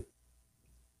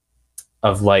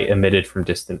light emitted from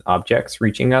distant objects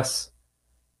reaching us.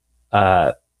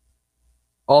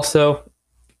 Also,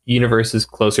 universes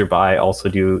closer by also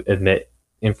do emit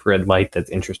infrared light that's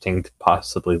interesting to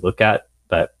possibly look at.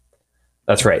 But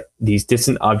that's right. These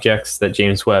distant objects that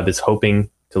James Webb is hoping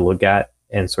to look at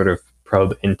and sort of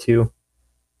probe into,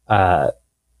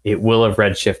 it will have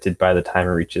redshifted by the time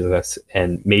it reaches us.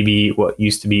 And maybe what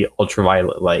used to be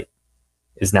ultraviolet light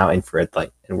is now infrared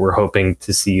light. And we're hoping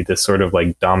to see this sort of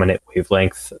like dominant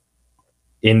wavelength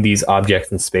in these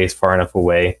objects in space far enough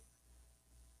away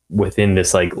within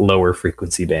this like lower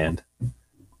frequency band.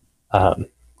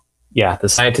 The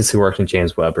scientists who worked in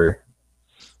James Webb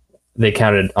they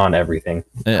counted on everything.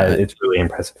 It's really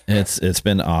impressive. It's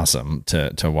been awesome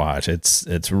to watch.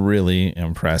 It's really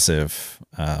impressive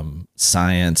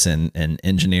science and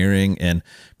engineering, and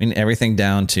I mean everything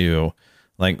down to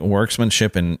like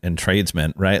workmanship and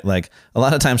tradesmen, right? Like a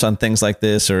lot of times on things like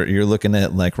this, or you're looking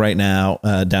at like right now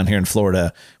down here in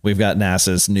Florida, we've got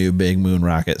NASA's new big moon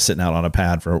rocket sitting out on a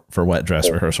pad for wet dress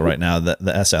rehearsal right now, the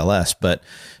SLS.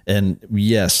 And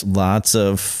yes, lots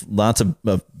of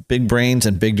big brains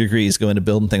and big degrees go into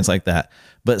building things like that.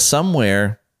 But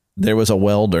somewhere there was a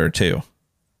welder too.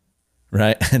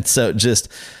 Right. And so just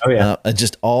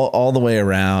all the way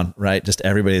around, right. Just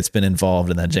everybody that's been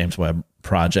involved in that James Webb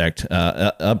project,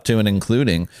 up to and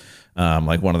including,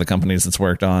 like one of the companies that's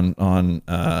worked on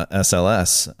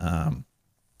SLS,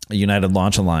 United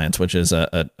Launch Alliance, which is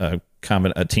a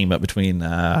team up between,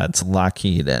 it's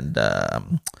Lockheed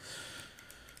and,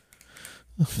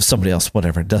 somebody else,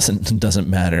 whatever. It doesn't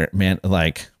matter, man.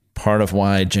 Like, part of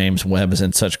why James Webb is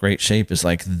in such great shape is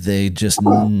like they just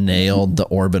nailed the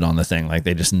orbit on the thing. Like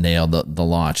they just nailed the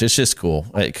launch. It's just cool.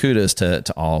 Kudos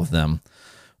to all of them.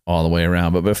 all the way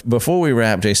around. But before we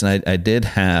wrap, Jason, I did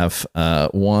have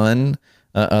one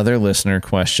other listener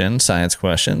question, science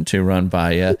question to run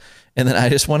by you. And then I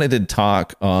just wanted to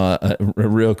talk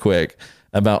real quick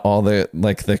about all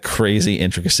the crazy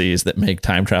intricacies that make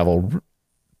time travel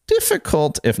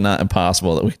difficult, if not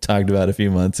impossible, that we talked about a few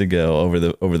months ago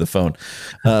over the phone.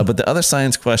 But the other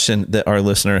science question that our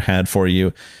listener had for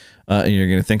you, and you're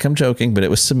going to think I'm joking, but it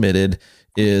was submitted,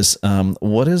 is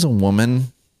what is a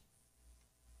woman?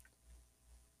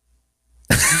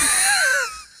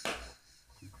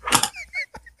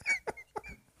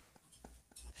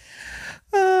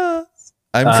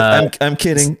 I'm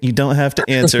kidding. You don't have to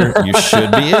answer. You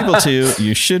should be able to.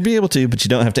 You should be able to, but you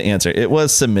don't have to answer. It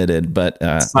was submitted, but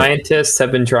scientists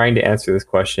have been trying to answer this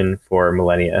question for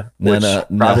millennia, which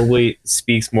probably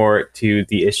speaks more to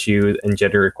the issue and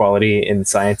gender equality in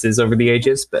sciences over the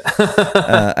ages. But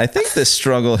I think the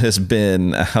struggle has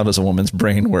been, how does a woman's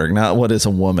brain work, not what is a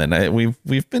woman.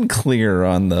 We've been clear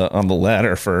on the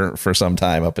latter for some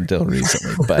time up until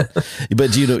recently,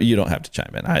 but you don't have to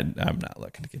chime in. I'm not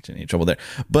looking to get you in any trouble there.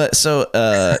 But so,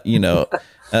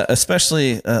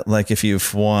 especially like if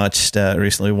you've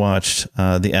recently watched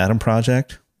The Atom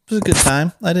Project, it was a good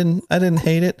time. I didn't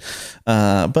hate it.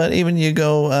 But even you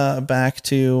go back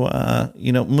to,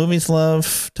 movies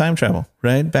love time travel,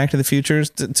 right? Back to the Future,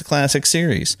 it's a classic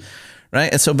series.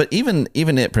 Right. And so, but even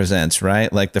it presents,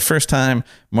 right? Like the first time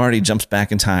Marty jumps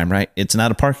back in time, right? It's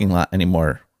not a parking lot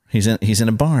anymore. He's in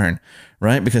a barn,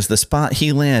 right? Because the spot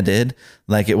he landed,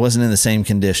 like it wasn't in the same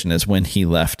condition as when he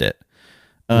left it.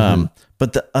 But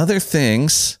the other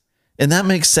things, and that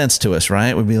makes sense to us,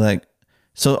 right? Would be like,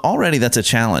 so already that's a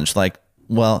challenge. Like,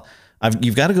 well,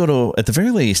 you've got to go to, at the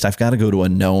very least, I've got to go to a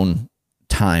known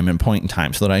time and point in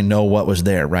time so that I know what was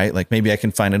there, right? Like maybe I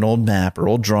can find an old map or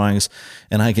old drawings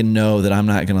and I can know that I'm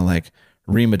not going to like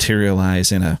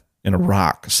rematerialize in a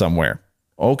rock somewhere.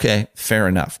 Okay, fair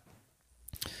enough.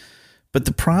 But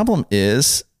the problem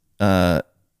is, and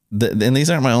these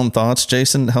aren't my own thoughts.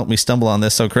 Jason helped me stumble on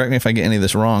this, so correct me if I get any of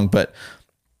this wrong. But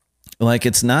like,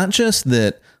 it's not just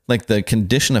that like the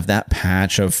condition of that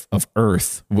patch of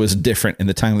Earth was different in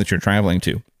the time that you're traveling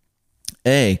to.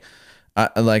 I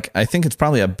think it's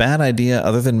probably a bad idea,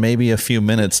 other than maybe a few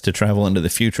minutes, to travel into the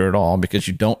future at all, because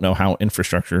you don't know how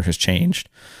infrastructure has changed,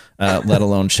 let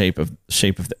alone shape of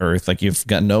the Earth. Like you've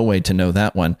got no way to know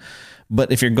that one. But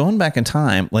if you're going back in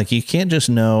time, like you can't just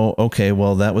know, okay,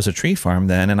 well, that was a tree farm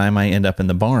then, and I might end up in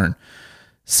the barn.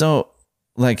 So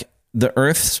like the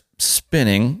Earth's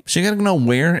spinning. So you got to know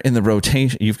where in the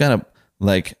rotation. You've got to,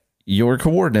 like, your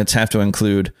coordinates have to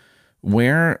include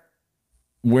where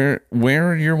you're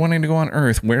wanting to go on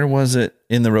Earth. Where was it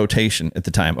in the rotation at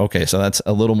the time? Okay, so that's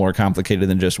a little more complicated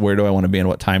than just where do I want to be and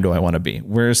what time do I want to be.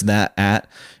 Where's that at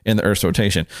in the Earth's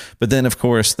rotation? But then, of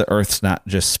course, the Earth's not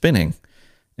just spinning.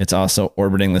 It's also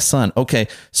orbiting the sun. Okay,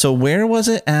 so where was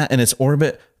it at in its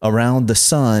orbit around the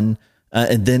sun,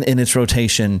 and then in its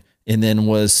rotation, and then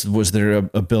was there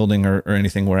a building or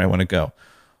anything where I want to go?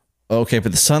 Okay,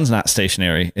 but the sun's not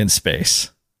stationary in space.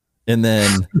 And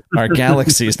then our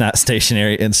galaxy is not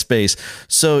stationary in space.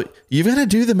 So you've got to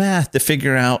do the math to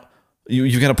figure out,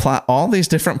 you've got to plot all these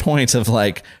different points of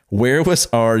like, where was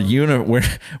our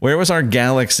where was our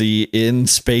galaxy in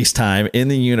space time in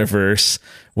the universe?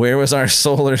 Where was our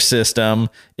solar system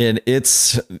in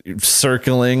its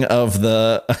circling of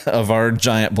our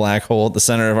giant black hole at the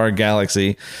center of our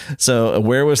galaxy? So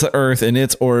where was the Earth in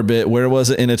its orbit? Where was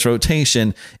it in its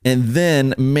rotation? And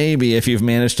then maybe if you've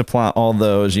managed to plot all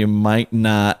those, you might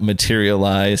not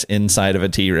materialize inside of a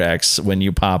T-Rex when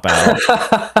you pop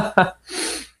out.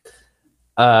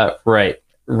 Right.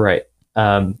 Right.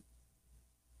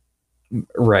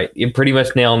 You're pretty much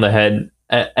nailing the head.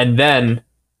 And then,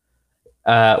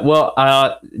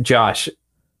 Josh,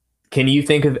 can you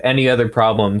think of any other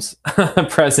problems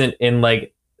present in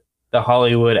like the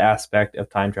Hollywood aspect of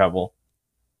time travel?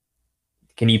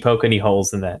 Can you poke any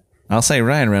holes in that? I'll say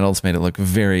Ryan Reynolds made it look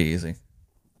very easy.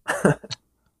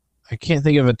 I can't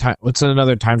think of a time. What's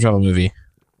another time travel movie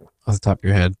off the top of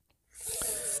your head?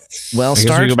 Well, I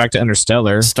guess we go back to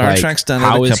Interstellar. Star Trek's done it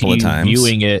a couple of times. How is he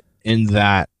viewing it in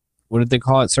that? What did they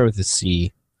call it? Start with a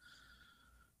C.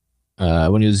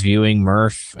 When he was viewing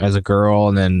Murph as a girl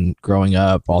and then growing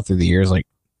up all through the years, like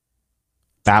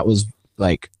that was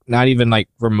like not even like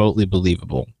remotely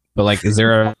believable. But like, is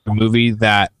there a movie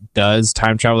that does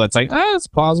time travel that's like, it's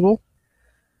plausible?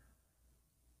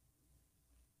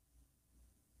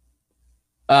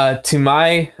 To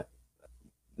my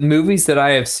movies that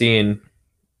I have seen,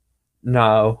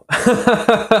 No.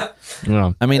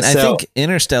 Yeah. I mean, I So- think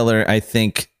Interstellar,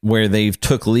 where they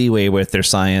took leeway with their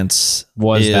science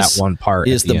Was is, that one part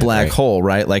is at the end, black right? hole,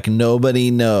 right? Like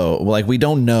nobody we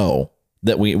don't know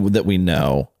that we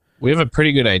know. We have a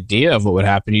pretty good idea of what would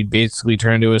happen. You'd basically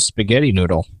turn into a spaghetti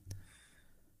noodle.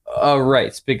 Oh,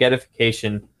 right.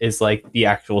 Spaghettification is like the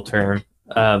actual term.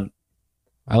 I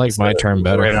like my term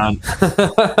better.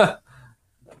 Right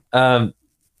on.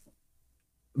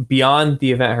 Beyond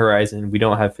the event horizon, we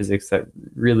don't have physics that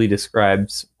really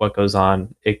describes what goes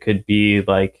on. It could be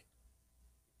like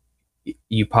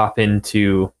you pop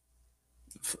into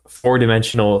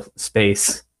four-dimensional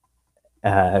space.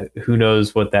 Who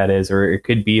knows what that is? Or it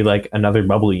could be like another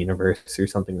bubble universe or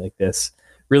something like this.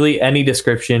 Really, any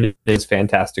description is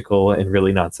fantastical and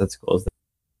really nonsensical as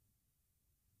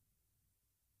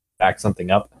back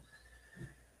something up.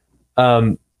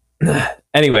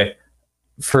 Anyway,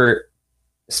 for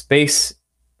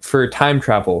time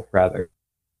travel, rather.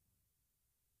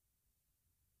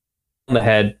 On the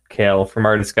head, Kale, from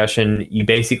our discussion, you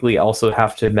basically also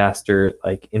have to master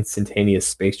like instantaneous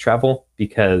space travel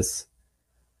because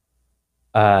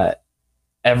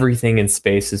everything in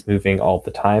space is moving all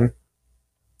the time.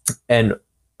 And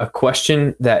a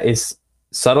question that is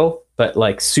subtle but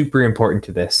like super important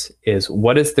to this is,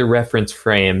 what is the reference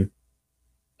frame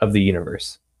of the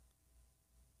universe?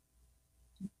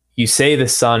 You say the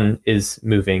sun is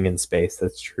moving in space,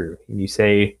 that's true. And you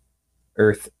say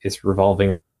Earth is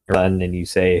revolving around the sun, and you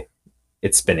say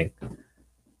it's spinning.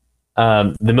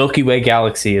 The Milky Way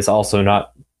galaxy is also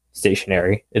not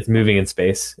stationary. It's moving in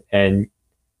space. And,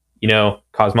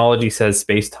 cosmology says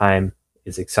space-time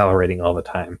is accelerating all the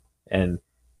time and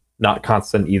not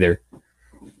constant either.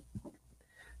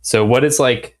 So what is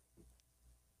like,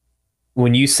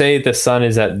 when you say the sun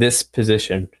is at this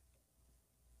position,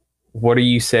 what are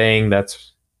you saying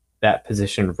that's that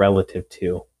position relative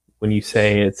to? When you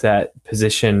say it's at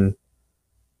position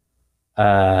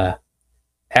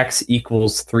x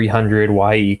equals 300,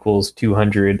 y equals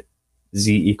 200,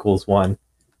 z equals 1,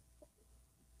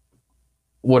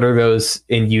 what are those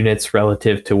in units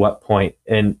relative to what point?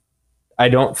 And I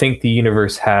don't think the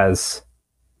universe has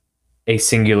a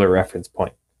singular reference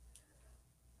point.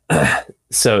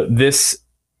 So this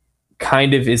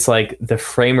kind of is like the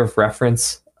frame of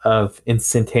reference of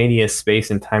instantaneous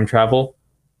space and time travel.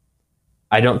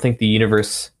 I don't think the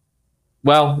universe,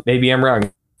 well, maybe I'm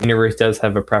wrong. The universe does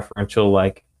have a preferential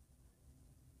like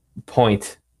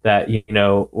point that,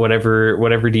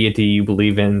 whatever deity you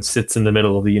believe in sits in the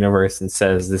middle of the universe and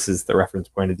says this is the reference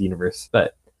point of the universe.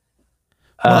 But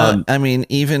Well, I mean,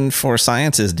 even for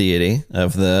science's deity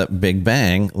of the Big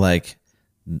Bang, like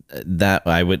that,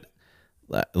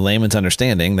 layman's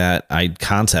understanding that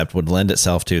concept would lend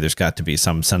itself to, there's got to be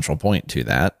some central point to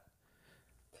that.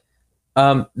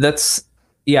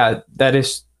 That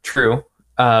is true.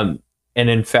 And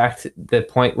in fact, the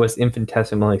point was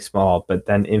infinitesimally small, but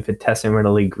then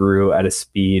infinitesimally grew at a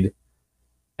speed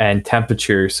and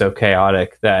temperature so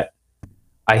chaotic that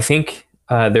I think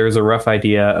there was a rough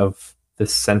idea of the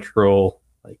central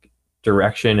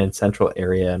direction and central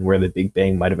area and where the Big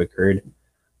Bang might have occurred.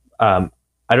 I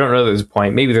don't know if there's a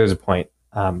point. Maybe there's a point.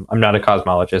 I'm not a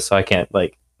cosmologist, so I can't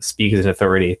speak as an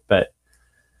authority. But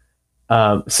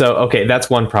okay, that's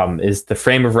one problem, is the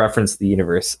frame of reference of the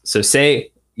universe. So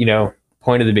say,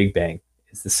 point of the Big Bang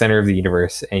is the center of the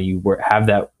universe, and you have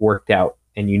that worked out,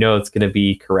 and it's going to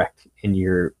be correct in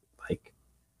your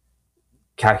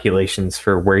calculations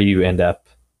for where you end up.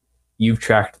 You've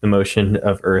tracked the motion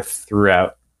of Earth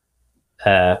throughout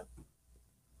from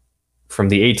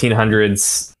the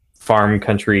 1800s farm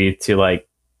country to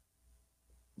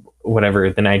whatever,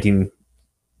 the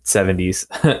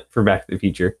 1970s for Back to the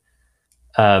Future.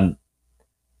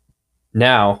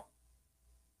 Now,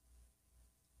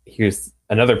 here's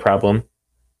another problem.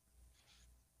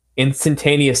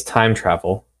 Instantaneous time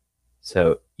travel.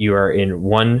 So you are in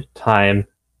one time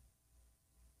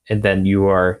and then you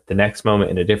are the next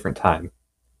moment in a different time.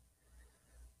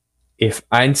 If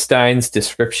Einstein's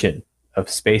description of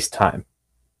space-time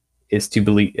is to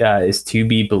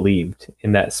be believed,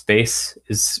 in that space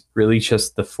is really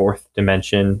just the fourth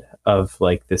dimension of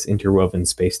this interwoven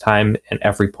space-time, and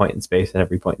every point in space and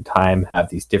every point in time have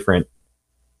these different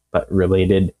but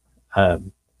related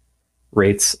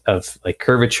rates of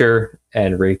curvature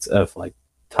and rates of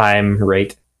time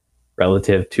rate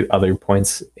relative to other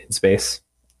points in space.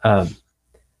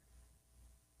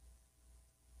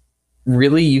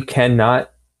 Really, you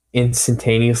cannot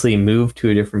instantaneously move to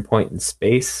a different point in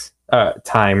space,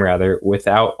 time rather,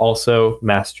 without also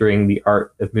mastering the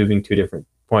art of moving to a different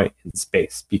point in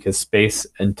space, because space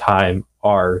and time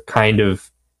are kind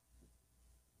of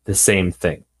the same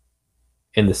thing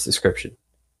in this description.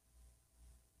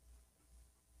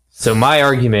 So my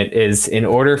argument is, in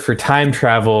order for time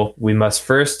travel, we must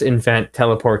first invent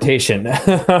teleportation.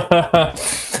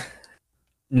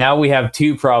 Now we have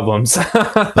two problems.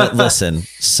 But listen,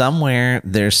 somewhere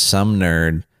there's some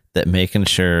nerd that's making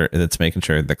sure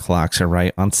the clocks are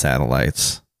right on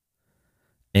satellites.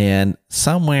 And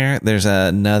somewhere there's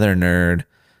another nerd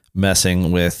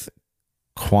messing with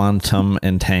quantum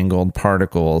entangled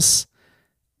particles,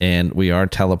 and we are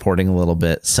teleporting a little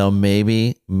bit. So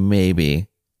maybe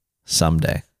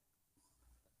someday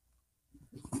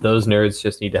those nerds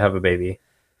just need to have a baby.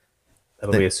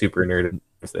 That'll be a super nerd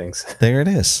of things. There it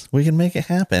is. We can make it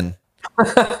happen.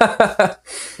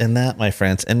 And that, my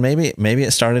friends, and maybe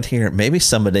it started here. Maybe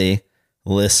somebody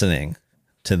listening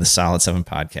to the Solid 7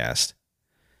 podcast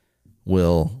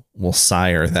will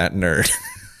sire that nerd.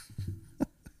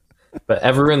 But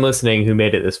everyone listening who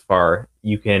made it this far,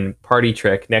 you can party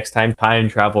trick next time time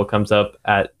travel comes up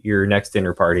at your next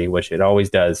dinner party, which it always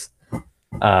does.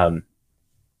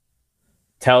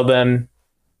 Tell them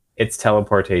it's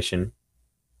teleportation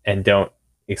and don't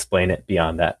explain it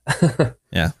beyond that.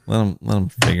 Yeah, let them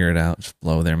figure it out. Just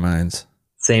blow their minds.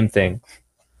 Same thing.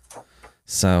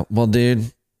 So, well,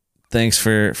 dude, thanks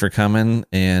for coming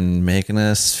and making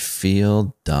us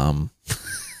feel dumb.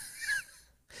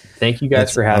 Thank you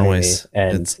guys for having me.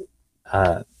 And,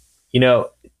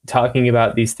 talking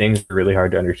about these things really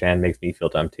hard to understand makes me feel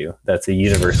dumb too. That's a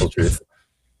universal truth.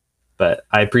 But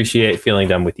I appreciate feeling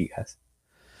dumb with you guys.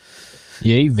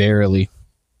 Yay, verily.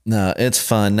 No, it's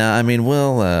fun. Now, I mean,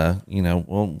 we'll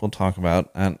talk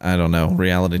about, I don't know,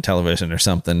 reality television or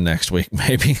something next week,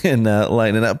 maybe, and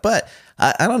lighten it up. But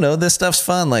I don't know, this stuff's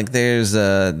fun. Like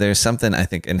there's something I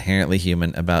think inherently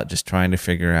human about just trying to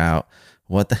figure out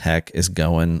what the heck is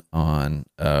going on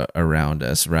around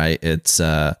us, right? It's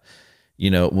like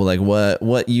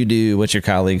what you do, what your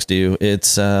colleagues do.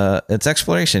 It's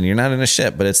exploration. You're not in a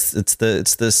ship, but it's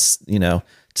this,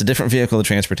 it's a different vehicle of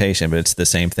transportation, but it's the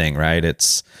same thing,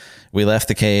 right? We left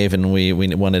the cave and we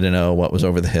wanted to know what was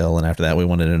over the hill, and after that we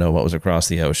wanted to know what was across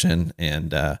the ocean.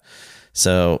 And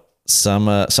so some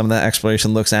of that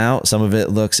exploration looks out, some of it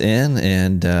looks in,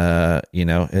 and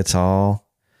it's all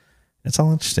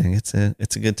interesting. It's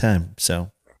a good time.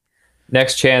 So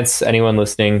next chance anyone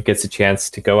listening gets a chance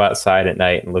to go outside at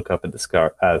night and look up at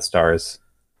the stars.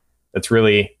 That's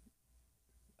really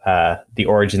the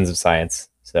origins of science.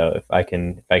 So if I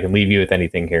can leave you with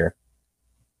anything here,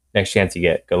 next chance you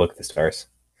get, go look at the stars.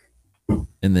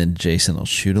 And then Jason will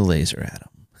shoot a laser at him.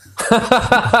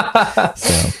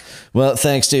 So, well,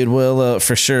 thanks, dude. We'll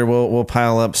for sure we'll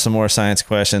pile up some more science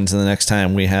questions, and the next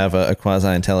time we have a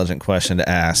quasi-intelligent question to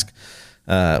ask,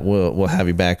 we'll have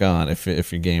you back on if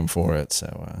you're game for it.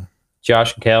 So,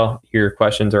 Josh and Kale, your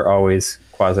questions are always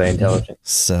quasi-intelligent.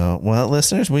 So, well,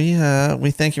 listeners, we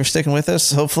thank you for sticking with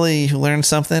us. Hopefully you learned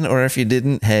something, or if you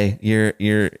didn't, hey, you're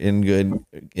in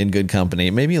good company.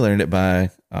 Maybe you learned it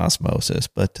by osmosis,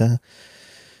 but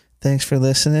thanks for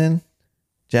listening.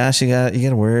 Josh, you got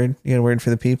a word? You got a word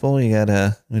for the people? You got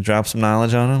to drop some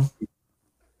knowledge on them?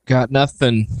 Got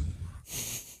nothing.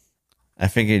 I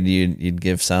figured you'd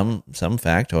give some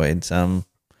factoid, some.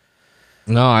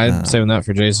 No, I'm saving that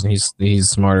for Jason. He's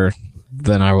smarter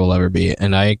than I will ever be,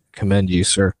 and I commend you,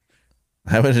 sir.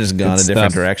 I would have just gone a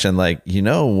different direction. Like,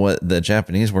 what the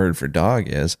Japanese word for dog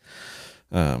is.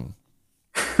 But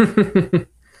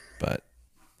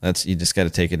you just got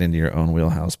to take it into your own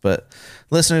wheelhouse. But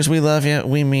listeners, we love you.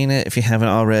 We mean it. If you haven't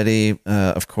already,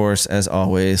 of course, as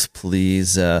always,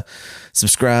 please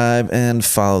subscribe and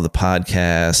follow the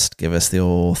podcast. Give us the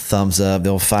old thumbs up,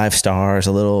 the old 5 stars,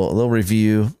 a little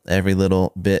review. Every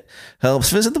little bit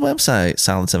helps. Visit the website,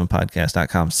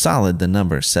 solid7podcast.com,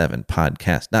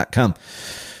 solid7podcast.com.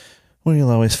 where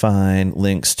you'll always find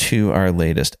links to our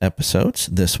latest episodes,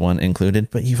 this one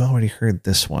included, but you've already heard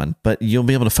this one, but you'll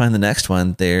be able to find the next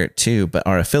one there too. But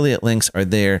our affiliate links are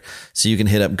there, so you can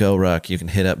hit up GoRuck, you can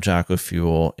hit up Jocko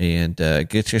Fuel, and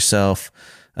get yourself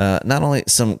not only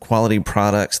some quality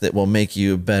products that will make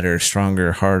you better,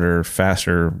 stronger, harder,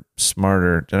 faster,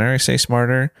 smarter. Did I already say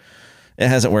smarter? It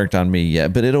hasn't worked on me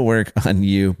yet, but it'll work on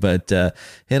you. But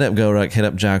hit up GoRuck, hit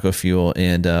up Jocko Fuel,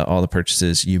 and all the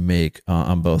purchases you make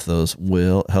on both those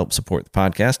will help support the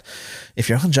podcast. If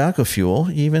you're on Jocko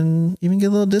Fuel, even get a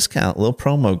little discount, a little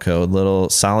promo code, little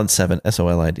solid7,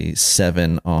 SOLID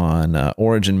 7 on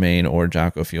Origin Main or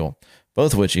Jocko Fuel,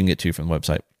 both of which you can get to from the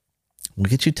website.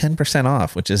 We'll get you 10%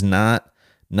 off, which is not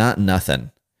nothing.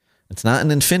 It's not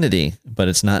an infinity, but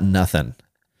it's not nothing.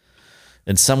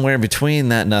 And somewhere between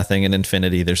that nothing and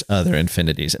infinity, there's other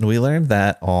infinities. And we learned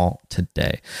that all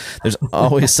today. There's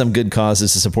always some good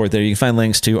causes to support there. You can find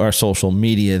links to our social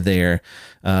media there.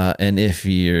 And if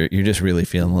you're just really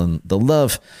feeling the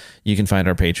love, you can find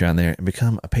our Patreon there and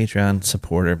become a Patreon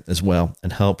supporter as well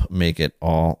and help make it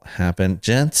all happen.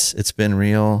 Gents, it's been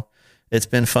real. It's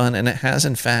been fun. And it has,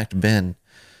 in fact, been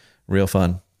real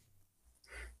fun.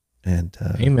 And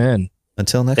amen.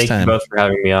 Until next time. Thank you both for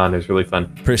having me on. It was really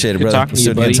fun. Appreciate it, Good brother. talking to Let's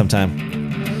you, do it again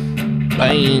buddy. sometime.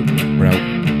 Bye. We're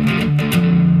out.